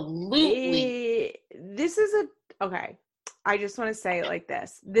absolutely. Okay. I just want to say it like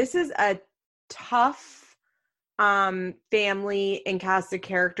this. This is a tough family and cast of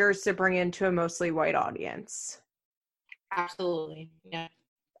characters to bring into a mostly white audience. Absolutely. Yeah.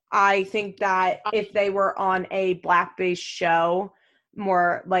 I think that if they were on a black-based show,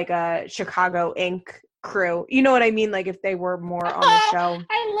 more like a Chicago Inc. crew, you know what I mean? Like if they were more on the show.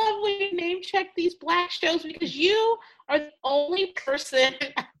 I love when you name check these black shows because you are the only person.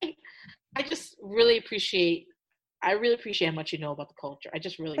 I just really appreciate how much you know about the culture. I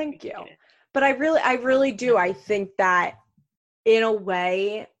just really thank you. It. But I really do. I think that in a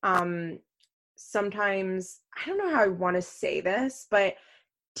way, sometimes, I don't know how I want to say this, but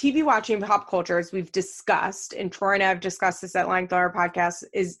TV watching pop culture, as we've discussed, and Troy and I have discussed this at length on our podcast,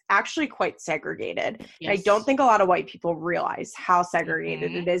 is actually quite segregated. Yes. I don't think a lot of white people realize how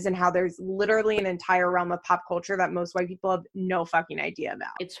segregated it is and how there's literally an entire realm of pop culture that most white people have no fucking idea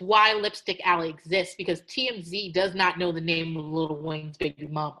about. It's why Lipstick Alley exists, because TMZ does not know the name of Lil Wayne's baby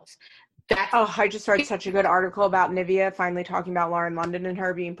mamas. I just read such a good article about Nivea finally talking about Lauren London and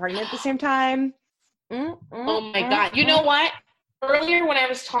her being pregnant at the same time. Oh my God. You know what? Earlier when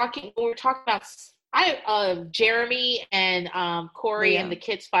we were talking about Jeremy and Corey and the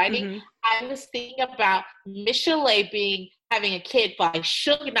kids fighting, I was thinking about Michelle having a kid by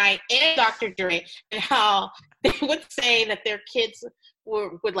Suge Knight and Dr. Dre, and how they would say that their kids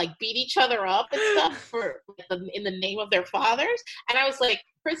would like beat each other up and stuff in the name of their fathers. And I was like,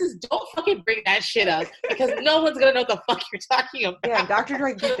 Princess, don't fucking bring that shit up because no one's gonna know what the fuck you're talking about. Yeah, Dr.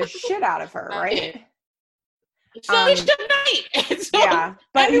 Dre beat the shit out of her, right? So did Suge Knight. So yeah,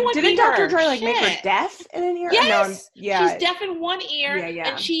 but didn't Dr. Dre like make her deaf in an ear? Yes, she's deaf in one ear,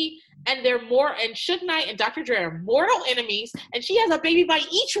 and Suge Knight and Dr. Dre are mortal enemies, and she has a baby by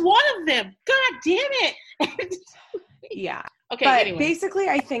each one of them. God damn it! Yeah. Okay. But anyway. Basically,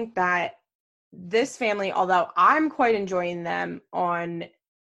 I think that this family, although I'm quite enjoying them on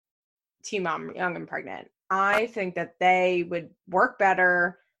Teen Mom Young and Pregnant, I think that they would work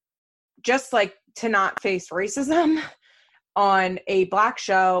better, just like to not face racism. on a Black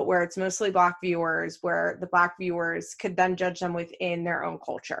show where it's mostly Black viewers, where the Black viewers could then judge them within their own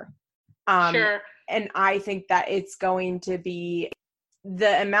culture. Sure. And I think that it's going to be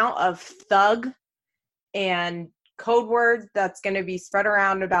the amount of thug and code words that's going to be spread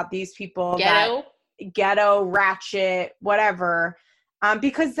around about these people. Ghetto, ratchet, whatever.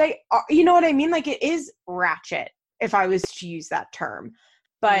 Because they are, you know what I mean? Like, it is ratchet, if I was to use that term.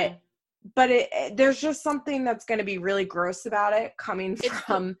 But there's just something that's going to be really gross about it coming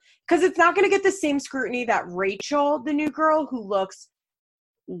from, because it's not going to get the same scrutiny that Rachel, the new girl who looks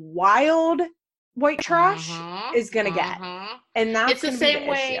wild white trash, is going to get. And that's it's the same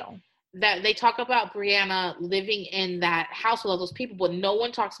way that they talk about Brianna living in that house with all those people, but no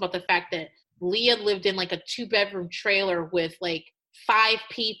one talks about the fact that Leah lived in like a 2-bedroom trailer with like 5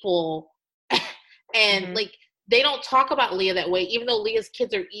 people. And like, they don't talk about Leah that way, even though Leah's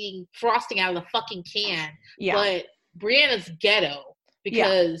kids are eating frosting out of the fucking can. Yeah. But Brianna's ghetto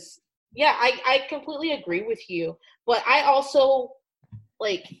because, I completely agree with you. But I also,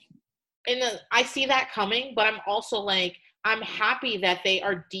 like, I see that coming, but I'm also like, I'm happy that they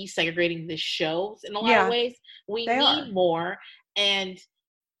are desegregating the shows in a lot of ways. We need more. And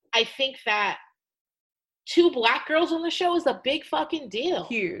I think that 2 Black girls on the show is a big fucking deal.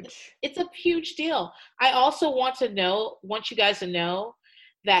 Huge. It's a huge deal. I also want you guys to know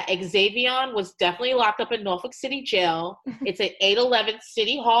that Xavion was definitely locked up in Norfolk City Jail. It's at 811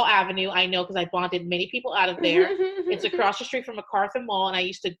 City Hall Avenue. I know because I bonded many people out of there. It's across the street from MacArthur Mall, and I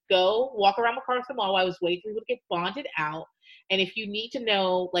used to go walk around MacArthur Mall while I was waiting for people to get bonded out. And if you need to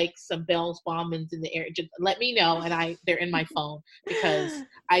know, like, some Bell's bombings in the area, just let me know, and they're in my phone, because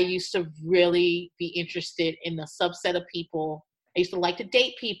I used to really be interested in the subset of people. I used to like to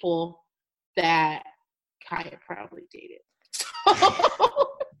date people that Kaya probably dated.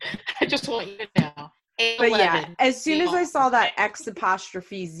 I just want you to know. But yeah, as soon as I saw that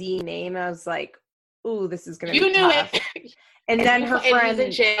X''Z name, I was like, ooh, this is going to be tough. It. And then her friend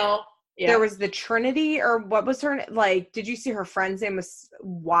in jail. Yeah. There was the Trinity, or what was her, like, did you see her friend's name was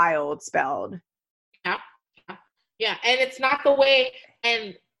wild spelled? Yeah, and it's not the way,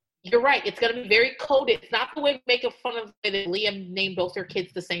 and you're right, it's going to be very coded. It's not the way we make fun of the way that Liam named both their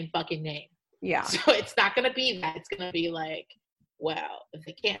kids the same fucking name. Yeah. So it's not going to be that. It's going to be like, well, if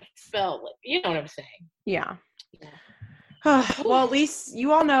they can't spell it, you know what I'm saying? Yeah. Well, at least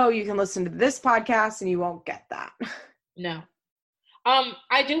you all know you can listen to this podcast and you won't get that. No.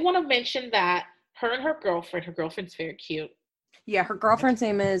 I do want to mention that her and her girlfriend's very cute. Yeah, her girlfriend's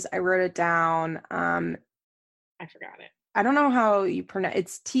name is, I wrote it down. I forgot it. I don't know how you pronounce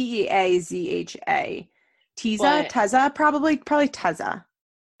it's Teazha. Teza, probably Teza.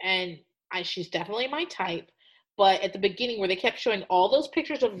 And she's definitely my type. But at the beginning, where they kept showing all those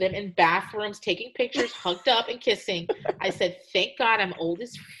pictures of them in bathrooms, taking pictures, hugged up and kissing, I said, thank God I'm old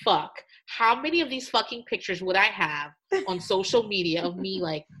as fuck. How many of these fucking pictures would I have on social media of me,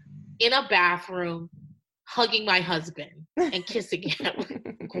 like, in a bathroom, hugging my husband and kissing him?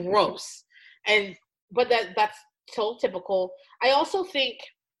 Gross. But that's so typical. I also think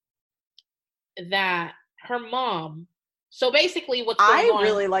that her mom, so basically what's going on, I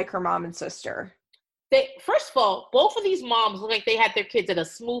really like her mom and sister. First of all, both of these moms look like they had their kids at a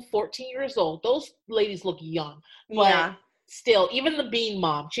smooth 14 years old. Those ladies look young. But still, even the Bean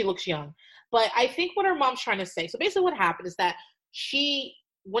mom, she looks young. But I think what her mom's trying to say, so basically what happened is that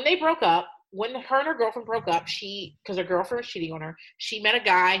when they broke up, when her and her girlfriend broke up, because her girlfriend was cheating on her, she met a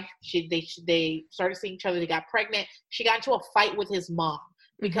guy, they started seeing each other, they got pregnant. She got into a fight with his mom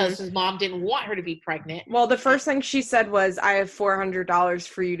because his mom didn't want her to be pregnant. Well, the first thing she said was, I have $400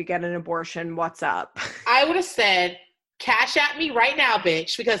 for you to get an abortion. What's up? I would have said, cash at me right now,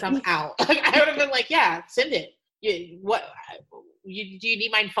 bitch, because I'm out. I would have been like, yeah, send it. Do you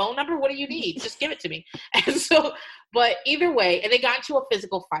need my phone number? What do you need? Just give it to me. And so, but either way, and they got into a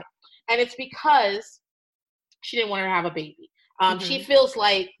physical fight. And it's because she didn't want her to have a baby. She feels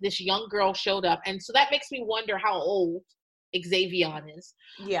like this young girl showed up. And so that makes me wonder how old Xavion is.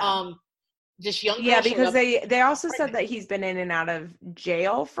 Yeah. This young girl. Yeah, because they also said that he's been in and out of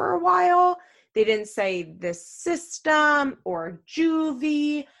jail for a while. They didn't say the system or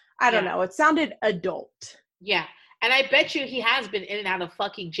juvie. I don't know. It sounded adult. Yeah. And I bet you he has been in and out of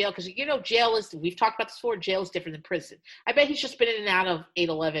fucking jail because, jail is, we've talked about this before, jail is different than prison. I bet he's just been in and out of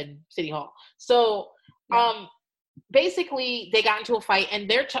 811 City Hall. So, basically, they got into a fight, and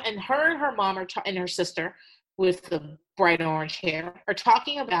and her and her mom and her sister with the bright orange hair are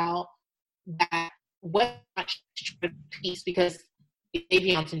talking about that peace because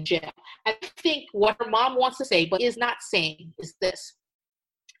Xavion's in jail. I think what her mom wants to say, but is not saying, is this.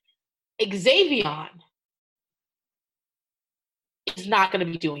 Xavion is not going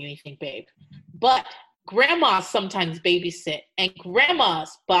to be doing anything, babe. But grandmas sometimes babysit, and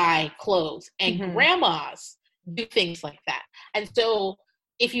grandmas buy clothes, and grandmas do things like that. And so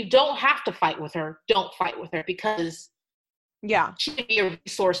if you don't have to fight with her, don't fight with her, because she can be a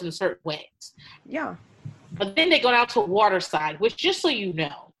resource in certain ways. Yeah. But then they go down to Waterside, which, just so you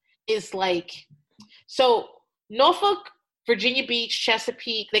know, is like, so Norfolk, Virginia Beach,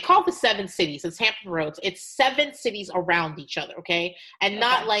 Chesapeake, they call it the 7 cities. It's Hampton Roads. It's 7 cities around each other, okay? And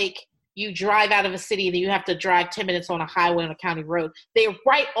not like you drive out of a city and then you have to drive 10 minutes on a highway on a county road. They're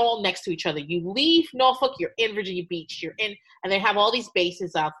right all next to each other. You leave Norfolk, you're in Virginia Beach, you're in, and they have all these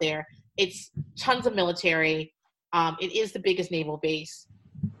bases out there. It's tons of military. It is the biggest naval base.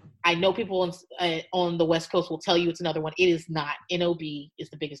 I know people on the West Coast will tell you it's another one. It is not. NOB is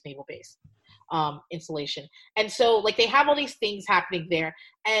the biggest naval base installation. And so, like, they have all these things happening there.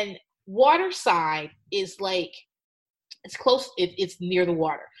 And Waterside is like, it's close. It's near the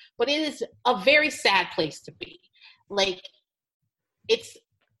water. But it is a very sad place to be. Like,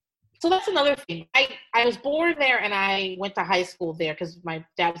 so that's another thing. I was born there and I went to high school there because my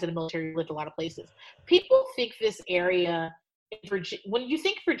dad was in the military, lived a lot of places. People think this area, when you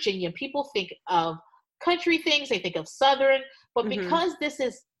think Virginia, people think of country things, they think of Southern, but because this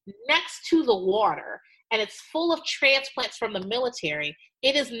is next to the water and it's full of transplants from the military,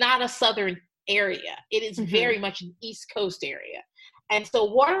 it is not a Southern area. It is very much an East Coast area. And so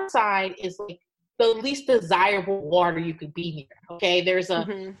Waterside is like the least desirable water you could be near. Okay, there's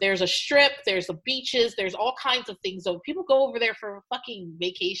a strip, there's the beaches, there's all kinds of things. So people go over there for a fucking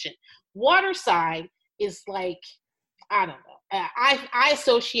vacation. Waterside is like, I don't know. I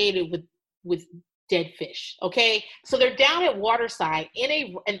associate it with dead fish. Okay, so they're down at Waterside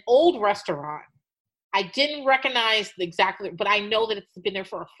in an old restaurant. I didn't recognize exactly, but I know that it's been there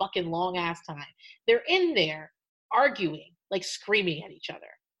for a fucking long ass time. They're in there arguing, like screaming at each other,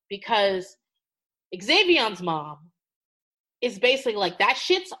 because Xavion's mom is basically like, that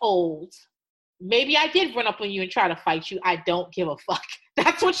shit's old. Maybe I did run up on you and try to fight you. I don't give a fuck.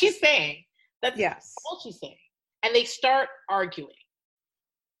 That's what she's saying. That's all she's saying. And they start arguing.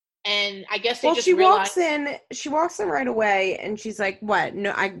 And I guess they just realize. She walks in right away and she's like, what?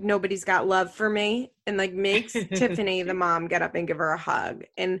 No, nobody's got love for me. And like makes Tiffany, the mom, get up and give her a hug.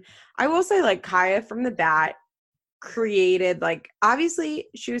 And I will say, like, Kaya from the bat created, like, obviously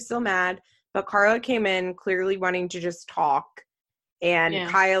she was still mad, but Carla came in clearly wanting to just talk. And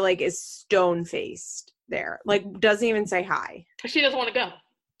Kaya, like, is stone faced there. Like, doesn't even say hi. She doesn't want to go.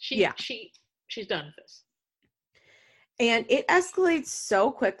 She's done with this. And it escalates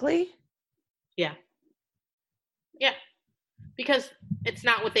so quickly. Yeah. Yeah. Because it's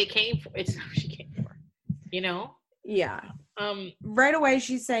not what they came for. It's not what she came for. You know? Yeah. Right away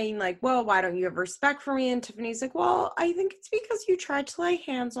she's saying, like, well, why don't you have respect for me? And Tiffany's like, well, I think it's because you tried to lay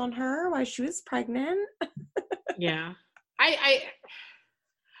hands on her while she was pregnant. Yeah.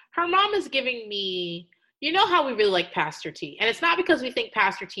 Her mom is giving me, you know how we really like Pastor T. And it's not because we think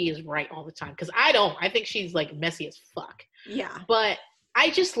Pastor T is right all the time. Because I don't. I think she's, like, messy as fuck. Yeah. But I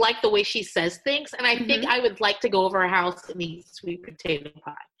just like the way she says things. And I think I would like to go over her house and eat sweet potato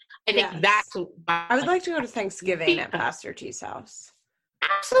pie. I think that's I would like to go to Thanksgiving at Pastor T's house.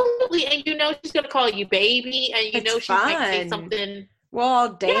 Absolutely. And you know she's going to call you baby. And you know she might say something. We'll all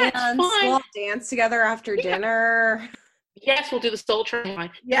dance. We'll all dance together after dinner. Yes, we'll do the soul train.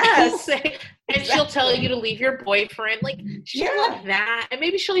 Yes. And she'll tell you to leave your boyfriend. Like, she'll like that. And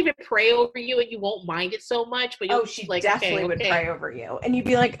maybe she'll even pray over you and you won't mind it so much. But she like, definitely would pray over you. And you'd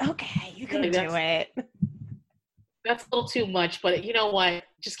be like, okay, you can do it. That's a little too much. But you know what?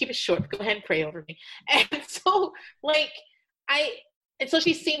 Just keep it short. Go ahead and pray over me. And so, like, and so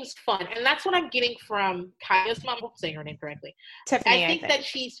she seems fun. And that's what I'm getting from Kaya's mom. I'm saying her name correctly. Tiffany, I think that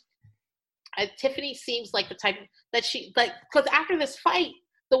Tiffany seems like the type that she, like, because after this fight,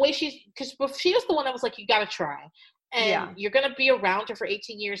 the way because she was the one that was like, you gotta try. And you're gonna be around her for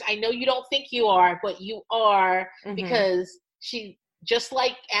 18 years. I know you don't think you are, but you are, because she, just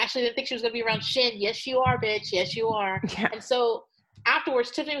like Ashley didn't think she was gonna be around Shin. Yes, you are, bitch. Yes, you are. Yeah. And so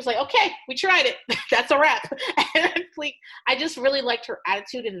afterwards, Tiffany was like, okay, we tried it. That's a wrap. And like, I just really liked her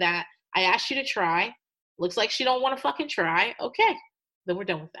attitude in that. I asked you to try. Looks like she don't want to fucking try. Okay, then we're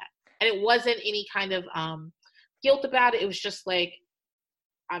done with that. And it wasn't any kind of guilt about it. It was just like,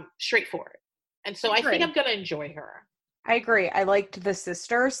 I'm straightforward. And so I think I'm going to enjoy her. I agree. I liked the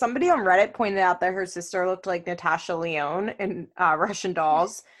sister. Somebody on Reddit pointed out that her sister looked like Natasha Lyonne in Russian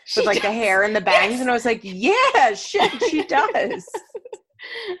Dolls with like the hair and the bangs. Yes. And I was like, yeah, shit, she does.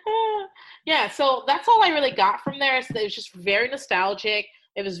 Yeah, so that's all I really got from there. It was just very nostalgic.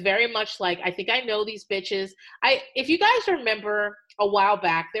 It was very much like, I think I know these bitches. If you guys remember, a while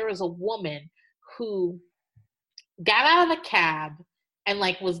back, there was a woman who got out of a cab and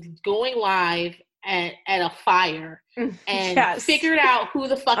like was going live at a fire and figured out who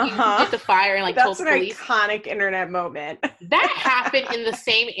the fucking who did the fire and like that's told the police. That's an iconic internet moment. That happened in the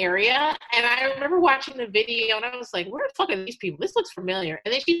same area, and I remember watching the video and I was like, where the fuck are these people? This looks familiar.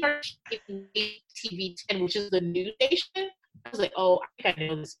 And then she started TV 10, which is the news station. I was like, oh, I think I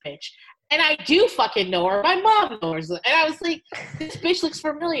know this bitch. And I do fucking know her. My mom knows her. And I was like, this bitch looks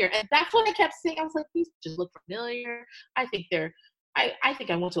familiar. And that's what I kept saying. I was like, these bitches look familiar. I think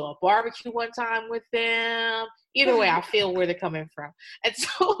I went to a barbecue one time with them. Either way, I feel where they're coming from. And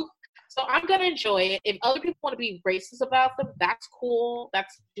so I'm going to enjoy it. If other people want to be racist about them, that's cool.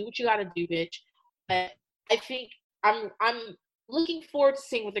 Do what you got to do, bitch. But I think I'm looking forward to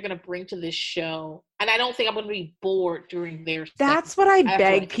seeing what they're going to bring to this show. And I don't think I'm going to be bored during their That's what I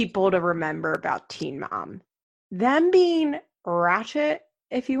beg people to remember about Teen Mom. Them being ratchet,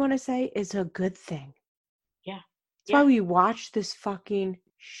 if you want to say, is a good thing. Yeah. That's why we watch this fucking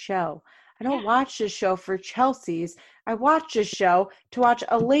show. I don't watch this show for Chelsea's. I watch this show to watch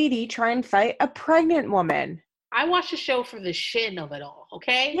a lady try and fight a pregnant woman. I watch the show for the shin of it all,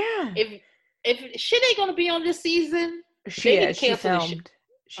 okay? Yeah. If shit ain't going to be on this season, she filmed.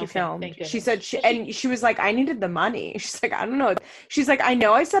 She filmed. She said she was like, I needed the money. She's like, I don't know. She's like, I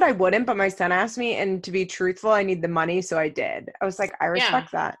know I said I wouldn't, but my son asked me, and to be truthful, I need the money, so I did. I was like, I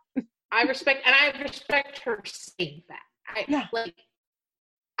respect that. I respect her saying that.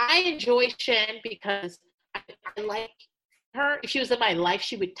 I enjoy Shen because I like her. If she was in my life,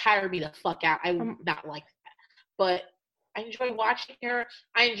 she would tire me the fuck out. I would not like that. But I enjoy watching her.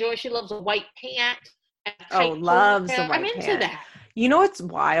 She loves a white pant. Loves a white pant. I'm into that. You know what's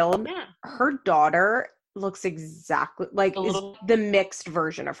wild? Yeah. Her daughter looks exactly like the mixed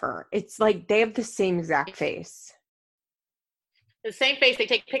version of her. It's like they have the same exact face. The same face. They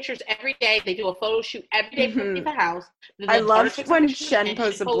take pictures every day. They do a photo shoot every day from the house. I love when Shen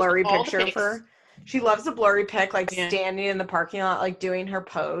posts a blurry picture of her. She loves a blurry pic, like standing in the parking lot, like doing her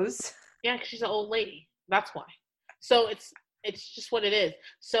pose. Yeah, because she's an old lady. That's why. So it's just what it is.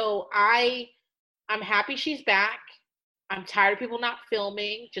 So I'm happy she's back. I'm tired of people not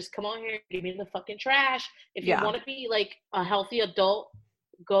filming. Just come on here, give me the fucking trash. If you want to be like a healthy adult,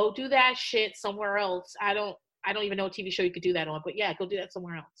 go do that shit somewhere else. I don't even know a TV show you could do that on, but yeah, go do that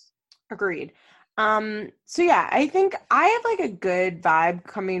somewhere else. Agreed. So yeah, I think I have like a good vibe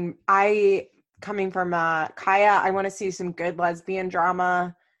coming from Kaya. I want to see some good lesbian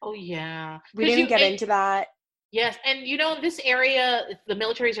drama. Oh yeah. We didn't get into that. Yes, and this area, the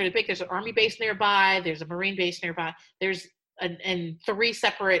militaries are big. There's an army base nearby. There's a marine base nearby. There's and 3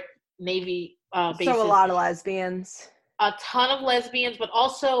 separate Navy bases. So a lot of lesbians. A ton of lesbians, but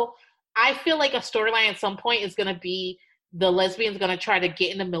also I feel like a storyline at some point is going to be the lesbians going to try to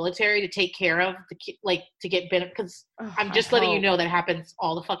get in the military to take care of to get benefits. Because I'm just letting you know that happens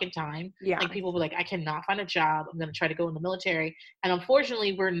all the fucking time. Yeah. Like people were like, I cannot find a job. I'm going to try to go in the military. And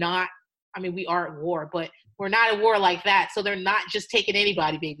unfortunately, we're not. I mean, we are at war, but we're not at war like that. So they're not just taking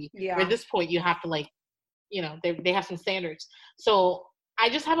anybody, baby. Yeah. At this point, you have to they have some standards. So I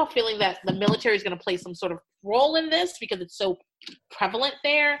just have a feeling that the military is going to play some sort of role in this because it's so prevalent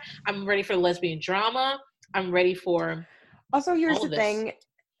there. I'm ready for lesbian drama. I'm ready for. Also, here's the thing: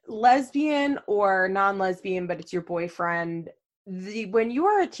 lesbian or non-lesbian, but it's your boyfriend. When you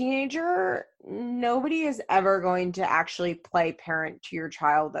are a teenager, nobody is ever going to actually play parent to your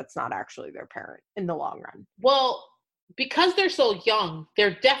child that's not actually their parent in the long run. Well, because they're so young,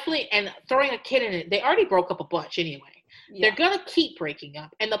 they're definitely, and throwing a kid in it, they already broke up a bunch anyway. Yeah. They're going to keep breaking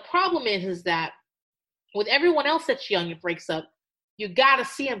up. And the problem is that with everyone else that's young and breaks up, you got to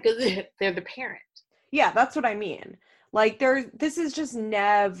see them because they're the parent. Yeah, that's what I mean. Like, this is just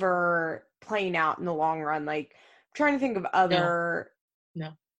never playing out in the long run. Like, trying to think of other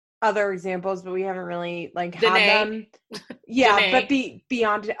examples, but we haven't really had them. Yeah, Danae. But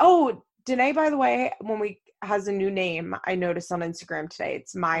beyond. Oh, Danae, by the way, has a new name. I noticed on Instagram today.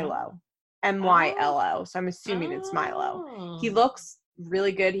 It's Milo, Mylo. So I'm assuming it's Milo. He looks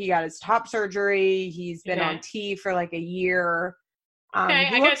really good. He got his top surgery. He's been on T for like a year. Okay,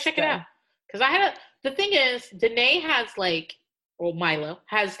 I gotta check it out because the thing is, Danae has Milo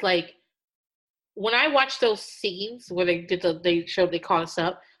has when I watched those scenes where they called us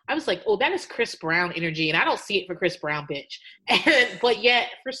up, I was like, oh, that is Chris Brown energy, and I don't see it for Chris Brown, bitch. But yet,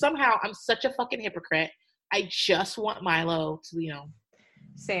 somehow, I'm such a fucking hypocrite. I just want Milo to,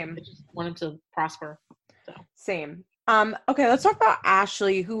 Same. I just want him to prosper. So. Same. Okay, let's talk about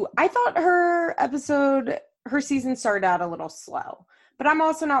Ashley, who I thought her season started out a little slow. But I'm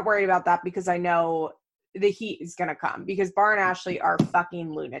also not worried about that because I know the heat is gonna come because Bar and Ashley are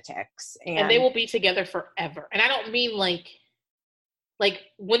fucking lunatics, and they will be together forever. And I don't mean like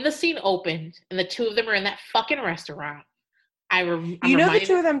when the scene opened and the two of them are in that fucking restaurant. The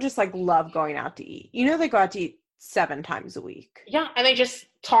two of them just like love going out to eat. They go out to eat 7 times a week. Yeah, and they just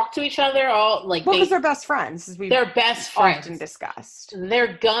talk to each other all like. Well, because they're best friends. They're best friends. Often discussed.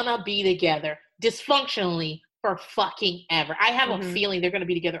 They're gonna be together dysfunctionally for fucking ever. I have a feeling they're gonna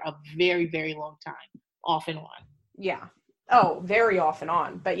be together a very, very long time, off and on. Yeah. Oh, very off and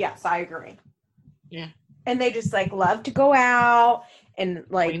on. But yes, I agree. Yeah. And they just like love to go out and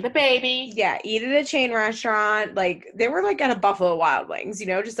like bring the baby. Yeah, eat at a chain restaurant. Like they were like at a Buffalo Wild Wings,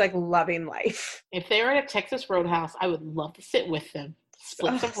 just like loving life. If they were at a Texas Roadhouse, I would love to sit with them.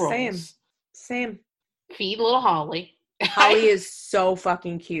 Split some rolls. Same. Feed little Holly. Holly is so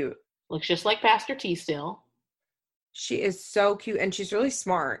fucking cute. Looks just like Pastor T still. She is so cute and she's really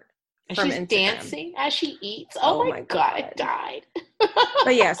smart. And she's Instagram. dancing as she eats. Oh my God, I died.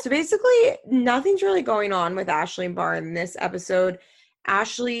 But yeah, so basically nothing's really going on with Ashley and Bar in this episode.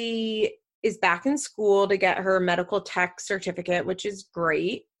 Ashley is back in school to get her medical tech certificate, which is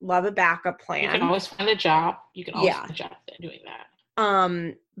great. Love a backup plan. You can always find a job. Find a job doing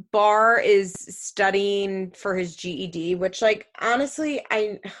that. Bar is studying for his GED, which like honestly,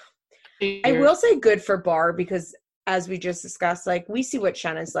 I will say good for Bar because as we just discussed, like we see what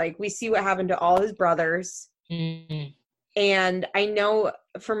Shanna's like. We see what happened to all his brothers. Mm-hmm. And I know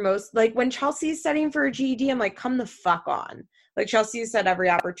for most, like when Chelsea is studying for a GED, I'm like, come the fuck on. Like Chelsea has had every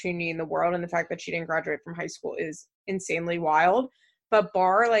opportunity in the world. And the fact that she didn't graduate from high school is insanely wild. But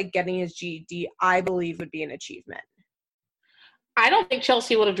Bar, like getting his GED, I believe would be an achievement. I don't think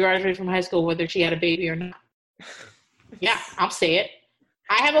Chelsea would have graduated from high school whether she had a baby or not. Yeah, I'll say it.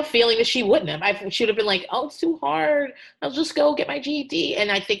 I have a feeling that she wouldn't have. She would have been like, oh, it's too hard. I'll just go get my GED. And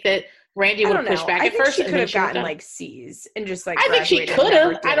I think that Randy would have pushed back at first. She could have gotten like C's and just like I think she could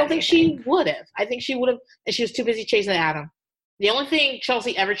have. I don't think she would have. I think she would have. And she was too busy chasing Adam. The only thing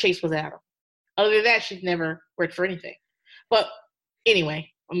Chelsea ever chased was Adam. Other than that, she's never worked for anything. But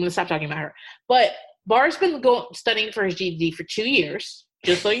anyway, I'm going to stop talking about her. But Bar's been studying for his GED for 2 years,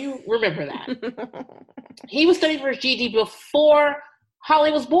 just so you remember that. He was studying for his GED before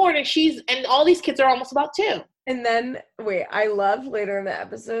Holly was born, and all these kids are almost about 2. And then, I love later in the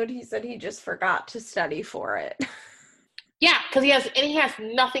episode, he said he just forgot to study for it. Yeah, because he has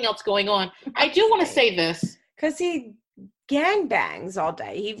nothing else going on. I do want to say this. Because he gangbangs all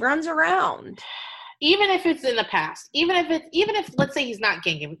day. He runs around. Even if it's in the past, even if let's say he's not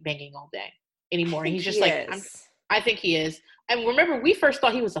gangbanging all day anymore, and he's just I think he is. And remember, we first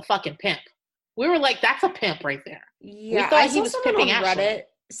thought he was a fucking pimp. We were like, that's a pimp right there. Yeah, I saw someone on Reddit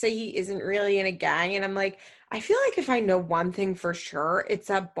say he isn't really in a gang, and I'm like, I feel like if I know one thing for sure, it's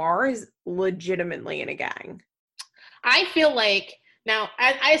that Bar is legitimately in a gang. I feel like, now,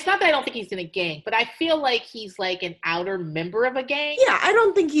 it's not that I don't think he's in a gang, but I feel like he's like an outer member of a gang. Yeah, I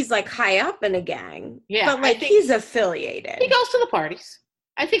don't think he's like high up in a gang. Yeah, but like he's affiliated. He goes to the parties.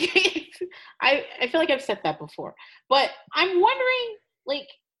 I think I feel like I've said that before. But I'm wondering, like,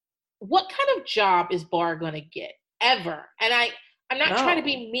 what kind of job is Bar going to get ever? And I'm not trying to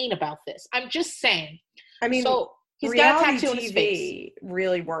be mean about this. I'm just saying. I mean, so he's got a tattoo on his face.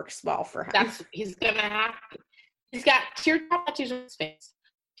 Really works well for him. He's going to have to. He's got teardrop tattoos on his face.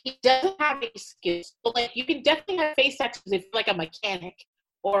 He doesn't have any skills. But, like, you can definitely have face tattoos if you're like a mechanic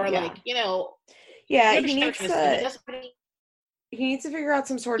or, like, Yeah, he needs to figure out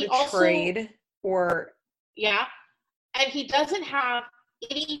some sort of trade or... Yeah. And he doesn't have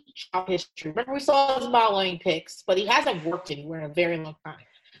any job history. Remember, we saw his modeling pics, but he hasn't worked anywhere in a very long time.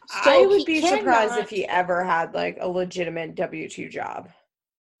 So I would be surprised if he ever had, like, a legitimate W-2 job.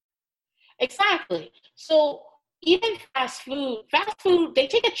 Exactly. So... Even fast food, they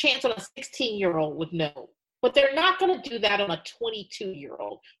take a chance on a 16-year-old with no, but they're not going to do that on a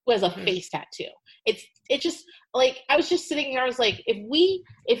 22-year-old who has a face tattoo. It just, like, I was just sitting there, I was like, if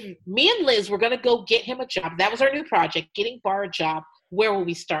me and Liz were going to go get him a job, that was our new project, getting Bar a job, where will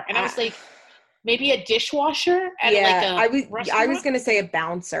we start? And I was like, maybe a dishwasher at I was going to say a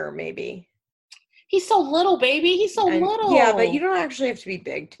bouncer, maybe. He's so little, baby. He's so little. Yeah, but you don't actually have to be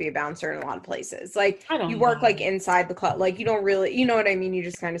big to be a bouncer in a lot of places. Like, you work, like, inside the club. Like, you don't really, you know what I mean? You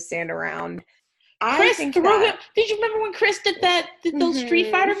just kind of stand around. Chris threw him. Did you remember when Chris did those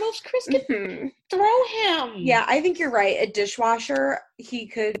Street Fighter moves? Chris could throw him. Yeah, I think you're right. A dishwasher, he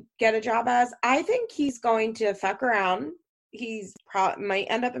could get a job as. I think he's going to fuck around. He's might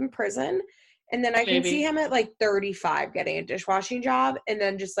end up in prison. And then I can see him at, like, 35 getting a dishwashing job and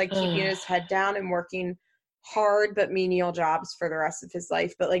then just, like, keeping his head down and working hard but menial jobs for the rest of his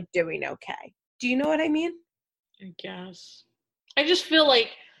life, but, like, doing okay. Do you know what I mean? I guess. I just feel like,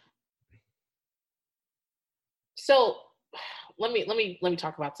 so let me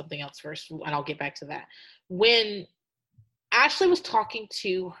talk about something else first, and I'll get back to that. When Ashley was talking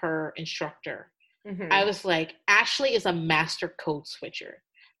to her instructor, I was like, Ashley is a master code switcher.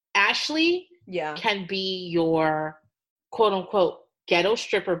 Ashley can be your quote unquote ghetto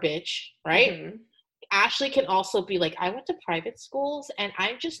stripper bitch, right? Ashley can also be like, I went to private schools and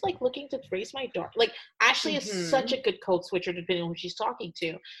I'm just like looking to raise my daughter. Like, Ashley is such a good code switcher depending on who she's talking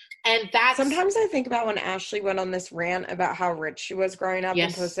to. And that's... Sometimes I think about when Ashley went on this rant about how rich she was growing up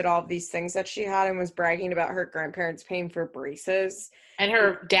and posted all of these things that she had and was bragging about her grandparents paying for braces. And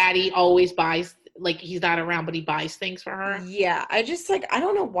her daddy always buys, like, he's not around, but he buys things for her. Yeah, I just, like, I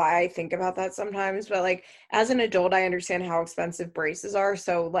don't know why I think about that sometimes, but, like, as an adult, I understand how expensive braces are,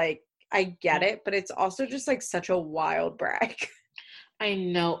 so, like, I get it, but it's also just, like, such a wild brag. I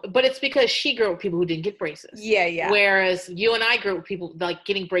know, but it's because she grew up with people who didn't get braces. Yeah. Whereas you and I grew up with people, like,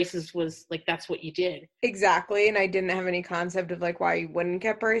 getting braces was, like, that's what you did. Exactly, and I didn't have any concept of, like, why you wouldn't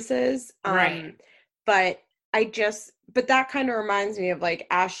get braces. Right. But that kind of reminds me of, like,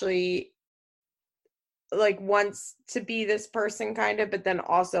 Ashley, like, wants to be this person kind of, but then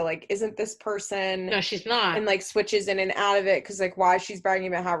also, like, isn't this person. No, she's not. And, like, switches in and out of it because, like, while she's bragging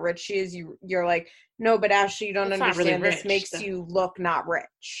about how rich she is, you're like, no, but Ashley, you don't understand. Really this makes you look not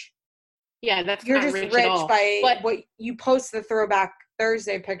rich. Yeah, that's you're not just rich rich at all. by but what you post the Throwback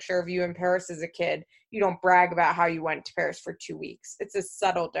Thursday picture of you in Paris as a kid. You don't brag about how you went to Paris for 2 weeks. It's a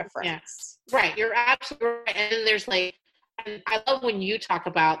subtle difference. Yeah. Right. You're absolutely right. And then there's like, and I love when you talk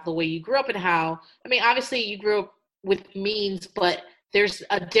about the way you grew up and how, I mean, obviously you grew up with means, but there's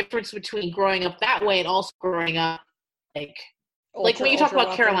a difference between growing up that way and also growing up like when you talk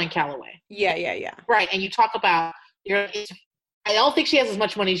about Caroline Calloway. Yeah. Right. And you talk about I don't think she has as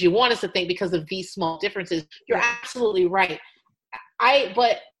much money as you want us to think because of these small differences. You're absolutely right.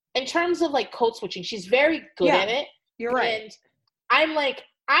 But in terms of like code switching, she's very good at it. You're right. And I'm like,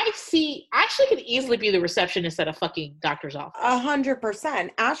 I see Ashley could easily be the receptionist at a fucking doctor's office. 100%.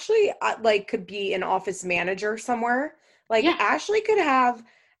 Ashley, like, could be an office manager somewhere. Like, Ashley could have,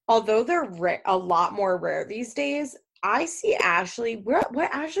 although they're a lot more rare these days, I see Ashley, what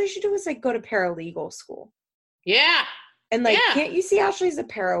Ashley should do is, like, go to paralegal school. Yeah. And, like, can't you see Ashley's a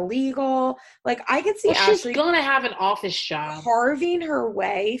paralegal? Like, I could see Ashley. She's going to have an office job. Carving her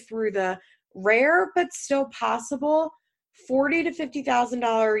way through the rare but still possible $40,000 to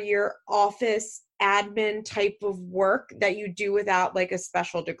 $50,000 a year office admin type of work that you do without, like, a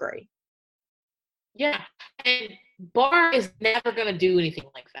special degree. Yeah. And Bar is never going to do anything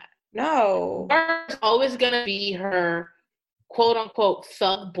like that. No. Bar is always going to be her quote unquote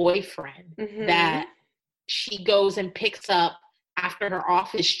thug boyfriend that she goes and picks up after her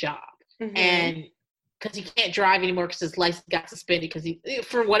office job. And because he can't drive anymore because his license got suspended because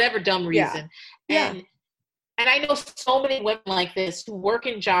for whatever dumb reason. And I know so many women like this who work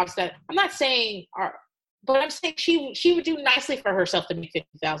in jobs that I'm not saying are, but I'm saying she would do nicely for herself to make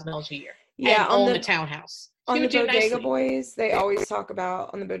 $50,000 a year. Yeah, and own the townhouse. On the Bodega Boys, they always talk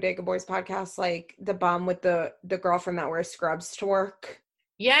about on the Bodega Boys podcast, like the bum with the girlfriend that wears scrubs to work.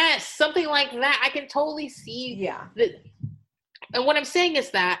 Yes, something like that. I can totally see. Yeah. And what I'm saying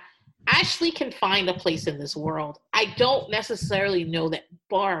is that Ashley can find a place in this world. I don't necessarily know that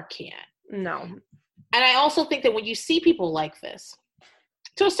Bar can. No. And I also think that when you see people like this,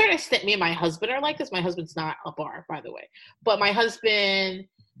 to a certain extent, me and my husband are like this. My husband's not a Bar, by the way. But my husband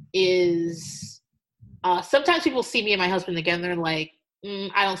is... sometimes people see me and my husband together and they're like,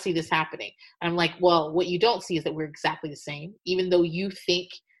 I don't see this happening. And I'm like, well, what you don't see is that we're exactly the same. Even though you think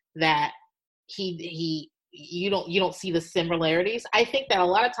that you don't see the similarities. I think that a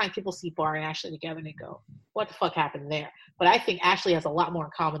lot of times people see Bar and Ashley together and they go, what the fuck happened there? But I think Ashley has a lot more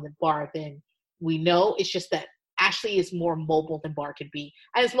in common than Bar than we know. It's just that Ashley is more mobile than Bar could be.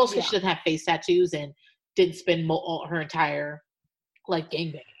 And it's mostly she doesn't have face tattoos and didn't spend her entire like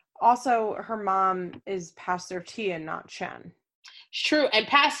gangbang. Also, her mom is Pastor T and not Chen. It's true. And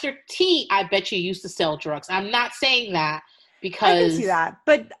Pastor T, I bet you used to sell drugs. I'm not saying that because... I can see that.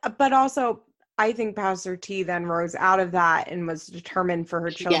 But also, I think Pastor T then rose out of that and was determined for her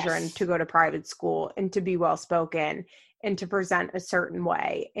children to go to private school and to be well-spoken and to present a certain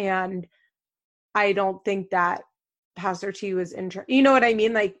way. And I don't think that Pastor T was you know what I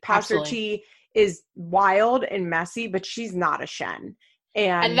mean? Like, Pastor T is wild and messy, but she's not a Shen.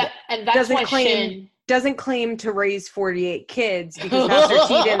 And that's doesn't claim to raise 48 kids because Pastor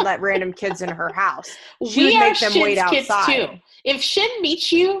T didn't let random kids in her house. She would make them wait outside. Kids too. If Shen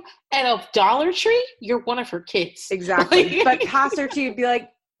meets you at a Dollar Tree, you're one of her kids. Exactly. But Pastor T would be like,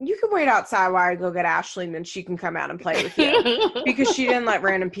 you can wait outside while I go get Ashley, and then she can come out and play with you. Because she didn't let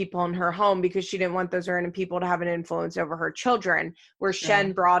random people in her home because she didn't want those random people to have an influence over her children, where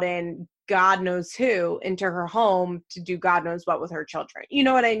Shen brought in God knows who into her home to do God knows what with her children. You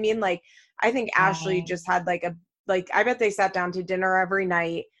know what I mean? Like, I think Ashley just had I bet they sat down to dinner every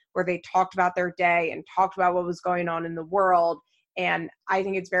night where they talked about their day and talked about what was going on in the world. And I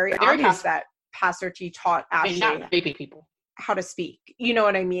think it's very obvious that Pastor T taught Ashley not raping people how to speak, you know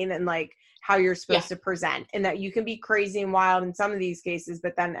what I mean? And like how you're supposed to present, and that you can be crazy and wild in some of these cases,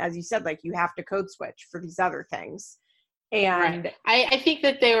 but then as you said, like you have to code switch for these other things. And I think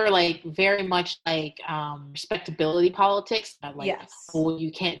that they were like very much like respectability politics. Like, oh,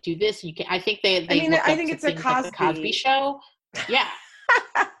 you can't do this. You can. I think they. I think it's a Cosby. Like the Cosby Show. Yeah.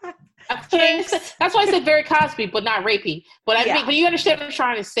 That's why I said very Cosby, but not rapey. But I mean, but you understand what I'm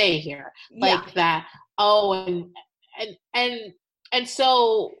trying to say here, like that. Oh, and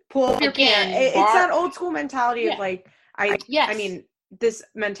so pull up your pants. It's that old school mentality of like I mean, this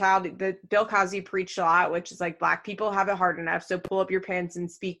mentality that Bill Cosby preached a lot, which is like black people have it hard enough, so pull up your pants and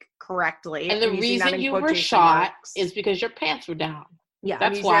speak correctly. And the reason you were shot is because your pants were down. Yeah,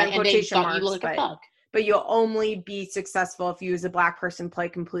 that's why. And they thought you looked like a thug. But you'll only be successful if you as a black person play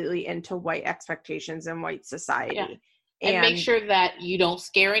completely into white expectations and white society. Yeah. And make sure that you don't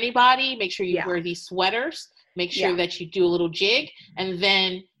scare anybody. Make sure you wear these sweaters. Make sure that you do a little jig, and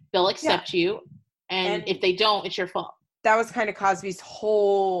then they'll accept you. And if they don't, it's your fault. That was kind of Cosby's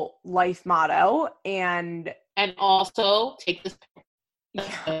whole life motto. And also take this.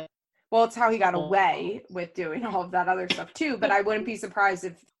 Yeah. Well, it's how he got away with doing all of that other stuff too. But I wouldn't be surprised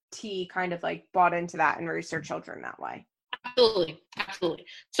if T kind of like bought into that and raised her children that way. Absolutely.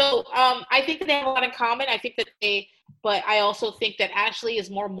 So I think that they have a lot in common. I think that but I also think that Ashley is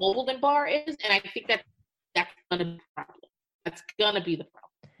more mobile than Bar is, and I think that that's gonna be the problem. That's gonna be the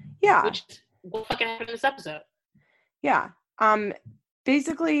problem. Yeah. Which will fucking happen in this episode. Yeah.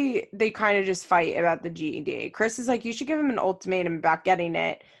 Basically they kind of just fight about the GED. Chris is like, you should give him an ultimatum about getting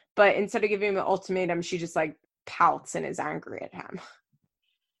it, but instead of giving him an ultimatum, she just like pouts and is angry at him.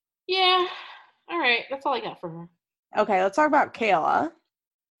 Yeah. All right. That's all I got for her. Okay, let's talk about Kayla,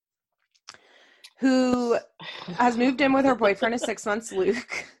 who has moved in with her boyfriend of 6 months,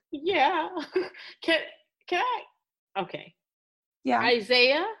 Luke. Yeah. Can I? Okay. Yeah.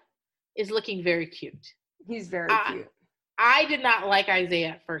 Isaiah is looking very cute. He's very cute. I did not like Isaiah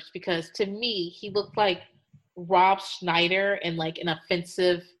at first because to me, he looked like Rob Schneider in like an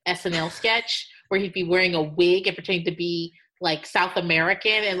offensive SNL sketch where he'd be wearing a wig and pretending to be like South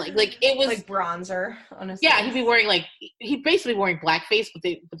American and like it was like bronzer on his face. He'd be wearing he'd basically wearing blackface,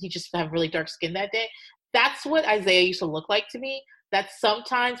 but he just have really dark skin that day. That's what Isaiah used to look like to me. That's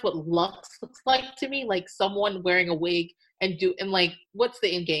sometimes what Lux looks like to me, like someone wearing a wig and like what's the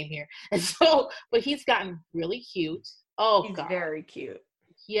end game here? And so, but he's gotten really cute. Oh, he's God, very cute.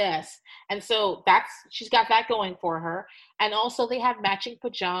 Yes. And so she's got that going for her. And also they have matching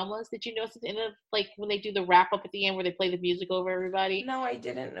pajamas. Did you notice at the end of like when they do the wrap up at the end where they play the music over everybody? No, I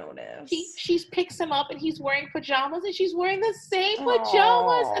didn't notice. She picks him up and he's wearing pajamas and she's wearing the same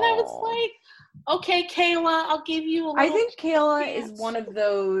pajamas. And I was like, okay, Kayla, I'll give you a little I think Kayla is one of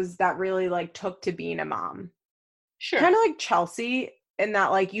those that really like took to being a mom. Sure. Kind of like Chelsea in that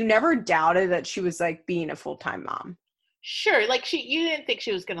like you never doubted that she was like being a full-time mom. Sure, like you didn't think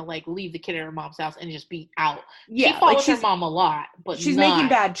she was gonna like leave the kid at her mom's house and just be out. Yeah, she follows her mom a lot, but she's making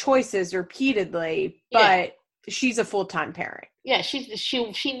bad choices repeatedly. But she's a full-time parent. Yeah,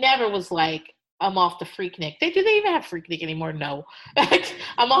 she never was like, I'm off the Freaknik. Do they even have Freaknik anymore? No,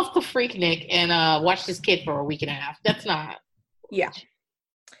 I'm off the Freaknik and watch this kid for a week and a half. That's not. Yeah.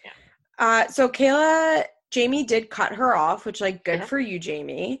 So Kayla, Jamie did cut her off, which like good for you,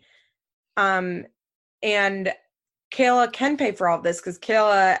 Jamie. And Kayla can pay for all of this because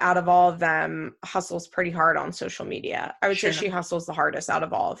Kayla, out of all of them, hustles pretty hard on social media. I would say she hustles the hardest out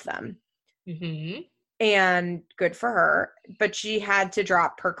of all of them. Mm-hmm. And good for her. But she had to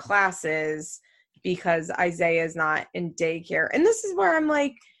drop her classes because Isaiah is not in daycare. And this is where I'm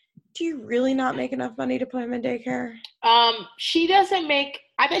like, do you really not make enough money to put him in daycare? She doesn't make,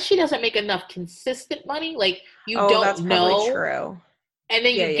 I bet she doesn't make enough consistent money. Like, you don't that's know. Probably true. And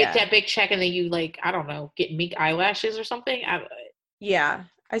then you get that big check and then you like, I don't know, get mink eyelashes or something. Yeah,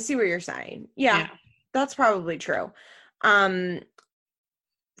 I see what you're saying. Yeah, that's probably true.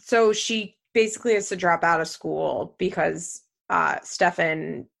 So she basically has to drop out of school because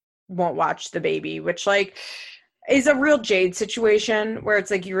Stefan won't watch the baby, which like is a real Jade situation where it's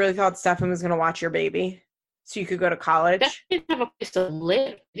like you really thought Stefan was going to watch your baby so you could go to college. That didn't have a place to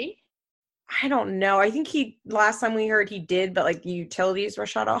live, did he? I don't know. I think last time we heard he did, but like the utilities were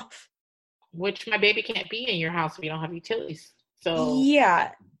shut off. Which my baby can't be in your house if you don't have utilities. So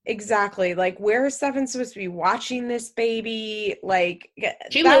yeah, exactly. Like, where is Stefan supposed to be watching this baby? Like,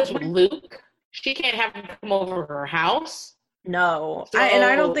 she lives with Luke. She can't have him come over her house. No, and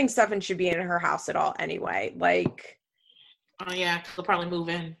I don't think Stefan should be in her house at all anyway. Like, oh yeah, he'll probably move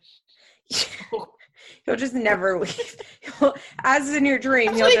in. He'll just never leave. As in your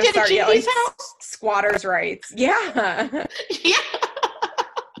dream, he'll just start yelling squatters' rights. Yeah. Yeah.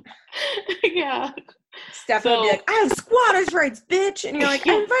 Yeah. Stefan would be like, I have squatters' rights, bitch. And you're like,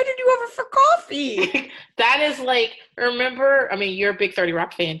 I invited you over for coffee. That is like, remember, I mean, you're a big 30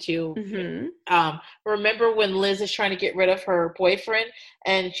 Rock fan too. Mm-hmm. Remember when Liz is trying to get rid of her boyfriend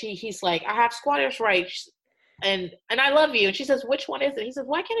and he's like, I have squatters' rights and I love you. And she says, which one is it? He says,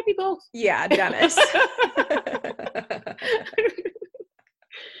 why can't it be both? Yeah, Dennis.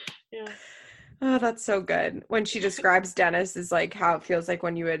 Yeah. Oh, that's so good. When she describes Dennis as like how it feels like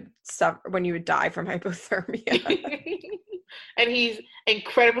when you would die from hypothermia. And he's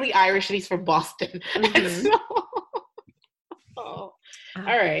incredibly Irish and he's from Boston. Mm-hmm. All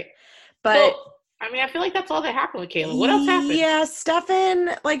right. But so, I mean, I feel like that's all that happened with Caleb. What else happened? Yeah,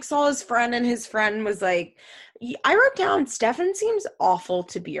 Stefan like saw his friend and his friend was like, I wrote down Stefan seems awful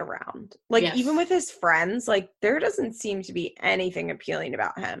to be around. Like, yes. Even with his friends, like there doesn't seem to be anything appealing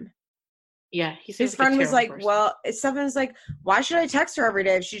about him. Yeah, his friend was like, person. Well, Stefan was like, why should I text her every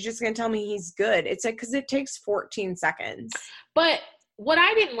day if she's just going to tell me he's good? It's like, because it takes 14 seconds. But what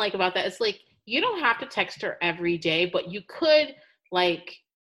I didn't like about that is like, you don't have to text her every day, but you could like,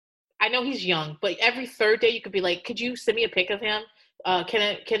 I know he's young, but every third day you could be like, could you send me a pic of him?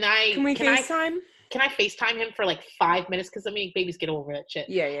 Can we FaceTime? Can I FaceTime him for like 5 minutes? Because I mean, babies get over that shit.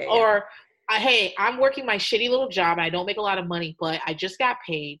 Yeah. Or, hey, I'm working my shitty little job. I don't make a lot of money, but I just got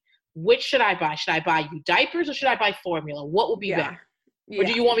paid. Which should I buy? Should I buy you diapers or should I buy formula? What would be better? Or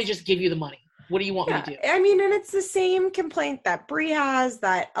do you want me to just give you the money? What do you want me to do? I mean, and it's the same complaint that Brie has,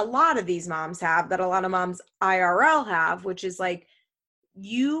 that a lot of these moms have, that a lot of moms IRL have, which is like,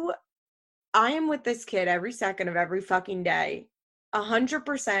 I am with this kid every second of every fucking day,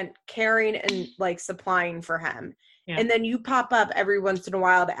 100% caring and like supplying for him. Yeah. And then you pop up every once in a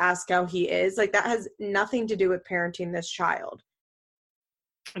while to ask how he is. Like, that has nothing to do with parenting this child.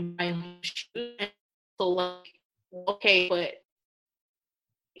 So like, okay, but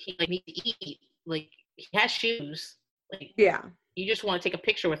he like needs to eat. Like, he has shoes. Like, yeah, you just want to take a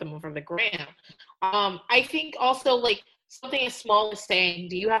picture with him from the gram. I think also like something as small as saying,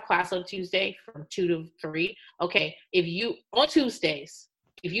 do you have class on Tuesday from 2 to 3? Okay, if you on Tuesdays,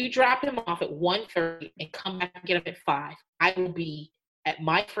 if you drop him off at 1:30 and come back and get him at 5, I will be at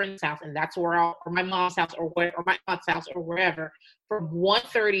my friend's house, and that's where or my mom's house or my aunt's house or wherever, from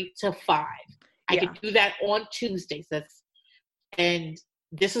 1:30 to 5. I can do that on Tuesdays. And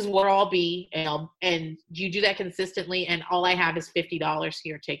this is where I'll be, and you do that consistently, and all I have is $50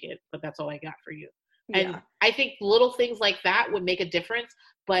 here, take it, but that's all I got for you. Yeah. And I think little things like that would make a difference,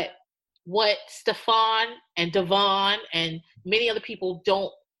 but what Stefan and Devon and many other people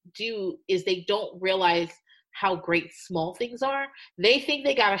don't do is they don't realize how great small things are. They think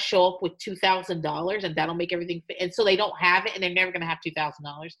they got to show up with $2,000 and that'll make everything fit. And so they don't have it, and they're never going to have $2,000.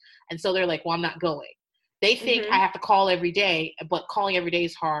 And so they're like, well, I'm not going. They think I have to call every day, but calling every day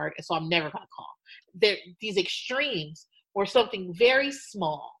is hard. And so I'm never going to call. These extremes where something very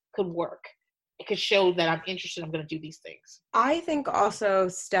small could work. It could show that I'm interested. I'm going to do these things. I think also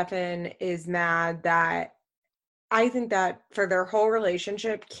Stefan is mad that I think that for their whole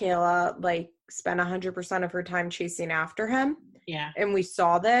relationship, Kayla like spent 100% of her time chasing after him. Yeah. And we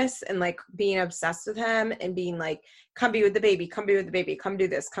saw this and like being obsessed with him and being like, come be with the baby, come be with the baby, come do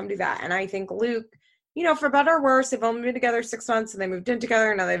this, come do that. And I think Luke, you know, for better or worse, they've only been together 6 months and they moved in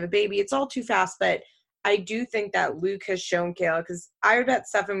together and now they have a baby. It's all too fast. But I do think that Luke has shown Kayla, because I bet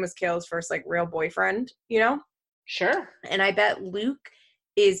Stefan was Kayla's first like real boyfriend, you know? Sure. And I bet Luke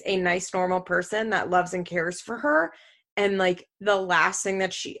is a nice, normal person that loves and cares for her. And like the last thing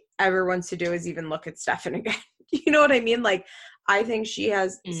that she ever wants to do is even look at Stefan again. You know what I mean? Like, I think she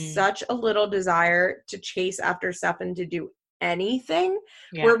has such a little desire to chase after Stefan to do anything,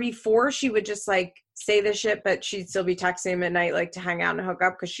 where before she would just like say this shit, but she'd still be texting him at night, like to hang out and hook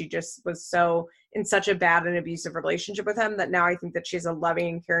up, because she just was so in such a bad and abusive relationship with him, that now I think that she's a loving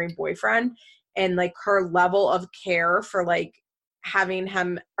and caring boyfriend, and like her level of care for like having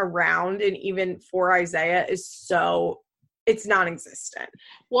him around and even for Isaiah is so, it's non-existent.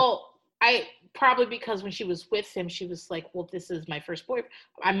 Well, I probably because when she was with him, she was like, well, this is my first boyfriend.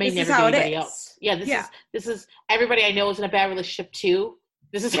 I may never do anybody else. Yeah, this is everybody I know is in a bad relationship too.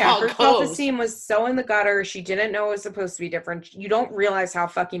 This is how it her goes. self-esteem was so in the gutter. She didn't know it was supposed to be different. You don't realize how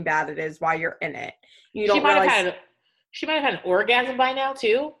fucking bad it is while you're in it. You don't realize. She might have had an orgasm by now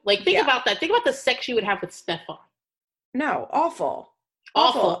too. Like, think about that. Think about the sex you would have with Stefan. No, awful.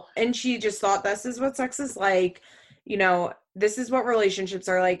 And she just thought this is what sex is like. You know, this is what relationships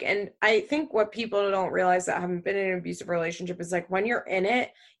are like. And I think what people don't realize that haven't been in an abusive relationship is like when you're in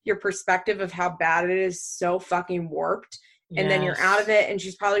it, your perspective of how bad it is so fucking warped. And then you're out of it. And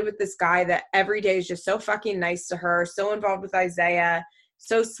she's probably with this guy that every day is just so fucking nice to her, so involved with Isaiah,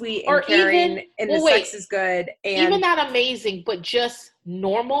 so sweet and caring, and the sex is good. And even not amazing, but just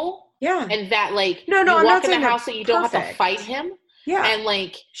normal. Yeah. And that, like, you walk in the house and you don't have to fight him. Yeah. And,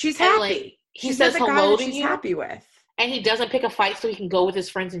 like, she's happy. Like, he says hello to you. She's happy with. And he doesn't pick a fight so he can go with his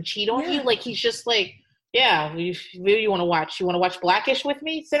friends and cheat on you. Like, he's just like, yeah, you want to watch? You want to watch Blackish with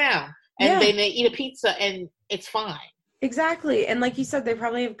me? Sit down. And then they eat a pizza and it's fine. Exactly. And like you said, they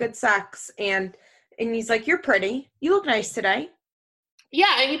probably have good sex. And he's like, you're pretty. You look nice today.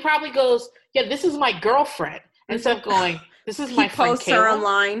 Yeah. And he probably goes, yeah, this is my girlfriend. Instead of going, this is my friend Kayla. He posts her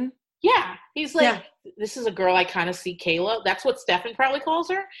online. Yeah. He's like, this is a girl I kind of see Kayla. That's what Stefan probably calls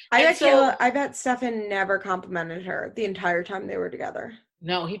her. I bet Stefan never complimented her the entire time they were together.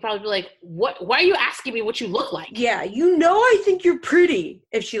 No, he'd probably be like, "What? Why are you asking me what you look like?" Yeah, you know I think you're pretty.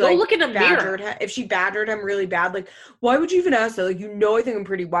 If she look in the mirror. If she badgered him really bad, like, why would you even ask that? Like, you know I think I'm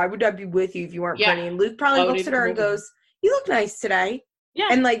pretty. Why would I be with you if you weren't pretty? And Luke probably looks at her and goes, "You look nice today." Yeah.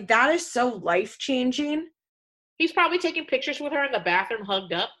 And like that is so life-changing. He's probably taking pictures with her in the bathroom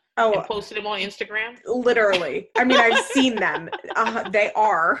hugged up and posted them on Instagram. Literally. I mean, I've seen them. They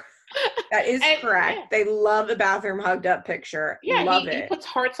are. That is correct. Yeah. They love a bathroom hugged up picture. Yeah, love he puts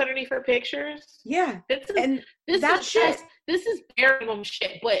hearts underneath her pictures. Yeah. This is bare minimum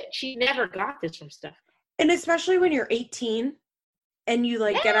shit, but she never got this from Stefan. And especially when you're 18 and you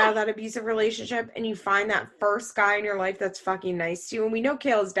like get out of that abusive relationship and you find that first guy in your life that's fucking nice to you. And we know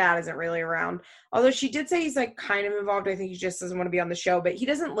Kayla's dad isn't really around. Although she did say he's like kind of involved. I think he just doesn't want to be on the show, but he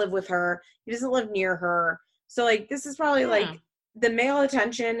doesn't live with her. He doesn't live near her. So like this is probably like the male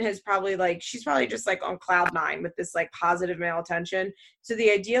attention has probably like, she's probably just like on cloud 9 with this like positive male attention. So the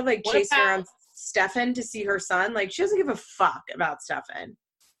idea of like chasing around Stefan to see her son, like she doesn't give a fuck about Stefan.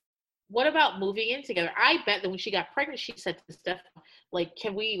 What about moving in together? I bet that when she got pregnant, she said to Stefan, like,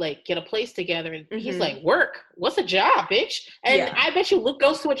 can we like get a place together? And he's like, work? What's a job, bitch? And I bet you Luke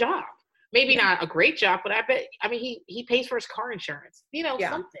goes to a job. Maybe not a great job, but I mean, he pays for his car insurance, you know,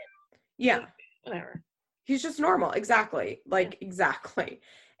 something. Yeah. Whatever. He's just normal. Exactly. Exactly.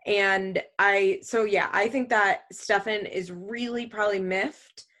 And I think that Stefan is really probably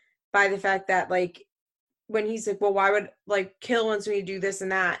miffed by the fact that like, when he's like, well, why would like Kayla wants me to do this and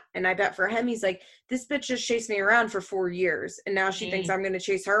that? And I bet for him, he's like, this bitch just chased me around for 4 years. And now she thinks I'm going to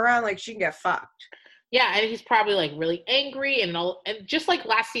chase her around. Like she can get fucked. Yeah. And he's probably like really angry and just like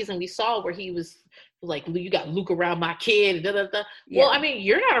last season we saw where he was like, you got Luke around my kid. Da, da, da. Yeah. Well, I mean,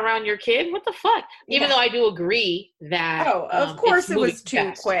 you're not around your kid. What the fuck? Even though I do agree that. Oh, of course it was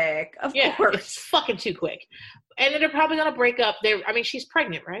too quick. Of course. It's fucking too quick. And then they're probably going to break up. I mean, she's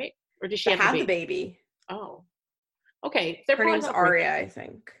pregnant, right? Or does she have the baby? Oh, okay. Her name's Aria, I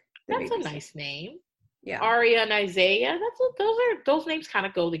think. That's a nice name. Yeah, Aria and Isaiah. Those names kind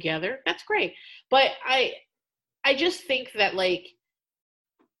of go together. That's great. But I just think that like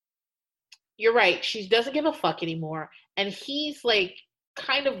you're right. She doesn't give a fuck anymore, and he's like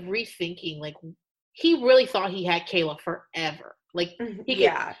kind of rethinking. Like he really thought he had Kayla forever. Like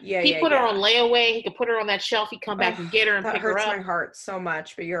he put her on layaway. He could put her on that shelf. He'd come back and get her and pick her up. That hurts my heart so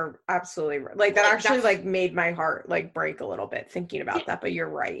much, but you're absolutely right. Like that actually like made my heart like break a little bit thinking about that. But you're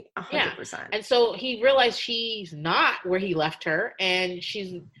right, 100%. And so he realized she's not where he left her, and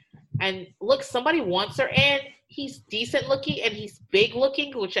look, somebody wants her, and he's decent looking and he's big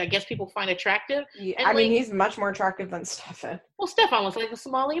looking, which I guess people find attractive. Yeah, and I mean, he's much more attractive than Stefan. Well, Stefan was like a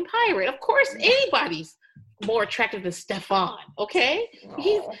Somalian pirate. Of course, anybody's more attractive than Stefan, okay?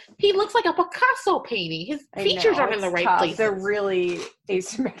 Oh. He looks like a Picasso painting. His features aren't in the right place. They're really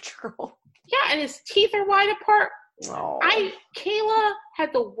asymmetrical. Yeah, and his teeth are wide apart. Oh. Kayla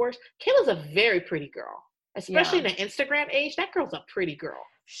had the worst. Kayla's a very pretty girl, especially in the Instagram age. That girl's a pretty girl.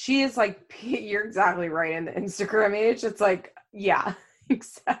 She is like, you're exactly right, in the Instagram age. It's like, yeah.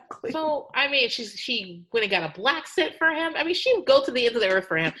 Exactly. So I mean, she went and got a black sit for him. I mean, she would go to the ends of the earth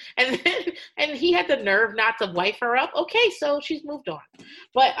for him, and he had the nerve not to wife her up. Okay, so she's moved on.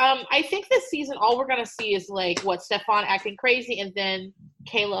 But I think this season, all we're gonna see is like Stefan acting crazy, and then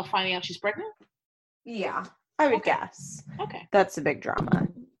Kayla finding out she's pregnant. Yeah, I would guess. Okay, that's a big drama.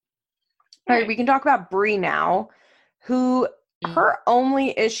 All right, we can talk about Bree now, who Her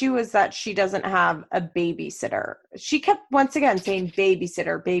only issue is that she doesn't have a babysitter. She kept once again saying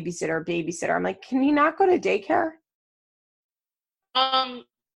babysitter, babysitter, babysitter. I'm like, can you not go to daycare?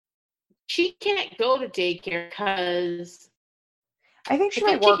 She can't go to daycare because I think she I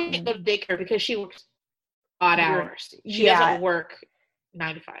think might she work. can't go to daycare because she works odd hours. She Yeah. doesn't work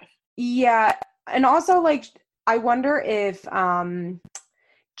 9 to 5. Yeah. And also, like, I wonder if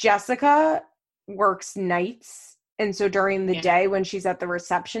Jessica works nights. And so during the day when she's at the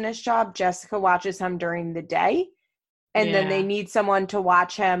receptionist job, Jessica watches him during the day. And then they need someone to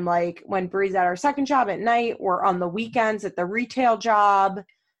watch him, like, when Bree's at her second job at night or on the weekends at the retail job.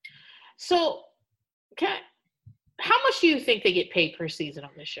 So, how much do you think they get paid per season on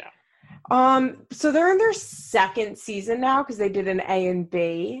this show? So they're in their second season now because they did an A and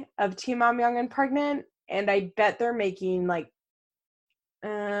B of Teen Mom Young and Pregnant, and I bet they're making like.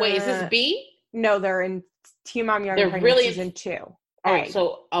 Wait, is this B? No, they're in Teen Mom Young and Pregnant really season 2. Oh,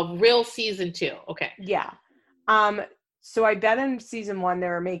 so a real season 2. Okay. Yeah. So I bet in season 1 they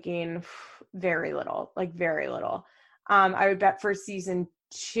were making very little, like very little. I would bet for season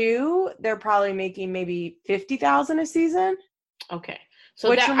 2 they're probably making maybe $50,000 a season. Okay. So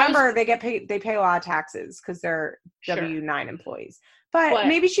which remember they pay a lot of taxes because they're W-9 employees. But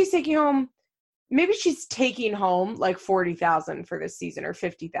maybe she's taking home like $40,000 for this season or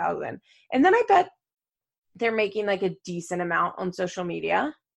 $50,000. And then I bet they're making like a decent amount on social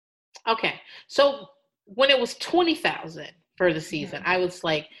media. Okay. So when it was $20,000 for the season, I was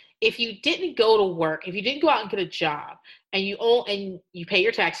like, if you didn't go to work, if you didn't go out and get a job and you pay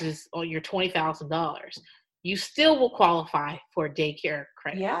your taxes on your $20,000, you still will qualify for daycare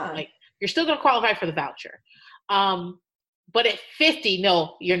credit. Yeah. Like you're still going to qualify for the voucher. But at 50,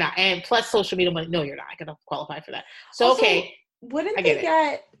 no, you're not. And plus social media money, no, you're not going to qualify for that. So, also, okay.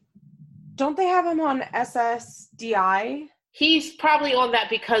 Don't they have him on SSDI? He's probably on that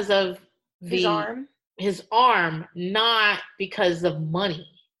because of his arm, not because of money.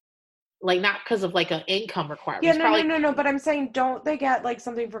 Like, not because of, like, an income requirement. Yeah, no. But I'm saying, don't they get, like,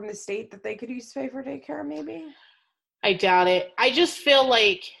 something from the state that they could use to pay for daycare, maybe? I doubt it. I just feel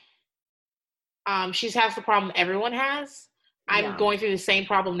like she has the problem everyone has. I'm going through the same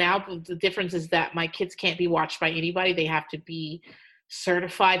problem now, but the difference is that my kids can't be watched by anybody. They have to be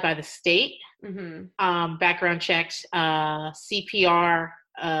certified by the state. Mm-hmm. Background checks, CPR,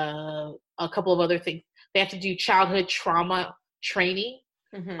 a couple of other things. They have to do childhood trauma training.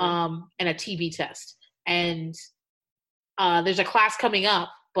 Mm-hmm. And a TB test. And there's a class coming up,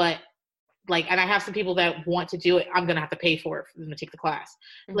 but and I have some people that want to do it. I'm going to have to pay for it for them to take the class.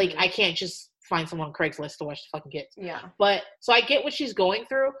 Mm-hmm. Like, I can't just find someone on Craigslist to watch the fucking kids. Yeah. But, so I get what she's going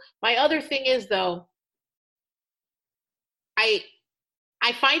through. My other thing is, though, I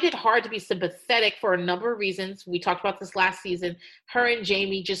find it hard to be sympathetic for a number of reasons. We talked about this last season. Her and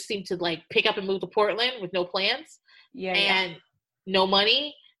Jamie just seem to, like, pick up and move to Portland with no plans. Yeah. And no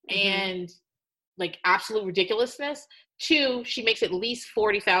money, mm-hmm. and like absolute ridiculousness. 2, she makes at least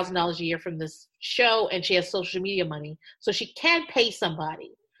 $40,000 a year from this show, and she has social media money, so she can pay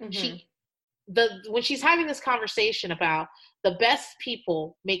somebody. Mm-hmm. When she's having this conversation about the best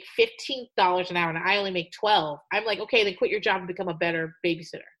people make $15 an hour and I only make $12, I'm like, okay, then quit your job and become a better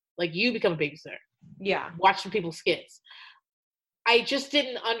babysitter. Like, you become a babysitter. Yeah, watching people's kids. I just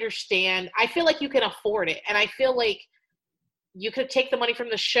didn't understand. I feel like you can afford it, and I feel like you could take the money from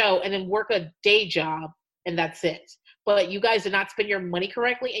the show and then work a day job, and that's it. But you guys did not spend your money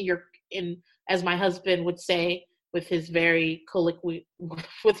correctly, and you're in, as my husband would say, with his very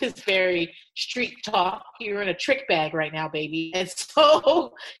with his very street talk, you're in a trick bag right now, baby. And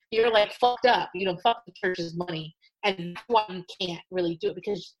so you're like fucked up. Fuck the church's money, and that's why you can't really do it,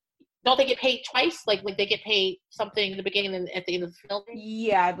 because don't they get paid twice? Like they get paid something in the beginning and at the end of the film?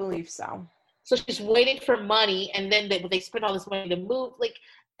 Yeah, I believe so. So she's waiting for money, and then they spend all this money to move. Like,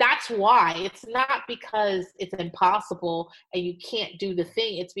 that's why. It's not because it's impossible and you can't do the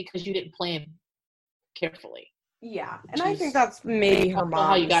thing. It's because you didn't plan carefully. Yeah, and I think that's maybe her mom's.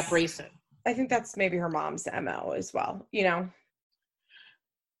 How you got Brayson. I think that's maybe her mom's MO as well,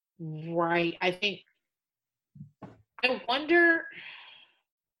 Right. I wonder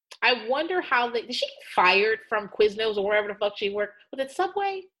how did she get fired from Quiznos or wherever the fuck she worked? Was it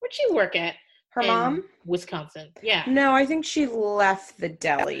Subway? Where'd she work at? Her mom? Wisconsin. Yeah. No, I think she left the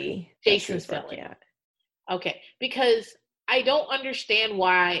deli. Jason's deli. Okay. Because I don't understand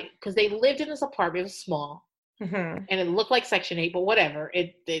why, because they lived in this apartment. It was small. Mm-hmm. And it looked like Section 8, but whatever.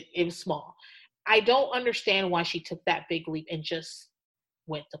 It was small. I don't understand why she took that big leap and just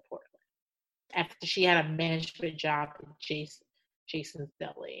went to Portland after she had a management job in Jason's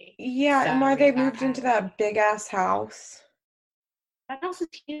deli. Yeah, and why they moved into that big ass house. That house is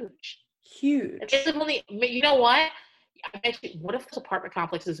huge. Huge. It's only, you know what? I bet you, what if those apartment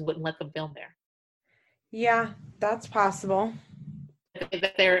complexes wouldn't let them film there? Yeah, that's possible.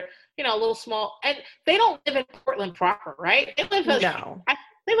 That they're, you know, a little small, and they don't live in Portland proper, right? They live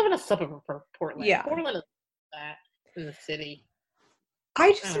they live in a suburb of Portland. Yeah. Portland is that in the city.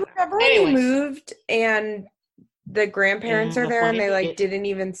 I just remember when they moved and the grandparents are there and they like didn't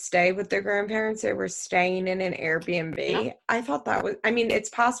even stay with their grandparents. They were staying in an Airbnb. Yeah. I thought that was, I mean, it's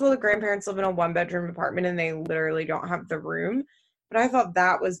possible the grandparents live in a 1-bedroom apartment and they literally don't have the room, but I thought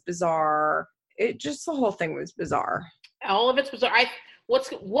that was bizarre. It just, the whole thing was bizarre. All of it's bizarre.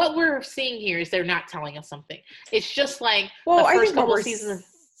 What we're seeing here is they're not telling us something. It's just like the first couple of seasons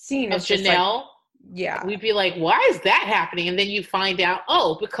of Janelle. Like, yeah, we'd be like, why is that happening? And then you find out,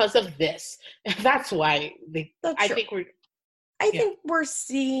 oh, because of this. That's why I think we're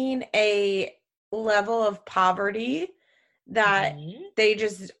seeing a level of poverty that they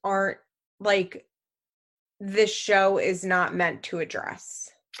just aren't, like, this show is not meant to address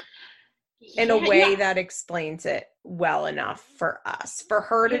in a way that explains it well enough for us, for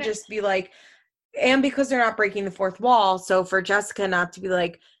her to just be like, and because they're not breaking the fourth wall. So for Jessica not to be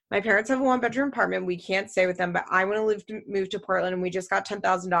like, my parents have a 1-bedroom apartment. We can't stay with them, but I want to move to Portland, and we just got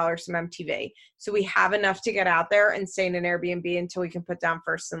 $10,000 from MTV. So we have enough to get out there and stay in an Airbnb until we can put down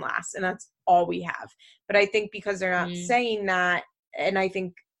first and last. And that's all we have. But I think because they're not saying that, and I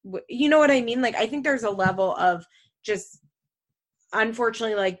think, you know what I mean? Like, I think there's a level of just,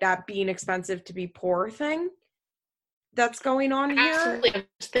 unfortunately, like, that being expensive to be poor thing that's going on here. Absolutely.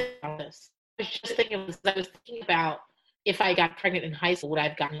 I was just thinking about if I got pregnant in high school, would I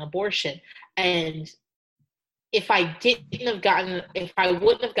have gotten an abortion? And if I wouldn't have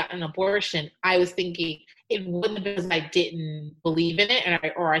gotten an abortion, I was thinking it wouldn't have been because I didn't believe in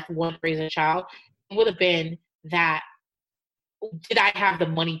it or I wanted to raise a child. It would have been that, did I have the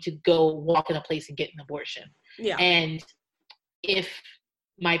money to go walk in a place and get an abortion? Yeah. And if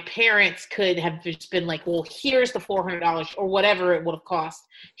my parents could have just been like, well, here's the $400 or whatever it would have cost.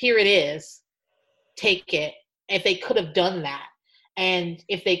 Here it is. Take it. If they could have done that. And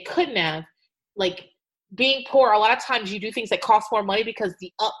if they couldn't have, like, being poor, a lot of times you do things that cost more money because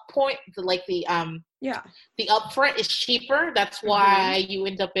the the upfront is cheaper. That's why you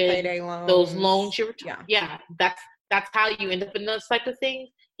end up in those loans. That's how you end up in those type of things.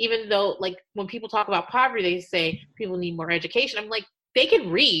 Even though, like, when people talk about poverty, they say people need more education. I'm like, they can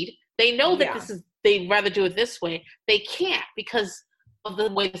read. They know that they'd rather do it this way. They can't because of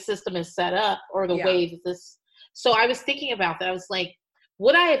the way the system is set up or the way that this. So I was thinking about that. I was like,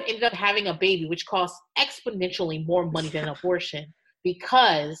 would I have ended up having a baby, which costs exponentially more money than an abortion,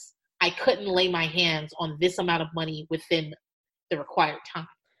 because I couldn't lay my hands on this amount of money within the required time?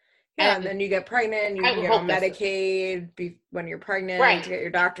 Yeah, and then you get pregnant, you can get on Medicaid when you're pregnant to get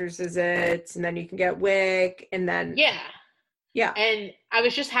your doctor's visits, and then you can get WIC, and then... Yeah. And I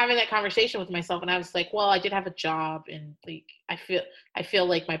was just having that conversation with myself, and I was like, well, I did have a job, and, like, I feel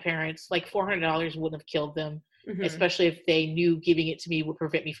like my parents, like, $400 wouldn't have killed them. Especially if they knew giving it to me would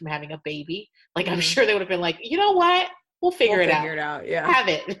prevent me from having a baby. Like, I'm sure they would have been like, you know what? We'll figure it out. Yeah. Have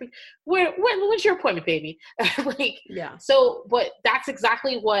it. When's your appointment, baby? So, but that's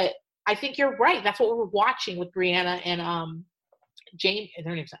exactly what, I think you're right. That's what we're watching with Brianna and Jamie.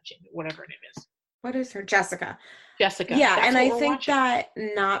 Her name's not Jamie, whatever her name is. What is her? Jessica. Yeah, and I think that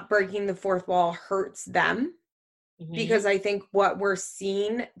not breaking the fourth wall hurts them because I think what we're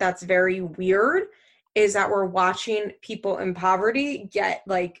seeing that's very weird is that we're watching people in poverty get,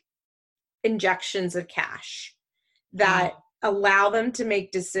 like, injections of cash that allow them to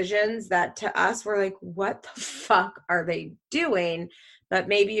make decisions that to us, we're like, what the fuck are they doing? But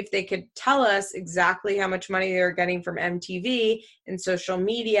maybe if they could tell us exactly how much money they're getting from MTV and social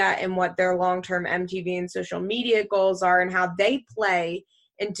media and what their long-term MTV and social media goals are and how they play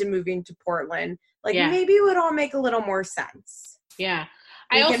into moving to Portland, like, maybe it would all make a little more sense. Yeah.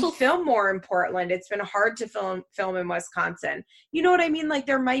 We can film more in Portland. It's been hard to film in Wisconsin. You know what I mean? Like,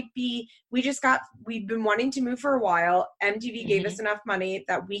 there might be, we've been wanting to move for a while. MTV gave us enough money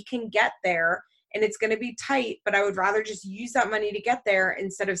that we can get there, and it's going to be tight, but I would rather just use that money to get there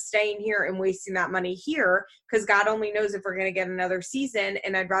instead of staying here and wasting that money here, because God only knows if we're going to get another season,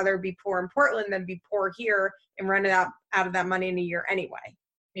 and I'd rather be poor in Portland than be poor here and run it out of that money in a year anyway.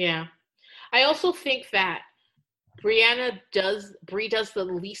 Yeah. I also think that Brie does the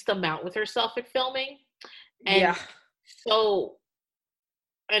least amount with herself at filming. And so,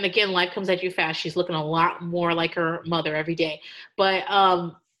 and again, life comes at you fast. She's looking a lot more like her mother every day. But,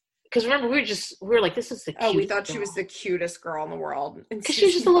 because remember, we were like, this is the cutest we thought girl. She was the cutest girl in the world. Because she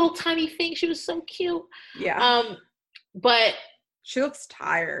was just a little tiny thing. She was so cute. Yeah. But She looks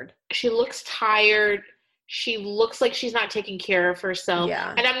tired. She looks tired. She looks like she's not taking care of herself.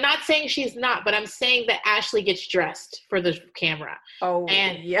 Yeah. And I'm not saying she's not, but I'm saying that Ashley gets dressed for the camera. Oh,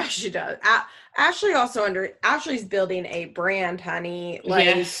 and yeah, she does. Ashley Ashley's building a brand, honey. Like,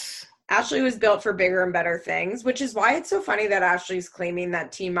 yes. Ashley was built for bigger and better things, which is why it's so funny that Ashley's claiming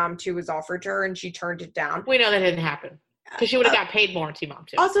that Teen Mom 2 was offered to her and she turned it down. We know that didn't happen because she would have got paid more in Teen Mom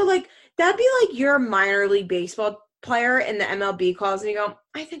 2. Also, like, that'd be like you're a minor league baseball player and the MLB calls and you go,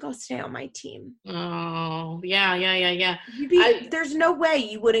 I think I'll stay on my team. Oh, yeah. There's no way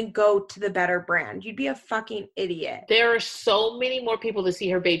you wouldn't go to the better brand. You'd be a fucking idiot. There are so many more people to see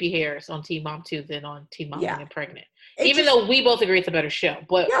her baby hairs on Teen Mom 2 than on Teen Mom Young and Pregnant. Even though we both agree it's a better show.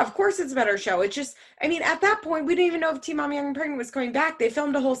 But yeah, of course it's a better show. It's just, I mean, at that point, we didn't even know if Teen Mom Young and Pregnant was coming back. They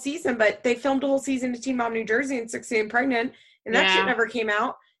filmed a whole season, but they filmed a whole season of Teen Mom New Jersey and 16 and Pregnant, and that shit never came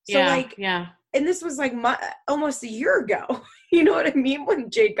out. So, and this was like almost a year ago. You know what I mean? When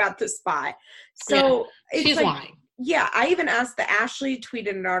Jade got the spot. So she's like, lying. Yeah, I even asked Ashley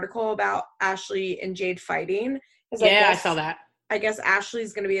tweeted an article about Ashley and Jade fighting. I saw that. I guess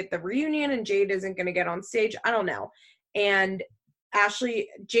Ashley's going to be at the reunion and Jade isn't going to get on stage. I don't know. And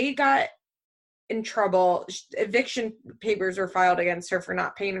Jade got in trouble. Eviction papers were filed against her for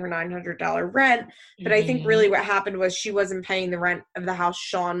not paying her $900 rent. But I think really what happened was she wasn't paying the rent of the house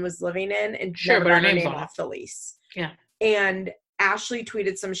Sean was living in and never got her name off the lease. Yeah. And Ashley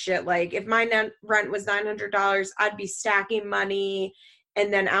tweeted some shit like, if my rent was $900, I'd be stacking money.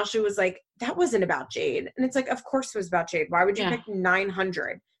 And then Ashley was like, that wasn't about Jade. And it's like, of course it was about Jade. Why would you pick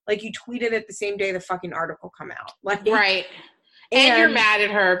 900? Like, you tweeted it the same day the fucking article come out. Like, right. And you're mad at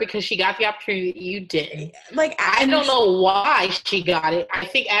her because she got the opportunity that you didn't. Like, I don't know why she got it. I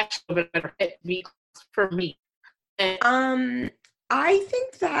think Ashley would have better fit for me. I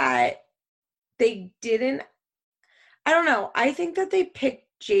think that they didn't. I don't know. I think that they picked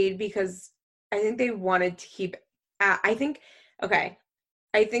Jade because I think they wanted to keep. I think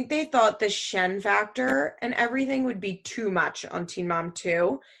they thought the Shen factor and everything would be too much on Teen Mom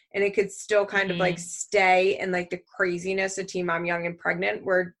 2. And it could still kind of like stay in like the craziness of Teen Mom Young and Pregnant,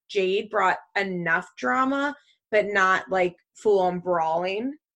 where Jade brought enough drama, but not like full on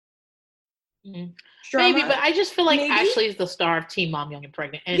brawling. Drama. Maybe, but I just feel like Ashley's the star of Teen Mom Young and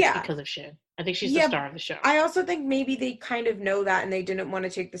Pregnant, and it's because of Shen. I think she's the star of the show. I also think maybe they kind of know that and they didn't want to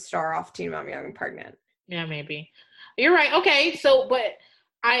take the star off Teen Mom Young and Pregnant. Yeah, maybe. You're right. Okay,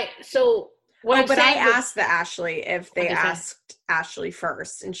 I asked the Ashley if they asked Ashley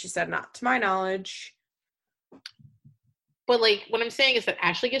first, and she said not to my knowledge. But like what I'm saying is that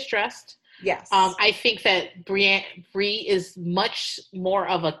Ashley gets dressed. Yes. I think that Brie is much more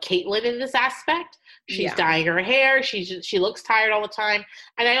of a Caitlyn in this aspect. She's dyeing her hair. She looks tired all the time,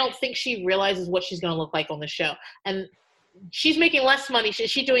 and I don't think she realizes what she's going to look like on the show. And she's making less money.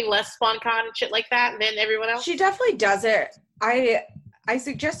 Is she doing less SponCon and shit like that than everyone else? She definitely does it. I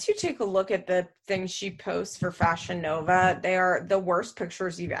suggest you take a look at the things she posts for Fashion Nova. They are the worst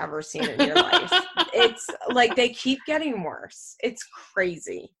pictures you've ever seen in your life. It's like they keep getting worse. It's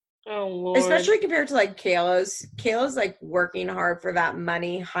crazy. Oh, Lord. Especially compared to like Kayla's. Kayla's like working hard for that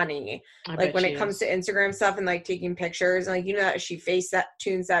money, honey. Like when it comes to Instagram stuff and like taking pictures and like, you know, that she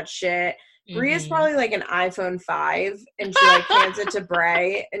tunes that shit. Bria's probably like an iPhone 5 and she like hands it to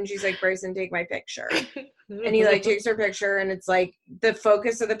Bray and she's like, Bryson, take my picture. And he like takes her picture and it's like the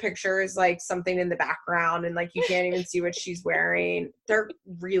focus of the picture is like something in the background and like you can't even see what she's wearing. They're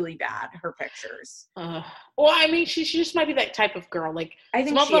really bad, her pictures. Well, I mean, she just might be that type of girl. Like, I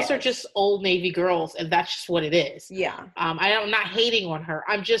think some of us are just old Navy girls and that's just what it is. Yeah. I'm not hating on her.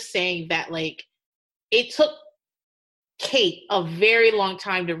 I'm just saying that like it took Kate a very long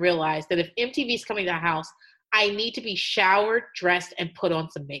time to realize that if MTV's coming to the house, I need to be showered, dressed, and put on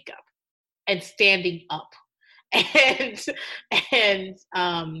some makeup and standing up. And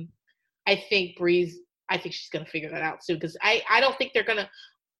I think she's gonna figure that out soon because I don't think they're gonna.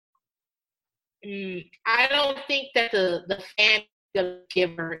 I don't think that the fan gonna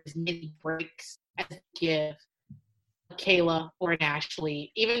give her as many breaks as they give Kayla or an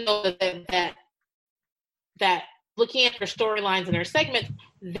Ashley, even though that. Looking at their storylines and their segments,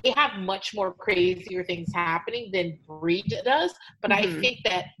 they have much more crazier things happening than Brie does. But I think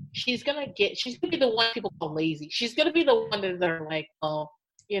that she's gonna be the one people call lazy. She's gonna be the one that they're like, oh,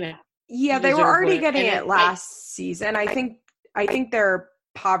 you know. Yeah, they were already getting it last season. I think their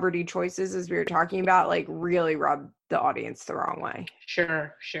poverty choices, as we were talking about, like really rubbed the audience the wrong way.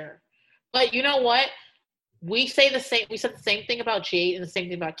 Sure. But you know what? We said the same thing about Jade and the same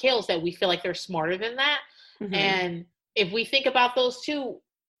thing about Kale, is that we feel like they're smarter than that. Mm-hmm. And if we think about those two,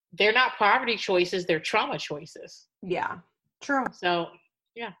 they're not poverty choices, they're trauma choices. Yeah. True. So,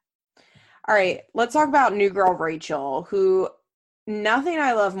 yeah. All right, let's talk about new girl Rachel, who nothing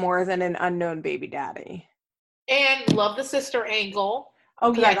I love more than an unknown baby daddy. And love the sister angle.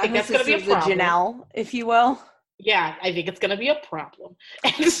 Oh yeah, I think that's going to be a problem. The Janelle, if you will. Yeah, I think it's going to be a problem.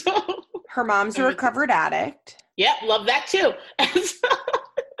 And so her mom's a recovered addict. Yeah, love that too. And so,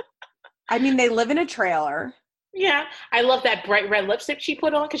 I mean, they live in a trailer. Yeah, I love that bright red lipstick she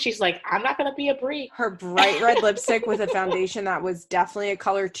put on because she's like, I'm not going to be a Brie. Her bright red lipstick with a foundation that was definitely a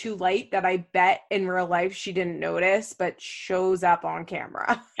color too light that I bet in real life she didn't notice, but shows up on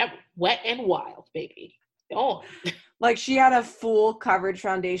camera. Yep, wet and wild, baby. Oh. Like she had a full coverage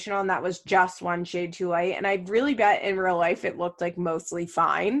foundation on that was just one shade too light. And I really bet in real life it looked like mostly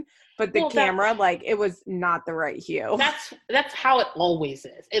fine. But the camera, like, it was not the right hue. That's how it always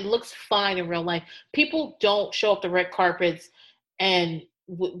is. It looks fine in real life. People don't show up the red carpets and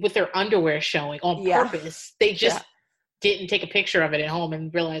with their underwear showing on purpose. They just didn't take a picture of it at home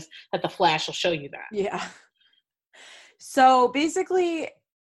and realize that the flash will show you that. Yeah. So basically,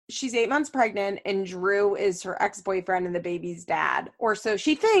 she's 8 months pregnant and Drew is her ex-boyfriend and the baby's dad. Or so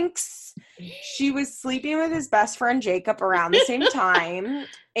she thinks. She was sleeping with his best friend Jacob around the same time.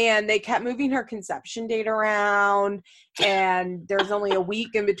 And they kept moving her conception date around. And there's only a week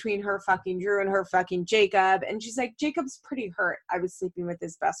in between her fucking Drew and her fucking Jacob. And she's like, Jacob's pretty hurt. I was sleeping with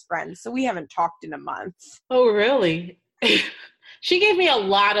his best friend. So we haven't talked in a month. Oh, really? She gave me a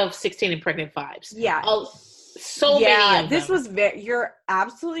lot of 16 and pregnant vibes. Yeah. So many of this them. Was you're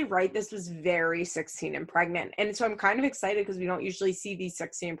absolutely right. This was very 16 and pregnant. And so I'm kind of excited because we don't usually see these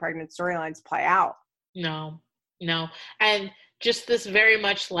 16 and pregnant storylines play out. No. And just this very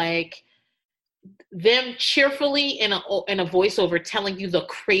much like them cheerfully in a voiceover telling you the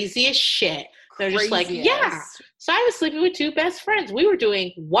craziest shit. They're just like, yeah. So I was sleeping with 2 best friends. We were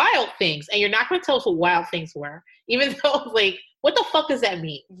doing wild things. And you're not going to tell us what wild things were. Even though, like, what the fuck does that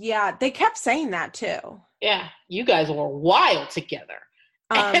mean? Yeah, they kept saying that too. Yeah, you guys were wild together.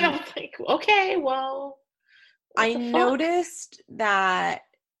 And I was like, okay, well. I noticed that.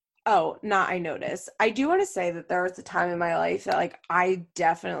 I do want to say that there was a time in my life that, like, I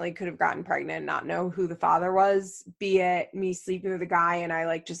definitely could have gotten pregnant and not know who the father was, be it me sleeping with a guy and I,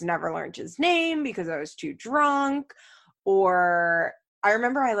 like, just never learned his name because I was too drunk, or I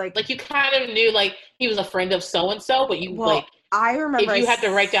remember I, like you kind of knew, like, he was a friend of so-and-so, but you, I remember if you had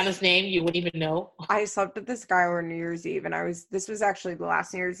to write down his name, you wouldn't even know. I slept with this guy over New Year's Eve, and this was actually the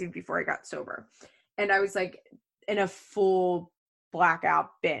last New Year's Eve before I got sober. And I was, like, in a full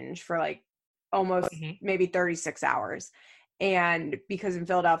blackout binge for, like, almost maybe 36 hours. And because in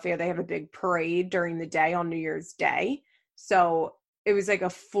Philadelphia, they have a big parade during the day on New Year's Day. So it was like a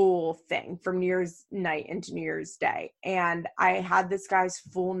full thing from New Year's night into New Year's Day. And I had this guy's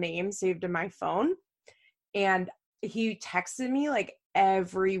full name saved in my phone. And he texted me, like,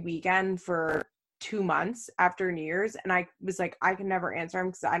 every weekend for 2 months after New Year's. And I was like, I can never answer him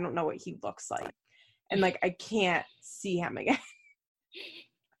because I don't know what he looks like. And, like, I can't see him again.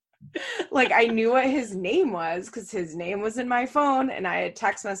 Like, I knew what his name was because his name was in my phone and I had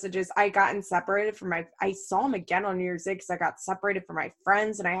text messages. I gotten separated from I saw him again on New Year's Day because I got separated from my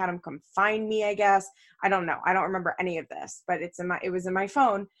friends and I had him come find me, I guess. I don't know. I don't remember any of this, but it was in my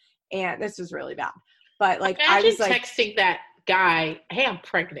phone and this was really bad. But, like, imagine I was like texting that guy, hey, I'm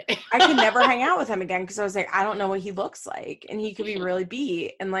pregnant. I could never hang out with him again because I was like, I don't know what he looks like. And he could be really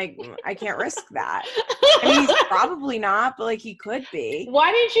beat. And, like, I can't risk that. I mean, he's probably not, but, like, he could be.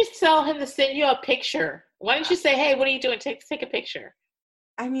 Why didn't you tell him to send you a picture? Why didn't you say, hey, what are you doing? Take a picture.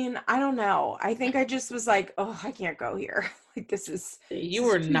 I mean, I don't know. I think I just was like, oh, I can't go here. Like, you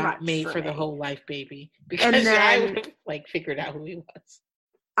were not made for the whole life, baby. Because I would have, like, figured out who he was.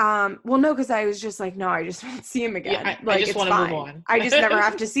 Well, no, because I was just like, no, I just won't see him again. Yeah, like, I just want to move on. I just never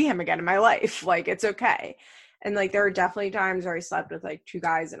have to see him again in my life. Like, it's okay. And, like, there were definitely times where I slept with, like, 2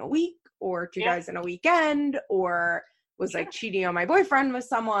 guys in a week or 2 guys in a weekend, or was, like, cheating on my boyfriend with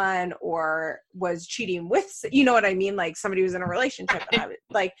someone, or was cheating with, you know what I mean? Like, somebody was in a relationship. And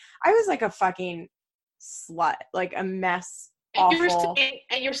I was like a fucking slut, like a mess. And awful.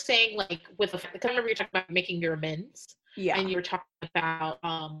 You're saying, like, because I remember you talking about making your amends. Yeah. And you were talking about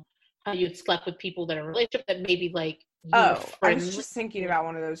how you had slept with people that are in a relationship that maybe, like, I was just thinking about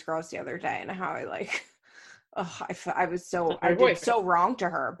one of those girls the other day and how I, like, I did so wrong to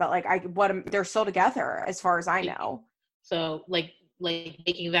her, but, like, they're still together as far as I know. So, like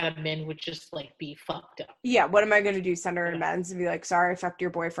making that amend would just, like, be fucked up. Yeah, what am I going to do? Send her an amends and be like, sorry, I fucked your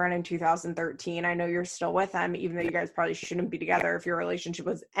boyfriend in 2013. I know you're still with him, even though you guys probably shouldn't be together if your relationship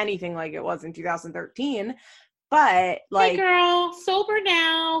was anything like it was in 2013. But, like, hey girl, sober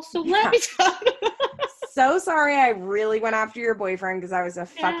now, so let me talk. so sorry I really went after your boyfriend because I was a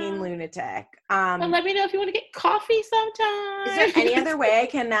fucking lunatic. Well, let me know if you want to get coffee sometime. Is there any other way I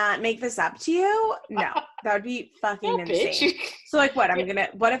can make this up to you? No, that would be fucking insane. Bitch. So like what?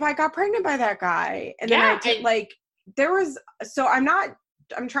 What if I got pregnant by that guy? And then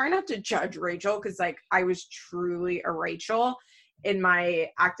I'm trying not to judge Rachel because like I was truly a Rachel in my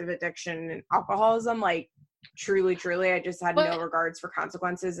active addiction and alcoholism. Like truly, I just had no regards for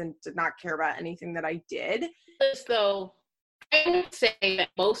consequences and did not care about anything that I did. So I would say that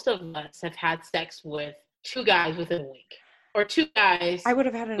most of us have had sex with 2 guys within a week or 2 guys I would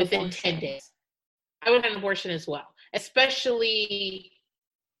have had an within abortion. 10 days. I would have had an abortion as well, especially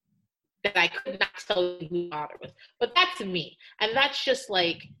that I could not tell you who father was. But that's me. And that's just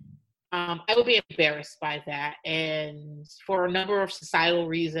like, I would be embarrassed by that. And for a number of societal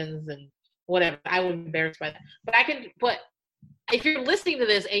reasons and whatever, I would be embarrassed by that. But if you're listening to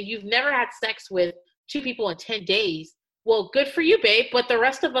this and you've never had sex with 2 people in 10 days, well, good for you, babe. But the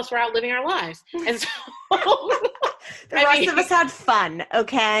rest of us were out living our lives. And so the rest of us had fun,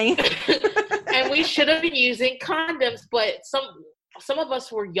 okay? And we should have been using condoms, but some of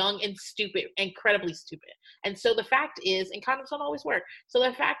us were young and stupid, incredibly stupid. And so the fact is, and condoms don't always work. So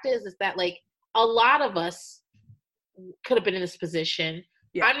the fact is that like a lot of us could have been in this position.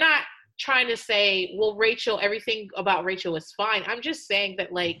 Yeah. I'm not trying to say, well, Rachel, everything about Rachel is fine. I'm just saying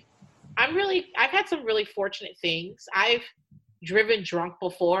that like, I've had some really fortunate things. I've driven drunk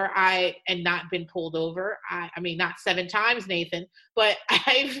before and not been pulled over. I mean, not 7 times, Nathan, but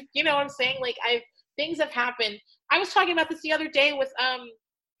you know what I'm saying? Like things have happened. I was talking about this the other day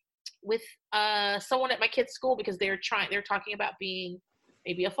with someone at my kid's school because they're talking about being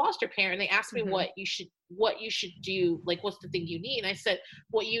maybe a foster parent. And they asked me what you should do. Like, what's the thing you need? And I said,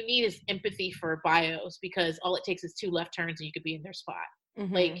 what you need is empathy for bios because all it takes is 2 left turns and you could be in their spot.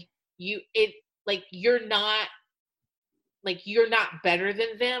 Mm-hmm. You're not better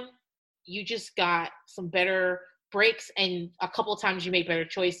than them. You just got some better breaks and a couple of times you made better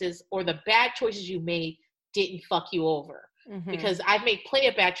choices or the bad choices you made didn't fuck you over. Mm-hmm. Because I've made plenty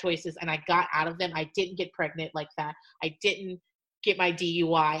of bad choices and I got out of them. I didn't get pregnant like that. I didn't get my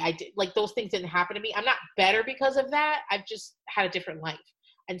DUI. Those things didn't happen to me. I'm not better because of that. I've just had a different life.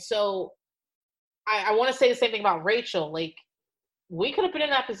 And so I want to say the same thing about Rachel. Like, we could have been in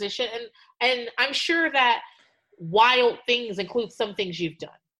that position and I'm sure that wild things include some things you've done.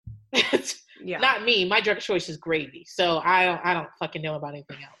 Yeah. Not me. My drug choice is gravy. So I don't fucking know about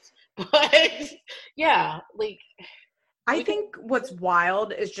anything else. But yeah, like I think what's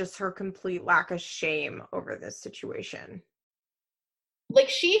wild is just her complete lack of shame over this situation. Like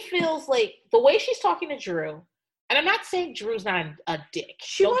she feels like the way she's talking to Drew, and I'm not saying Drew's not a dick.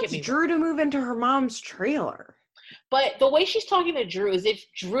 She wants Drew to move into her mom's trailer. But the way she's talking to Drew is if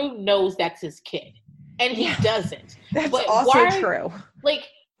Drew knows that's his kid. And he doesn't. That's also true. Like,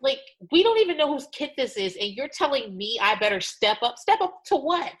 we don't even know whose kid this is. And you're telling me I better step up? Step up to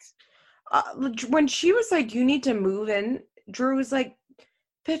what? When she was like, you need to move in, Drew was like,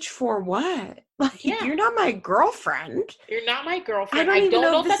 bitch, for what? Like, you're not my girlfriend. You're not my girlfriend. I don't even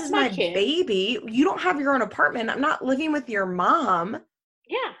know if this is my kid. Baby. You don't have your own apartment. I'm not living with your mom.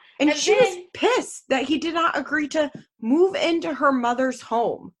 Yeah. And she was pissed that he did not agree to move into her mother's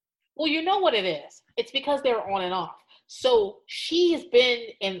home. Well, you know what it is. It's because they were on and off. So she has been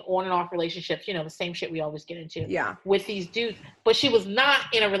in on and off relationships, you know, the same shit we always get into with these dudes. But she was not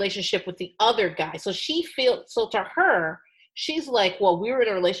in a relationship with the other guy. So to her, she's like, well, we were in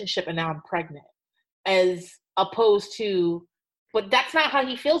a relationship and now I'm pregnant. As opposed to, but that's not how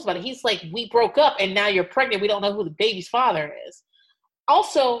he feels about it. He's like, we broke up and now you're pregnant. We don't know who the baby's father is.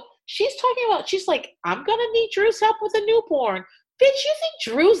 Also, she's like, I'm going to need Drew's help with a newborn. Bitch, you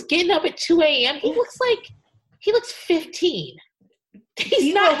think Drew's getting up at 2 a.m.? He looks 15.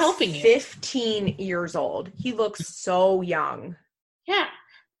 He's not helping you. 15 years old. He looks so young. Yeah.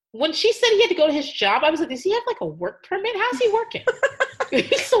 When she said he had to go to his job, I was like, does he have like a work permit? How's he working?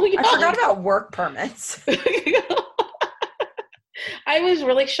 He's so young. I forgot about work permits. I was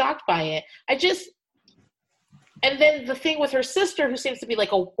really shocked by it. And then the thing with her sister, who seems to be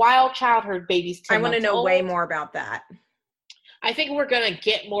like a wild child, her baby's 10 I want to know way more about that. I think we're going to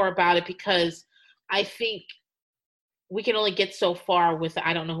get more about it because I think we can only get so far with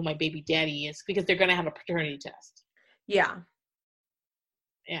I don't know who my baby daddy is because they're going to have a paternity test. Yeah.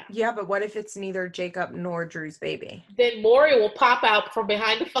 Yeah. Yeah, but what if it's neither Jacob nor Drew's baby? Then Maury will pop out from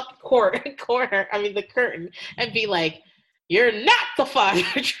behind the fucking the curtain and be like, you're not the father,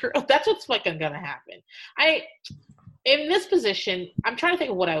 Drew. That's what's fucking going to happen. In this position, I'm trying to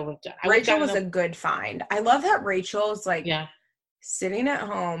think of what I would have done. Rachel was a good find. I love that Rachel's like sitting at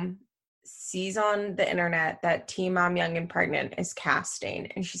home sees on the internet that Teen Mom Young and Pregnant is casting.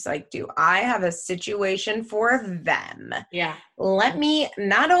 And she's like, do I have a situation for them? Yeah. Let me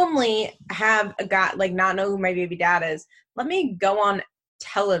not only have a guy, like, not know who my baby dad is, let me go on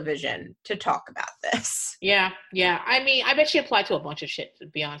television to talk about this. Yeah. I mean, I bet she applied to a bunch of shit, to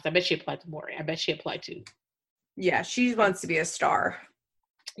be honest. I bet she applied to Maury. I bet she applied to. Yeah, she wants to be a star.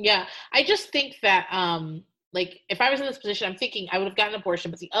 Yeah. I just think that, like, if I was in this position, I'm thinking I would have gotten an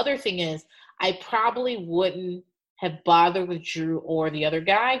abortion. But the other thing is, I probably wouldn't have bothered with Drew or the other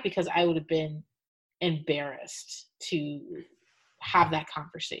guy because I would have been embarrassed to have that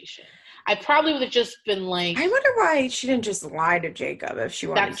conversation. I probably would have just been like... I wonder why she didn't just lie to Jacob if she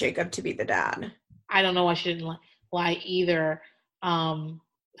wanted Jacob to be the dad. I don't know why she didn't lie either. And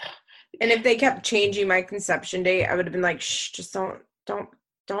if they kept changing my conception date, I would have been like, shh, just don't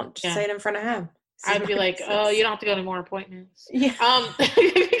just say it in front of him. I'd be like, oh, you don't have to go to more appointments. Yeah.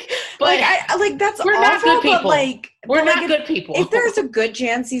 But that's we're awful, not good people. But we're not good people. If there's a good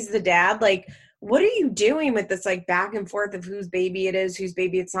chance he's the dad, like, what are you doing with this, like, back and forth of whose baby it is, whose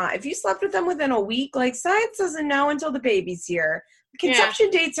baby it's not? If you slept with them within a week, like, science doesn't know until the baby's here.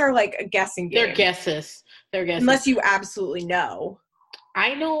 Conception dates are like a guessing game. They're guesses. Unless you absolutely know.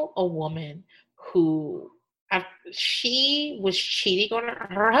 I know a woman who she was cheating on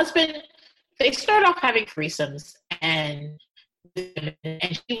her husband. They started off having threesomes, and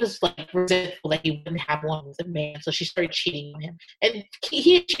she was like resentful that he wouldn't have one with a man, so she started cheating on him. And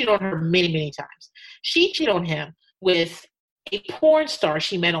he cheated on her many, many times. She cheated on him with a porn star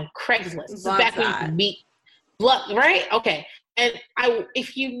she met on Craigslist. This is back when you could meet, right? Okay. And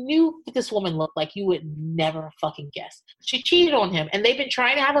if you knew what this woman looked like, you would never fucking guess. She cheated on him, and they've been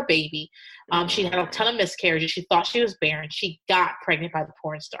trying to have a baby. She had a ton of miscarriages. She thought she was barren. She got pregnant by the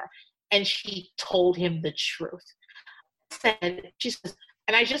porn star, and she told him the truth. She says,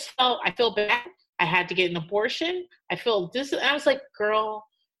 and I feel bad. I had to get an abortion. I feel this. And I was like, girl,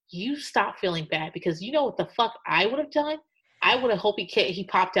 you stop feeling bad, because you know what the fuck I would have done? I would have hoped he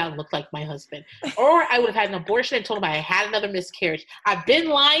popped out and looked like my husband. Or I would have had an abortion and told him I had another miscarriage. I've been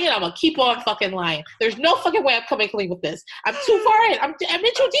lying. I'm going to keep on fucking lying. There's no fucking way I'm coming clean with this. I'm too far in. I'm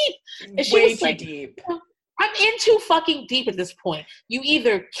in too deep. And she was like, deep. I'm in too fucking deep at this point. You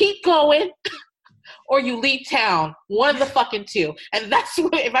either keep going or you leave town. One of the fucking two. And that's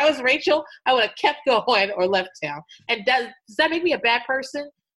what, if I was Rachel, I would have kept going or left town. And does that make me a bad person?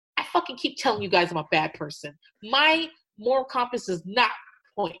 I fucking keep telling you guys I'm a bad person. My moral compass is not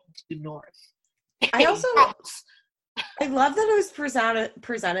pointing to north. I love that it was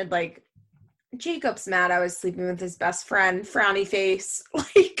presented like, Jacob's mad I was sleeping with his best friend, frowny face,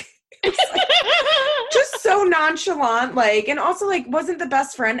 like, it was like just so nonchalant, like, and also like, wasn't the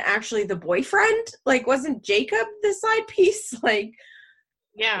best friend actually the boyfriend? Like, wasn't Jacob the side piece? Like,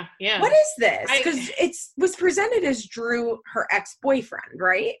 yeah. What is this? Because it was presented as Drew, her ex-boyfriend,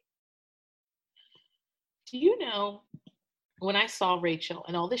 right? Do you know, when I saw Rachel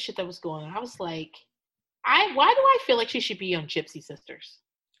and all this shit that was going on, I was like, why do I feel like she should be on Gypsy Sisters?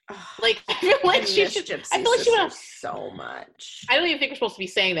 Like, I feel like she should. I feel like she would have so much. I don't even think we're supposed to be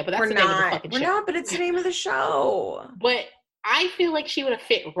saying that, but that's the name of the fucking show. We're not, but it's the name of the show. But I feel like she would have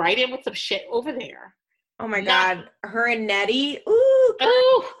fit right in with some shit over there. Oh my God, her and Nettie. Ooh.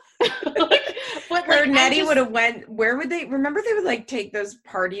 But her and Nettie would have went. Where would they? Remember, they would like take those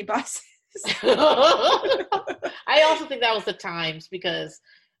party buses. I also think that was the times, because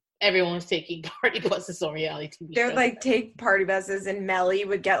everyone was taking party buses on reality TV They're shows. like take party buses, and Melly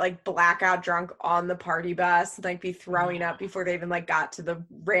would get like blackout drunk on the party bus and like be throwing up before they even like got to the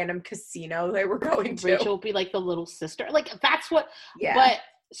random casino they were going to. Rachel would be like the little sister. Like, that's what. Yeah. But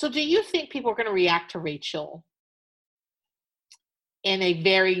so, do you think people are going to react to Rachel in a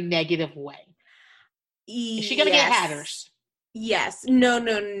very negative way? Is she going to get hatters? Yes.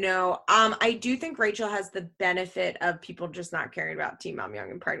 No. I do think Rachel has the benefit of people just not caring about Teen Mom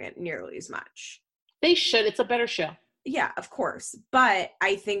Young and Pregnant nearly as much. They should. It's a better show. Yeah, of course. But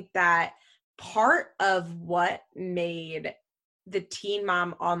I think that part of what made the Teen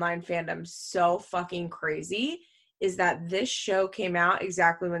Mom online fandom so fucking crazy is that this show came out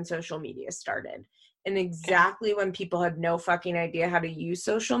exactly when social media started. And exactly when people had no fucking idea how to use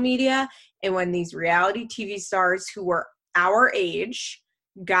social media, and when these reality TV stars who were our age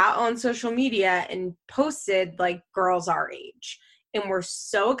got on social media and posted like girls our age, and were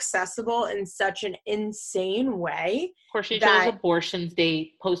so accessible in such an insane way. Of course, Rachel's abortions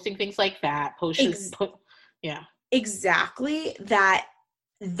date, posting things like that. Yeah, exactly. I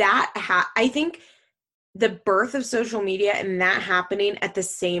think the birth of social media and that happening at the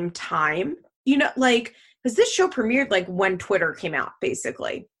same time, you know, like, because this show premiered like when Twitter came out,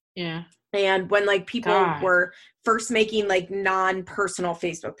 basically. Yeah. And when like people God. were first making like non-personal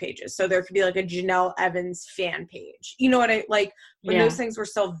Facebook pages. So there could be like a Janelle Evans fan page. You know what I like when those things were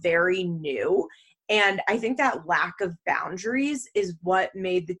still very new. And I think that lack of boundaries is what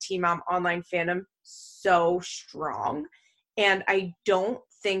made the Teen Mom online fandom so strong. And I don't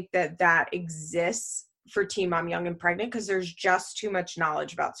think that that exists for Teen Mom Young and Pregnant because there's just too much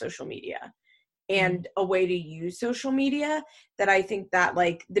knowledge about social media and a way to use social media that I think that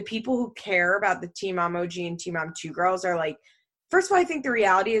like the people who care about the Teen Mom OG and Teen Mom 2 girls are like, first of all, I think the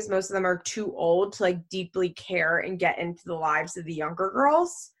reality is most of them are too old to like deeply care and get into the lives of the younger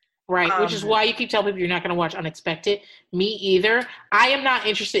girls. Right, which is why you keep telling people you're not going to watch Unexpected. Me either. I am not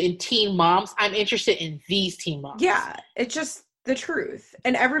interested in teen moms. I'm interested in these teen moms. Yeah, it's just the truth.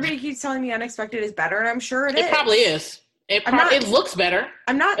 And everybody keeps telling me Unexpected is better, and I'm sure it is. It probably is. It looks better.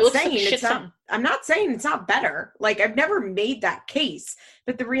 I'm not saying it's not. I'm not saying it's not better. Like, I've never made that case.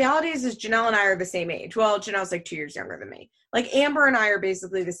 But the reality is Janelle and I are the same age. Well, Janelle's like 2 years younger than me. Like, Amber and I are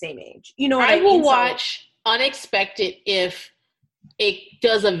basically the same age. You know what I mean? I will watch Unexpected if it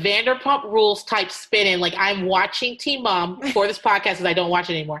does a Vanderpump Rules type spin-in. Like, I'm watching Teen Mom for this podcast because I don't watch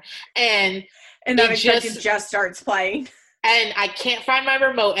it anymore. And Unexpected just starts playing. And I can't find my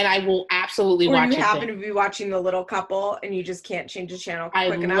remote, and I will absolutely watch it. Or you happen to be watching The Little Couple, and you just can't change the channel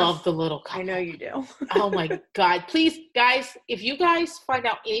quick enough. I love The Little Couple. I know you do. Oh, my God. Please, guys, if you guys find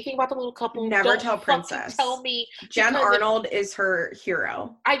out anything about The Little Couple, never tell Princess. Tell me. Jen Arnold is her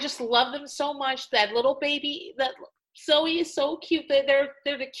hero. I just love them so much. That little baby, that Zoe is so cute. They're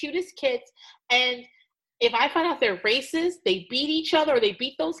the cutest kids. And if I find out they're racist, they beat each other, or they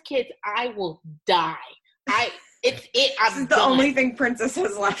beat those kids, I will die. This is the only thing Princess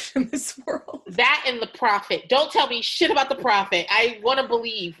has left in this world. That and the Prophet. Don't tell me shit about the Prophet. I want to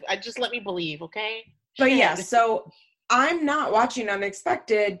believe. Just let me believe, okay? But yeah, so I'm not watching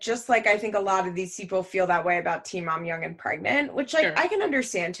Unexpected, just like I think a lot of these people feel that way about Teen Mom Young and Pregnant, which like I can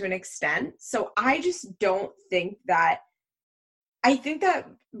understand to an extent. So I just don't think that I think that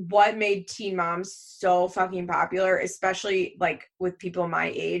what made Teen Moms so fucking popular, especially like with people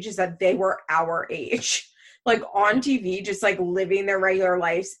my age, is that they were our age. Like on TV, just like living their regular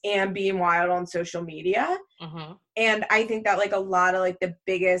lives and being wild on social media. And I think that like a lot of like the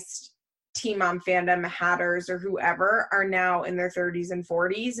biggest Teen Mom fandom hatters or whoever are now in their 30s and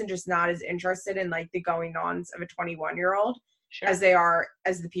 40s and just not as interested in like the going-ons of a 21-year-old as they are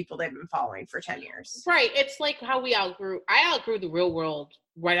as the people they've been following for 10 years. Right. It's like how I outgrew the Real World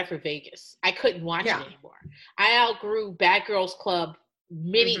right after Vegas. I couldn't watch it anymore. I outgrew Bad Girls Club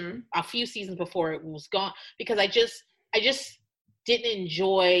a few seasons before it was gone because I just didn't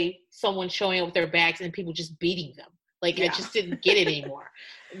enjoy someone showing up with their bags and people just beating them. Like I just didn't get it anymore.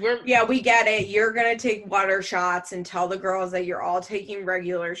 We get it. You're gonna take water shots and tell the girls that you're all taking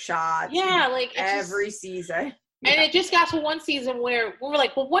regular shots. Yeah, like every season. And it just got to one season where we were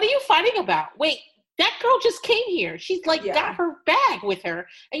like, well, what are you fighting about? Wait, that girl just came here. She's like got her bag with her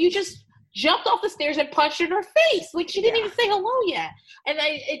and you just jumped off the stairs and punched her in her face. Like she didn't even say hello yet. And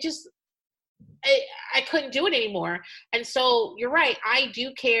I couldn't do it anymore. And so you're right. I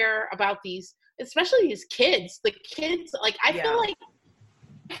do care about these, especially these kids. The kids, like I feel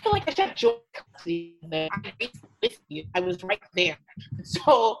like I should join with you. I was right there.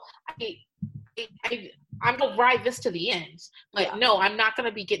 So I'm gonna ride this to the end. But no, I'm not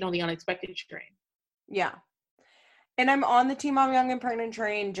gonna be getting on the Unexpected train. Yeah. And I'm on the Teen Mom Young and Pregnant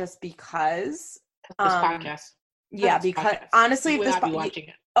train just because. This podcast. Yeah, because honestly, if this be watching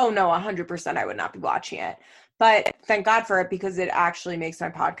it. Oh no, 100% I would not be watching it. But thank God for it because it actually makes my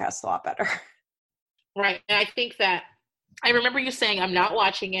podcast a lot better. Right. And I think that I remember you saying I'm not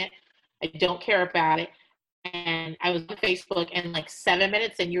watching it. I don't care about it. And I was on Facebook and like 7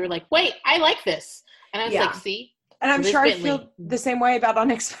 minutes and you were like, wait, I like this. And I was like, see? And I'm sure I feel the same way about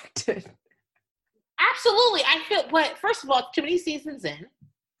Unexpected. Absolutely. I feel, but first of all, too many seasons in.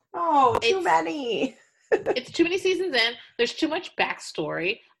 Oh, too many. It's too many seasons in. There's too much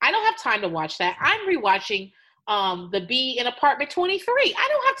backstory. I don't have time to watch that. I'm rewatching The Bee in Apartment 23. I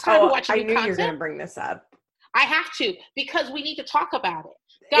don't have time to watch new content. I knew you were going to bring this up. I have to because we need to talk about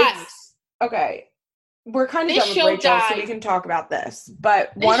it. Guys. Okay. We're kind of done with Rachel, so we can talk about this.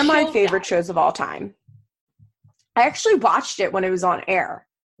 But one of my favorite shows of all time. I actually watched it when it was on air.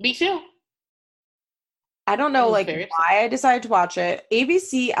 Me too. I don't know why I decided to watch it.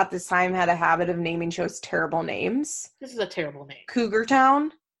 ABC at this time had a habit of naming shows terrible names. This is a terrible name. Cougar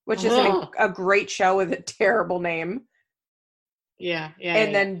Town, which is a great show with a terrible name. Yeah.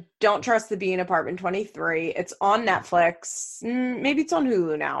 And then Don't Trust the Bee in Apartment 23. It's on Netflix. Maybe it's on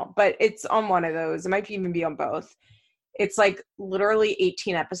Hulu now, but it's on one of those. It might even be on both. It's like literally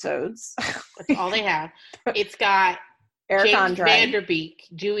 18 episodes. That's all they have. It's got Eric James Andre. Vanderbeek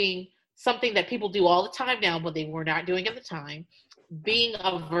doing something that people do all the time now, but they were not doing at the time, being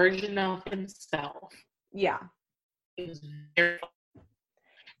a version of himself. Yeah. It was very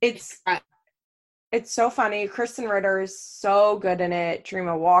fun. It's so funny. Kristen Ritter is so good in it.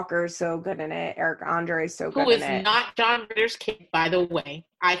 Dreama Walker is so good in it. Eric Andre is so good in it. Who is not John Ritter's kid, by the way.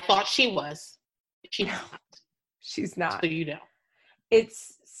 I thought she was. She's not. She's not. So you know.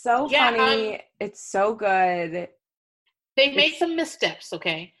 It's so funny. It's so good. They made some missteps,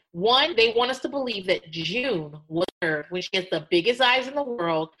 okay? One, they want us to believe that June was her when she has the biggest eyes in the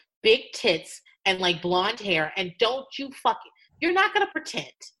world, big tits, and like blonde hair. And don't you you're not going to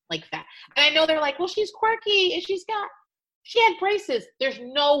pretend like that. And I know they're like, well, she's quirky and she had braces. There's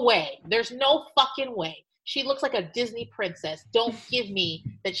no way. There's no fucking way. She looks like a Disney princess. Don't give me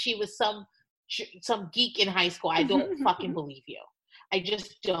that she was some geek in high school. I don't fucking believe you. I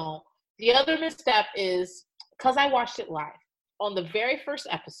just don't. The other misstep is, because I watched it live, on the very first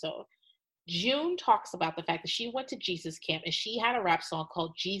episode, June talks about the fact that she went to Jesus camp and she had a rap song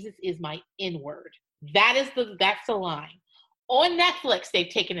called Jesus is My N-Word. That's the line. On Netflix, they've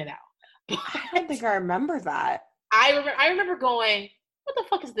taken it out. I don't think I remember that. I remember going, what the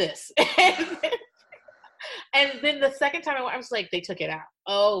fuck is this? And then the second time I was like, they took it out.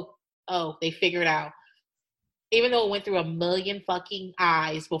 Oh, they figured it out. Even though it went through a million fucking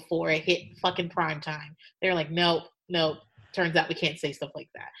eyes before it hit fucking prime time. They're like, nope. Turns out we can't say stuff like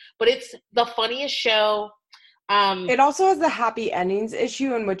that. But it's the funniest show. It also has the happy endings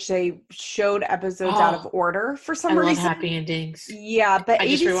issue in which they showed episodes out of order for some reason. I love happy endings. Yeah, but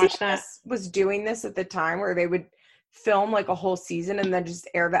ABC was doing this at the time where they would film like a whole season and then just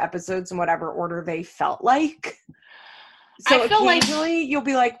air the episodes in whatever order they felt like. So occasionally you'll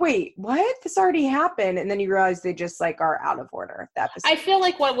be like, wait, what? This already happened. And then you realize they just like are out of order. The episode. I feel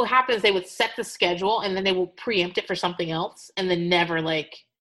like what will happen is they would set the schedule and then they will preempt it for something else and then never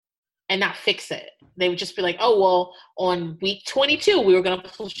and not fix it. They would just be like, oh, well, on week 22, we were going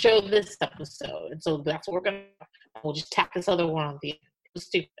to show this episode. And so that's what we'll just tack this other one on the end. It was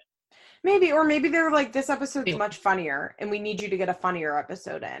stupid. Maybe they were like, this episode's much funnier and we need you to get a funnier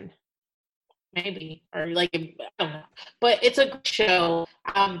episode in. Maybe, or I don't know, but it's a good show.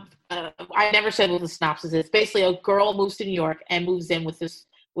 I never said what the synopsis is. Basically, a girl moves to New York and moves in with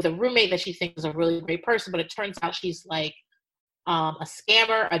a roommate that she thinks is a really great person, but it turns out she's like a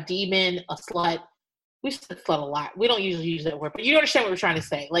scammer, a demon, a slut. We said slut a lot. We don't usually use that word, but you understand what we're trying to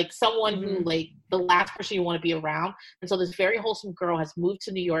say. Like someone who like the last person you want to be around. And so this very wholesome girl has moved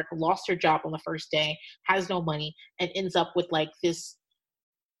to New York, lost her job on the first day, has no money, and ends up with like this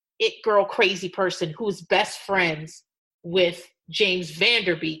it girl crazy person who's best friends with James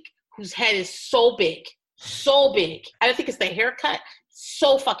Vanderbeek, whose head is so big. I don't think it's the haircut.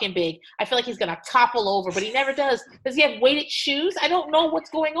 So fucking big. I feel like he's going to topple over, but he never does. Does he have weighted shoes? I don't know what's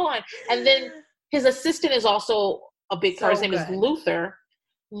going on. And then his assistant is also a big part. His name is Luther.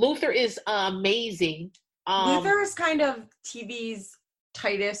 Luther is amazing. Luther is kind of TV's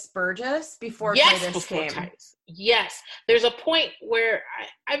Titus Burgess before Titus came. Titus. Yes. There's a point where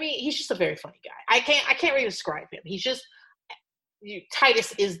I mean he's just a very funny guy. I can't really describe him. He's just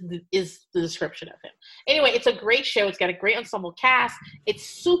Titus is the description of him. Anyway, it's a great show. It's got a great ensemble cast. It's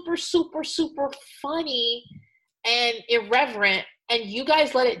super, super, super funny and irreverent. And you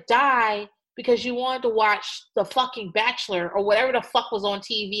guys let it die because you wanted to watch The fucking Bachelor or whatever the fuck was on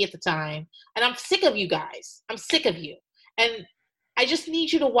TV at the time. And I'm sick of you guys. I'm sick of you. And I just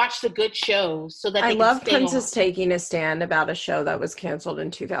need you to watch the good shows so that I love Princess taking a stand about a show that was canceled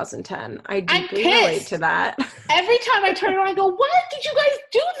in 2010. I deeply relate to that. Every time I turn around, I go, "Why did you guys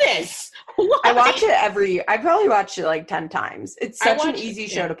do this?" Why? I watch it I probably watched it like 10 times. It's such an easy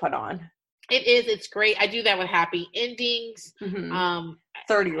show to put on. It is. It's great. I do that with happy endings.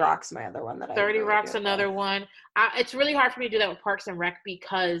 30 Rock's my other one that 30 Rock's another one. It's really hard for me to do that with Parks and Rec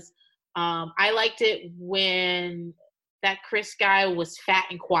because I liked it when that Chris guy was fat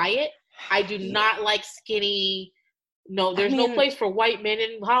and quiet. I do not like skinny. No, there's no place for white men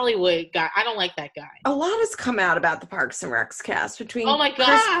in Hollywood. Guy, I don't like that guy. A lot has come out about the Parks and Recs cast between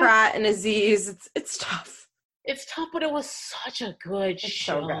Chris Pratt and Aziz. It's tough. It's tough, but it was such a good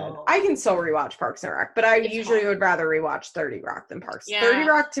show. So good. I can still rewatch Parks and Rec, but I usually would rather rewatch 30 Rock than Parks. Yeah. 30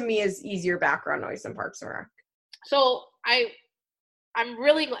 Rock to me is easier background noise than Parks and Rec. So I'm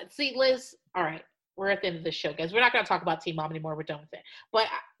really glad. See, Liz, all right. We're at the end of the show, guys. We're not going to talk about Teen Mom anymore. We're done with it. But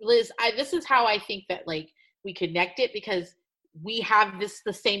Liz, this is how I think that like we connect it because we have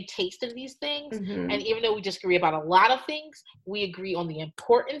the same taste in these things. Mm-hmm. And even though we disagree about a lot of things, we agree on the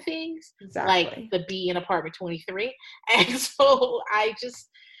important things, like the B in Apartment 23. And so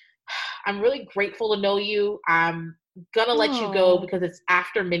I'm really grateful to know you. I'm gonna let you go because it's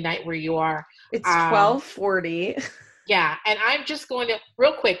after midnight where you are. It's 12:40. Yeah, and I'm just going to,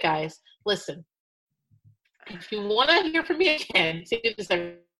 real quick, guys, listen. If you want to hear from me again, so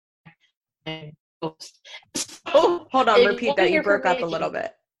hold on, repeat that. You broke up a little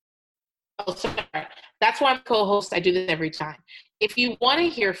bit. Oh, sorry. That's why I'm co-host. I do this every time. If you want to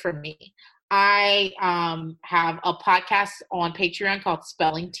hear from me, I have a podcast on Patreon called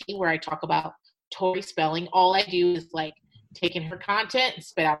Spelling Tea, where I talk about Tori Spelling. All I do is like taking her content and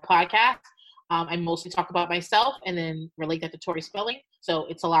spit out a podcast. I mostly talk about myself and then relate that to Tori Spelling. So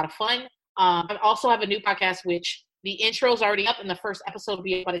it's a lot of fun. I also have a new podcast, which the intro is already up, and the first episode will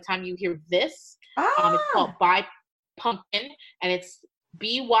be up by the time you hear this. It's called By Pumpkin, and it's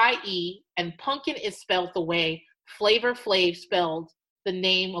BYE, and pumpkin is spelled the way Flavor Flav spelled the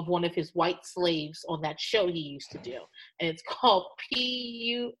name of one of his white slaves on that show he used to do. And it's called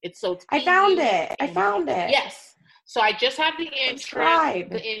PU. I found it. Yes. So I just have the intro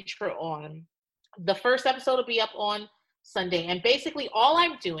on. The first episode will be up on Sunday. And basically all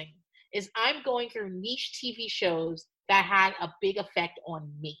I'm doing is I'm going through niche TV shows that had a big effect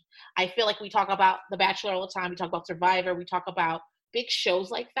on me. I feel like we talk about The Bachelor all the time. We talk about Survivor. We talk about big shows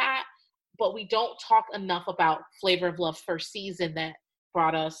like that. But we don't talk enough about Flavor of Love first season that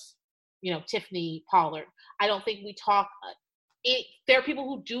brought us, Tiffany Pollard. I don't think we talk. There are people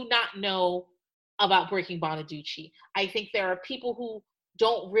who do not know about Breaking Bonaduce. I think there are people who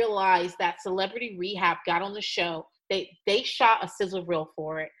don't realize that Celebrity Rehab got on the show. They shot a sizzle reel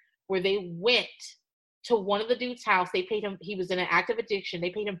for it, where they went to one of the dude's house. They paid him. He was in an active addiction. They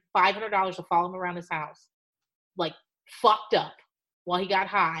paid him $500 to follow him around his house, like fucked up while he got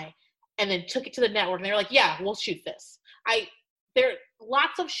high, and then took it to the network. And they were like, "Yeah, we'll shoot this." There are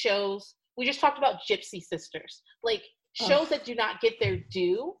lots of shows. We just talked about Gypsy Sisters, like shows that do not get their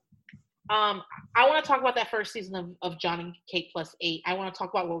due. I want to talk about that first season of John and Kate Plus 8. I want to talk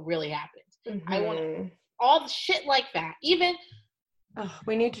about what really happened. Mm-hmm. I want all the shit like that. Even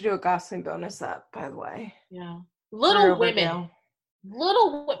we need to do a Gosling bonus up, by the way. Yeah, Little Women.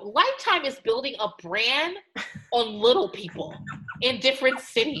 Lifetime is building a brand on little people in different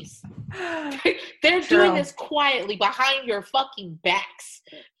cities. They're doing this quietly behind your fucking backs.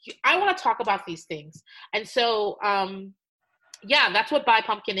 I want to talk about these things. And so, that's what By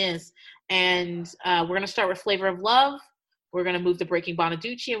Pumpkin is. And we're going to start with Flavor of Love. We're going to move to Breaking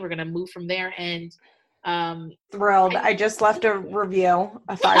Bonaduce, and we're going to move from there. And thrilled. I just left a review,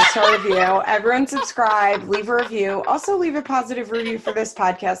 a 5-star review. Everyone subscribe, leave a review. Also leave a positive review for this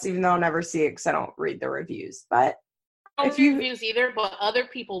podcast, even though I'll never see it because I don't read the reviews. But I don't read reviews either, but other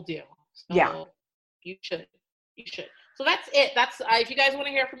people do. So you should. So that's it. That's if you guys want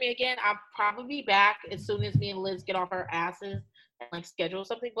to hear from me again, I'll probably be back as soon as me and Liz get off our asses and schedule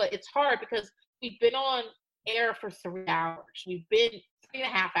something. But it's hard because we've been on air for 3 hours. We've been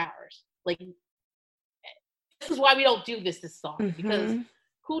 3.5 hours. This is why we don't do this long, because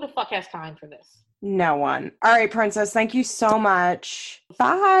who the fuck has time for this? No one. All right, Princess, thank you so much.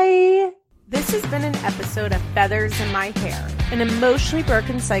 Bye. This has been an episode of Feathers in My Hair, an Emotionally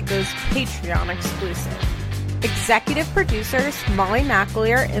Broken Psycho's Patreon exclusive. Executive producers Molly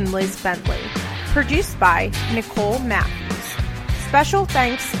McAleer and Liz Bentley. Produced by Nicole Matthews. Special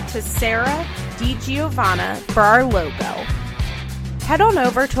thanks to Sarah DiGiovanna for our logo. Head on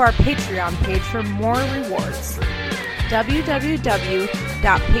over to our Patreon page for more rewards.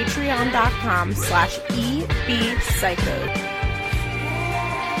 www.patreon.com/ebpsycho.